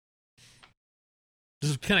lying?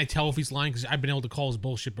 Can I tell if he's lying? Because I've been able to call his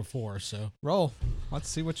bullshit before. So Roll. Let's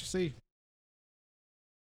see what you see.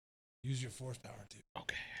 Use your force power, too.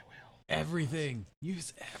 okay, I will. Everything.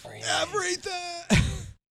 Use everything. Everything.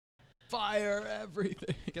 Fire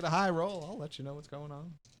everything. Get a high roll. I'll let you know what's going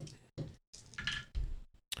on.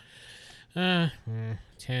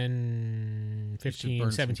 10, 15,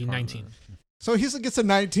 burn some 17, karma. 19. So he gets a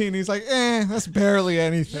 19. He's like, that's barely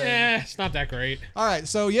anything. Yeah, it's not that great. All right.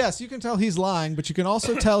 So yes, you can tell he's lying, but you can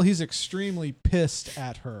also tell he's extremely pissed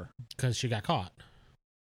at her. Because she got caught.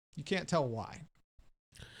 You can't tell why.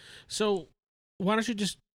 So why don't you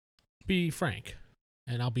just be Frank?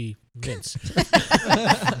 And I'll be Vince.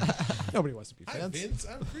 Nobody wants to be Hi, Vince. Vince.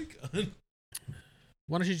 I'm Freakon.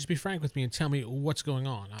 Why don't you just be frank with me and tell me what's going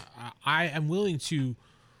on? I am willing to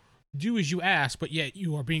do as you ask, but yet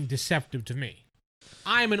you are being deceptive to me.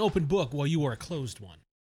 I am an open book while you are a closed one.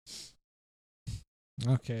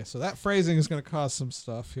 Okay, so that phrasing is going to cause some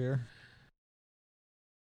stuff here.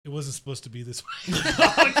 It wasn't supposed to be this way.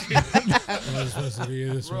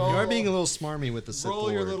 Roll- You are being a little smarmy with the Sith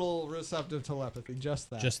Roll your Lord. little receptive telepathy. Just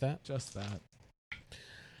that. Just that? Just that.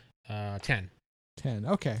 10. 10.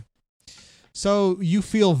 Okay. So you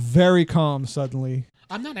feel very calm suddenly.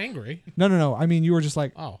 I'm not angry. No. I mean, you were just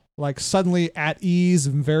like Oh. suddenly at ease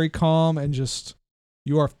and very calm, and just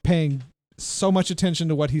you are paying so much attention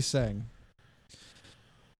to what he's saying.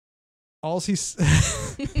 All's he's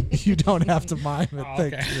you don't have to mime it. Oh,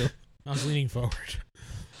 Thank okay. you. I was leaning forward.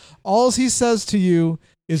 All's he says to you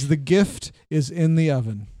is the gift is in the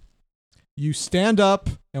oven. You stand up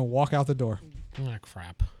and walk out the door. Ah,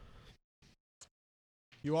 crap.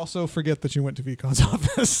 You also forget that you went to VCon's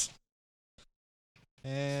office.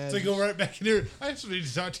 And So you go right back in here. I just need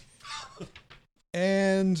to talk to you.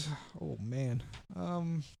 and oh man.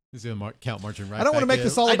 He's going to count marching right I don't want to back make in.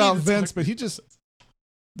 this all I about need to Vince, talk- but he just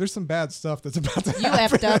there's some bad stuff that's about to You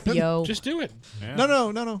happen. effed up, yo. Just do it. Yeah.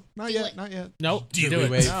 No, not Do yet, it. not yet. Nope. Do do it.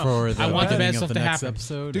 it. Wait No. for the I want the bad beginning stuff of to the next happen.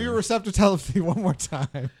 episode. Do or- your receptive telepathy one more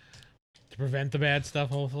time. To prevent the bad stuff,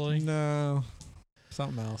 hopefully. No,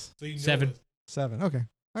 something else. So you know 7. it. 7. Okay.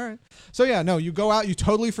 All right. So yeah, no, you go out, you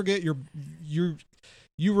totally forget you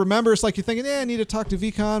remember. It's like you're thinking, I need to talk to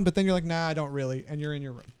VCon, but then you're like, nah, I don't really, and you're in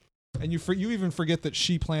your room, and you even forget that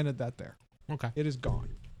she planted that there. Okay. It is gone.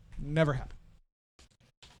 Never happened.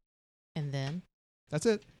 And then That's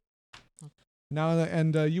it. Now,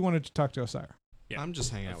 and you wanted to talk to Osira. Yeah. I'm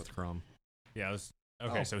just hanging out with Chrome. Yeah, I was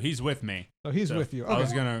okay. Oh. So he's with me. So he's So with you. I was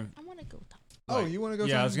Okay. gonna. I want to go talk. Oh, you want to go?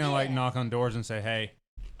 Yeah, I talk was to- gonna like knock on doors and say, "Hey,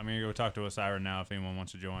 I'm gonna go talk to Osira now. If anyone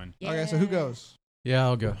wants to join." Okay, so who goes? Yeah,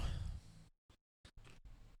 I'll go.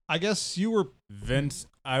 I guess you were. Vince,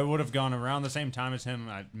 I would have gone around the same time as him.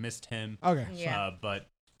 I missed him. Okay. Yeah. But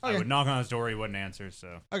Okay. I would knock on his door. He wouldn't answer.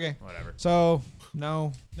 So Okay. whatever. So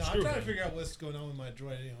no. No, I'm Screw trying to him. figure out what's going on with my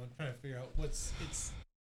droid. I'm trying to figure out what's it's.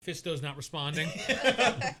 Fisto's not responding.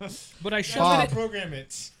 But I shoved Bob. it. Program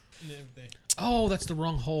it and everything. Oh, that's the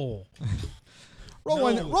wrong hole. Roll No.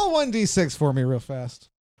 one. Roll 1d6 for me, real fast.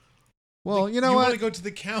 Well, you know you what? want to go to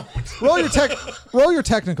the count? Roll your tech. Roll your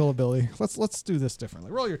technical ability. Let's do this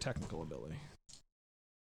differently. Roll your technical ability.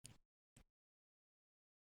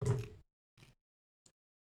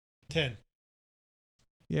 10.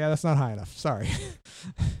 Yeah, that's not high enough. Sorry.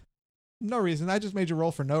 No reason. I just made you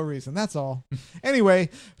roll for no reason. That's all. Anyway,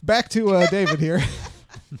 back to David here.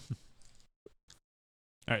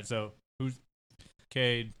 All right. So who's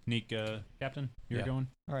Cade, Nika, Captain? You're Yeah. going.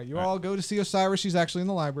 All right, you All right. all go to see Osiris. She's actually in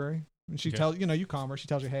the library, and she Okay. tells you calm her. She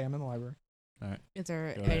tells you, "Hey, I'm in the library." Is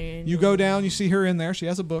there Go ahead. any You go down. You see her in there. She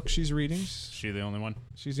has a book. She's reading. Is she the only one?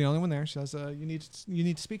 She's the only one there. She says, "You need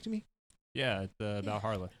to speak to me." Yeah, it's about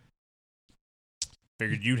Harleth.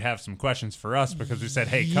 Figured you'd have some questions for us because we said,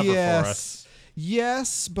 "Hey, cover for us."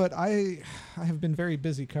 Yes, but I have been very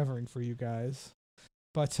busy covering for you guys.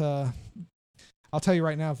 But I'll tell you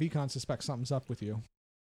right now, Vicon suspects something's up with you.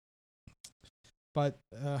 But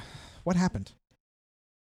what happened?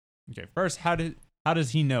 Okay. First, how does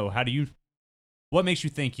he know? What makes you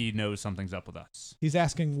think he knows something's up with us? He's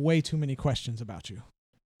asking way too many questions about you.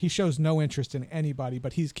 He shows no interest in anybody,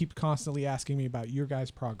 but he's keep constantly asking me about your guys'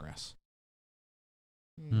 progress.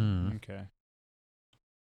 Hmm. Okay.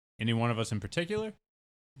 Any one of us in particular?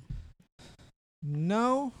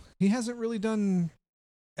 No, he hasn't really done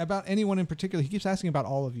about anyone in particular. He keeps asking about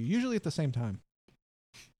all of you, usually at the same time.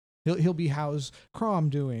 He'll be, how's Crom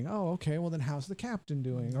doing? Oh, okay. Well, then how's the captain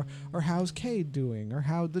doing? Or how's Cade doing? Or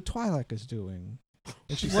how the Twi'lek is doing?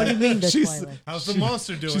 And she What do you said- mean the she's- Twilight? How's the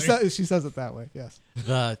monster doing? She says it that way. Yes.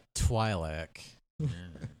 The Twi'lek.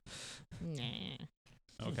 Nah.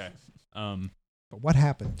 Okay. But what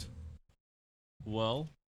happened? Well,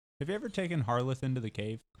 have you ever taken Harleth into the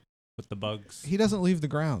cave with the bugs? He doesn't leave the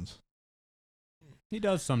grounds. He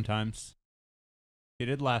does sometimes. He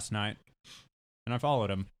did last night, and I followed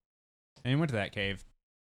him, and he went to that cave,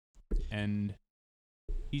 and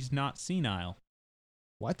he's not senile.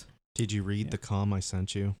 What? Did you read the comm I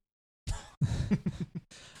sent you?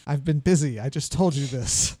 I've been busy. I just told you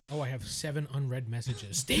this. Oh, I have 7 unread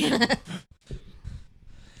messages. Damn.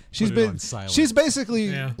 She's Put it been. on silent. She's basically.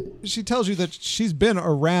 Yeah. She tells you that she's been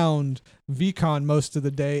around Vicon most of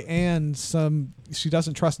the day, and she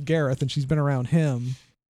doesn't trust Gareth, and she's been around him.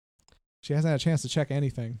 She hasn't had a chance to check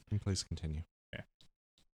anything. Please continue.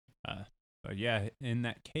 But yeah, in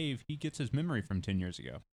that cave, he gets his memory from 10 years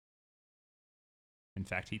ago. In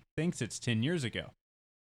fact, he thinks it's 10 years ago.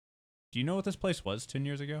 Do you know what this place was 10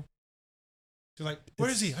 years ago? She's like, where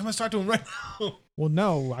is he? I must talk to him right now. Well,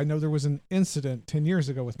 no, I know there was an incident 10 years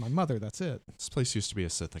ago with my mother. That's it. This place used to be a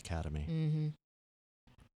Sith academy, Mm-hmm.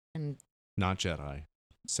 And not Jedi.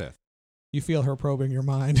 Sith. You feel her probing your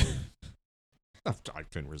mind. I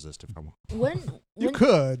couldn't resist if I want. You when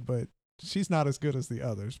could, but she's not as good as the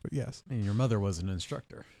others. But yes, And your mother was an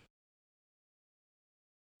instructor.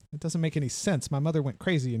 it doesn't make any sense. My mother went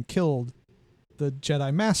crazy and killed the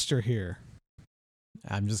Jedi Master here.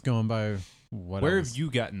 I'm just going by what. Where I have was- you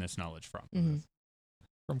gotten this knowledge from? Mhm.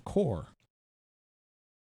 From Core.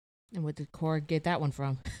 And where did Cora get that one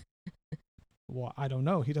from? Well, I don't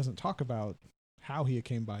know. He doesn't talk about how he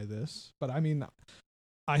came by this. But I mean,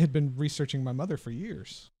 I had been researching my mother for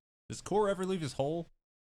years. Does Core ever leave his hole?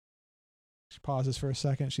 She pauses for a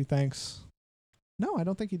second. She thinks, no, I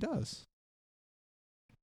don't think he does.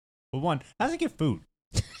 Well, one, how does he get food?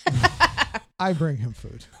 I bring him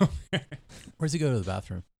food. Where's he go to the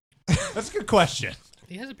bathroom? That's a good question.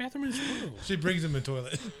 He has a bathroom in his room. She brings him a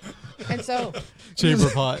toilet. And so Chamber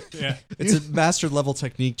pot. Yeah. It's a master level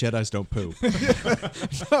technique. Jedis don't poop.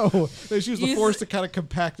 No, they just use the Use- force to kind of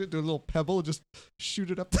compact it to a little pebble and just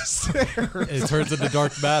shoot it up the stairs. It turns into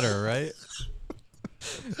dark matter, right?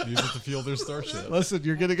 Use it to fuel their starship. Listen,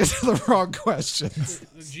 you're getting into the wrong questions.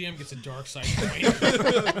 The GM gets a dark side point.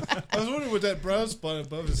 I was wondering what that brown spot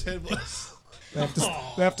above his head was.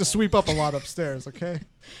 They have to sweep up a lot upstairs, okay?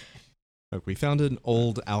 Look, we found an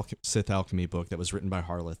old Sith alchemy book that was written by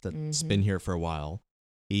Harleth that's Mhm. been here for a while.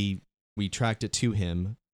 We tracked it to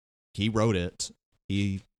him. He wrote it.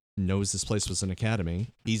 He knows this place was an academy.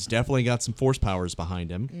 He's definitely got some force powers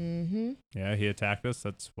behind him. Mm-hmm. Yeah, he attacked us.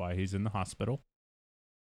 That's why he's in the hospital.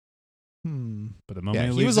 Hmm. But the moment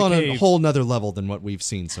Yeah, he leaves was the on a cave- whole nother level than what we've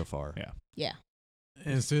seen so far. Yeah. Yeah.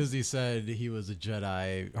 And as soon as he said he was a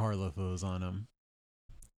Jedi, Harleth was on him.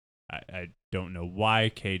 I don't know why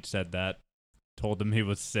Cage said that. Told him he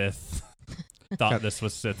was Sith. Thought Got- this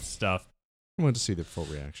was Sith stuff. I wanted to see the full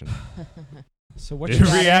reaction. So what It you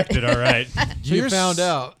reacted all right. You you're found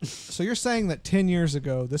out. so you're saying that 10 years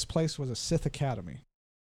ago this place was a Sith academy?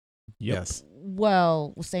 Yep. Yes.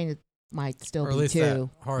 Well, we're saying it might still Or at be least too.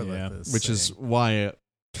 that Harleth Yeah. is Which is saying. why it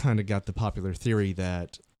kind of got the popular theory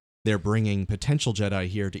that they're bringing potential Jedi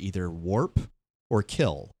here to either warp or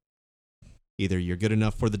kill. Either you're good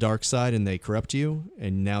enough for the dark side and they corrupt you,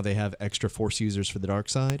 and now they have extra Force users for the dark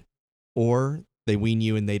side, or they wean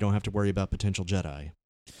you and they don't have to worry about potential Jedi.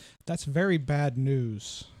 That's very bad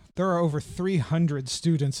news. There are over 300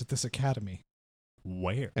 students at this academy.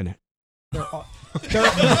 Where? And They're all,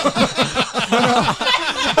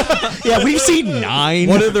 yeah, we've seen 9.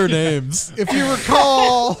 What are their names? if you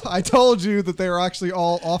recall, I told you that they were actually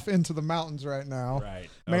all off into the mountains right now. Right.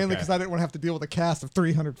 Mainly because I didn't want to have to deal with a cast of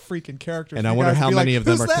 300 freaking characters. And for I you wonder guys to how be many like, of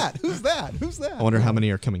them Who's are- that? Who's that? Who's that? I wonder how many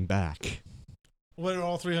are coming back. What are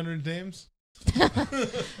all 300 names?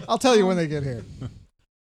 I'll tell you when they get here.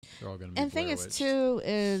 They're all gonna be And thing Blair is Witch. too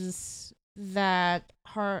is that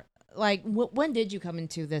her like when did you come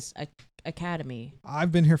into this academy?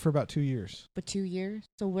 I've been here for about 2 years. For 2 years.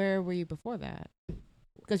 So where were you before that?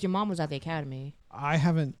 Because your mom was at the academy. I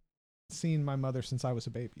haven't seen my mother since I was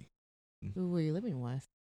a baby. Who were you living with?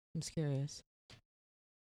 I'm just curious.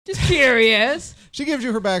 Just curious. She gives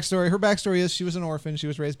you her backstory. Her backstory is she was an orphan. She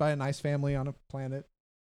was raised by a nice family on a planet,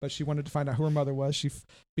 but she wanted to find out who her mother was.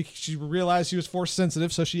 She realized she was force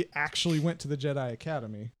sensitive, so she actually went to the Jedi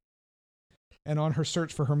Academy. And on her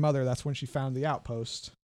search for her mother, that's when she found the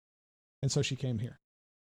outpost, and so she came here.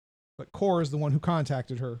 But Kor is the one who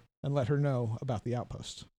contacted her and let her know about the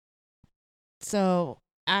outpost. So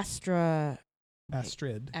Astrid,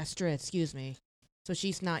 excuse me. So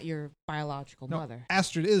she's not your biological No, mother.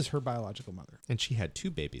 Astrid is her biological mother. And she had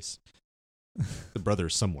 2 babies. The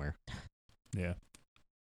brother's somewhere. Yeah.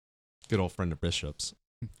 Good old friend of Bishop's.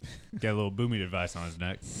 Got a little boomy device on his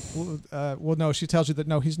neck. Well, no, she tells you that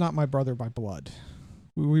no, he's not my brother by blood.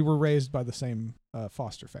 We were raised by the same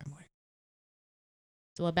foster family.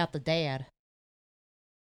 So what about the dad?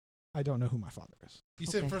 I don't know who my father is. You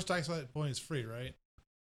said Okay. first access point is free, right?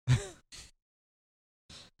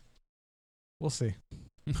 We'll see.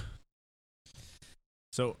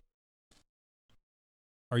 So,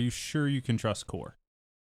 are you sure you can trust Core?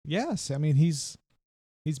 Yes, I mean he's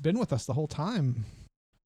been with us the whole time.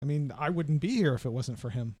 I mean, I wouldn't be here if it wasn't for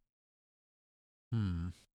him.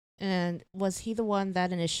 And was he the one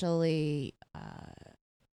that initially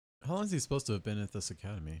How long is he supposed to have been at this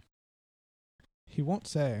academy? He won't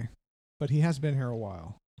say, but he has been here a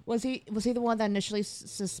while. was he the one that initially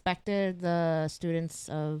suspected the students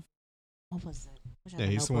of what was it? Wish I had Yeah,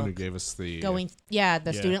 the he's the one who notebook. gave us the the Yeah.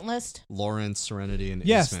 student list. Lawrence, Serenity, and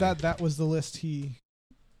Yes, Ismay. that was the list he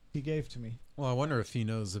gave to me. Well, I wonder if he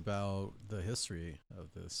knows about the history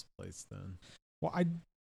of this place then. Well, I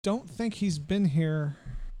don't think he's been here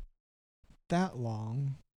that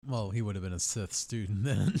long. Well, he would have been a Sith student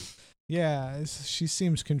then. Yeah, she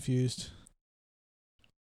seems confused.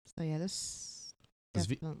 So yeah, this Is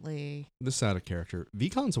V- definitely. This is out of character.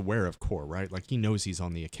 Vicon's aware of Core, right? Like, he knows he's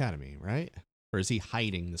on the academy, right? Or is he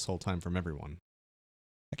hiding this whole time from everyone?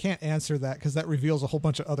 I can't answer that because that reveals a whole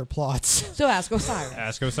bunch of other plots. So ask Osiris.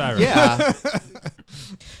 Ask Osiris. Yeah.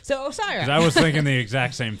 So Osiris. Because I was thinking the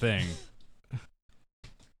exact same thing.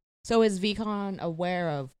 So is Vicon aware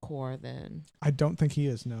of Core then? I don't think he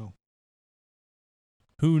is, no.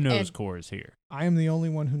 Who knows And- Core is here? I am the only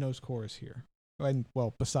one who knows Core is here. And,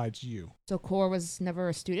 well, besides you. So Core was never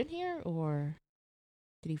a student here, or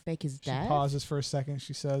did he fake his She death? pauses for a second.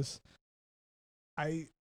 She says, I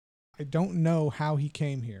don't know how he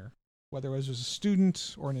came here, whether it was as a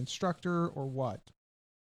student or an instructor or what.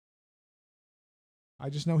 I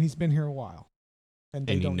just know he's been here a while. And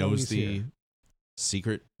they And he don't know knows he's the here.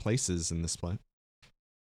 secret places in this place.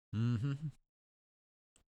 Mm-hmm.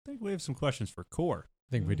 I think we have some questions for Core.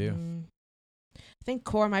 I think we do. I think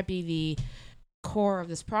Core might be the core of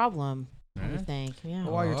this problem. I Eh? would think. Yeah.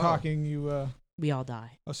 While you're Oh. talking, you We all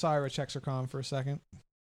die. Osira checks her comm for a second.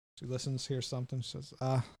 She listens, hears something. She says,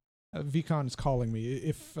 Vicon is calling me.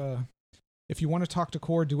 If you want to talk to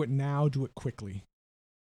Core, do it now. Do it quickly.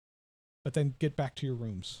 But then get back to your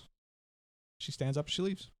rooms. She stands up and she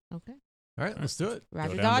leaves. Okay. All right, let's do it. Roger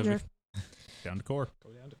down to Dodger. Down to Core.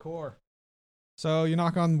 Go down to Core. So you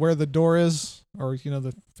knock on where the door is, or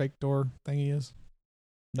the fake door thingy is.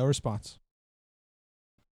 No response.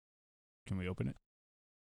 Can we open it?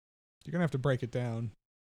 You're gonna have to break it down.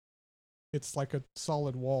 It's like a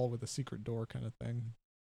solid wall with a secret door kind of thing.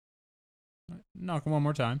 Knock one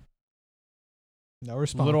more time. No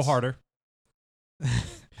response. A little harder.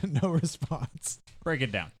 No response. Break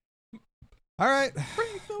it down. All right.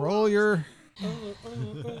 Roll your.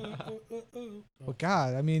 Well,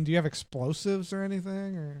 God, I mean, do you have explosives or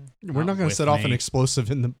anything? Or We're not going to with set off an me.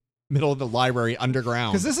 explosive in the middle of the library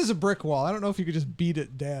underground. because this is a brick wall. I don't know if you could just beat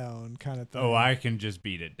it down, kind of thing. Oh, I can just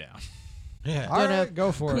beat it down. Yeah. All right,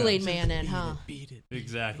 go for Kool-Aid it. Man in, huh? Beat it.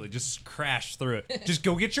 Exactly. Just crash through it. Just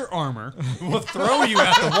go get your armor. We'll throw you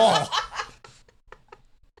at the wall.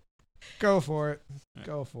 Go for it.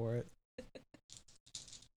 Go for it.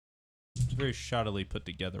 It's a very shoddily put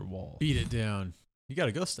together wall. Beat it down. You got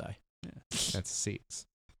a ghost eye. That's 6.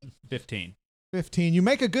 15. 15. You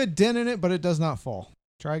make a good dent in it, but it does not fall.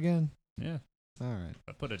 Try again. Yeah. All right. If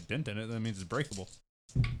I put a dent in it, that means it's breakable.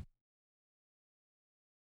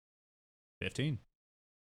 15.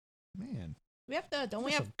 Man, We have to. Don't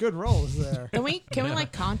we that's have? some good rolls there. Can we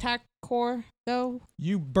like contact Core though?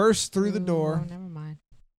 You burst through the door. Oh, never mind.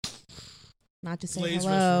 Not to say Blaze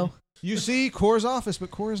hello. restroom. You see Core's office, but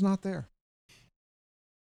Core is not there.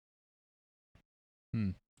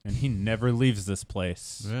 And he never leaves this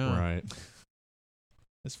place. Yeah. Right.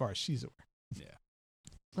 As far as she's aware.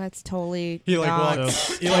 Let's totally. He like not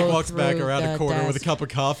walks. He go like walks back through around a the corner with a desk. cup of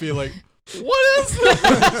coffee. Like, what is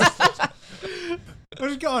this?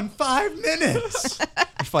 It's gone 5 minutes.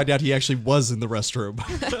 You find out he actually was in the restroom.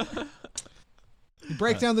 You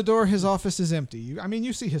break down the door. His office is empty.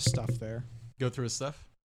 You see his stuff there. Go through his stuff.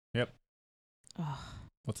 Oh,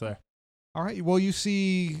 What's there? All right. Well, you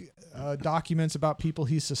see documents about people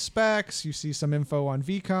he suspects. You see some info on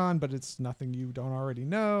VCon, but it's nothing you don't already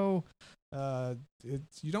know.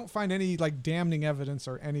 You don't find any like damning evidence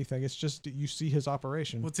or anything. It's just you see his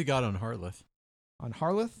operation. What's he got on Harleth? On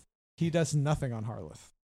Harleth, he does nothing on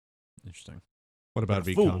Harleth. Interesting. What about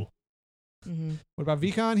A VCon? fool. mm-hmm. What about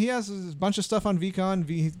VCon? He has a bunch of stuff on VCon.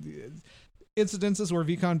 Incidences where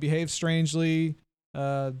VCon behaves strangely.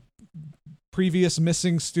 Previous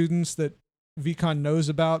missing students that VCon knows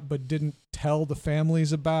about but didn't tell the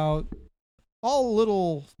families about. All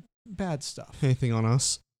little bad stuff. Anything on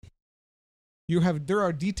us? There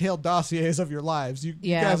are detailed dossiers of your lives. You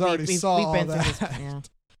Yeah, guys already saw we've all been that. through this. Yeah.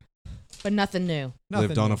 But nothing new. Nothing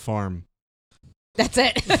Lived on new. a farm. That's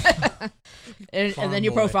it. and then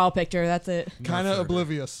your Farm boy. profile picture. That's it. Kind of Murder.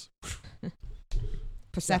 oblivious.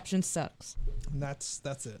 Perception sucks. And that's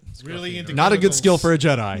it. Really into Not a good chemicals. skill for a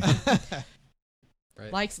Jedi.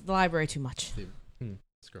 Right. Likes the library too much.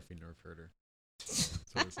 Scruffy nerf herder. That's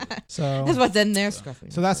what it says. So That's what's in there.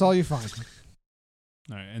 Scruffy. so that's all you find.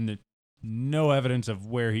 All right, and no evidence of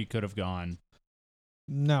where he could have gone.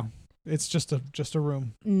 No, it's just a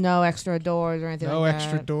room. No extra doors or anything. No like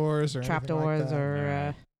extra that. doors or Trap anything like doors that. or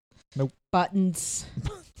Alright. Nope. buttons.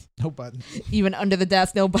 No buttons. Even under the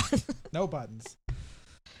desk, no buttons. No buttons.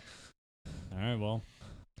 All right, well,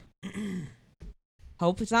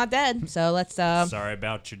 Hope it's not dead. So let's. sorry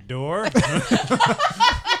about your door.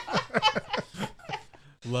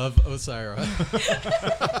 Love Osira.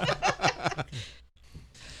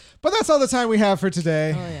 But that's all the time we have for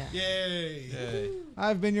today. Oh yeah. Yay. Yay.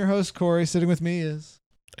 I've been your host, Corey. Sitting with me is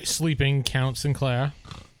Sleeping Count Sinclair.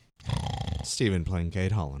 Steven playing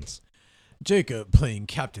Kate Hollins. Jacob playing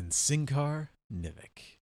Captain Sinkar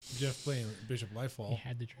Nivik. Jeff playing Bishop You Lightfall.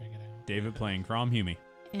 had to drag it out. David playing Crom Hume.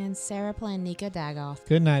 And Sarah playing Nika Dagoff.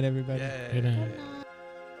 Good night, everybody. Good night.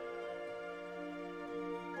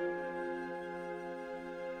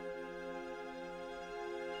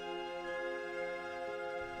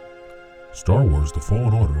 Star Wars The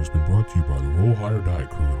Fallen Order has been brought to you by the Roll Higher Die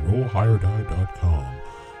crew at RollHigherDie.com.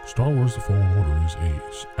 Star Wars The Fallen Order is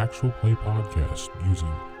a actual play podcast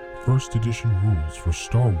using first edition rules for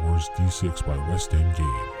Star Wars D6 by West End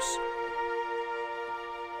Games.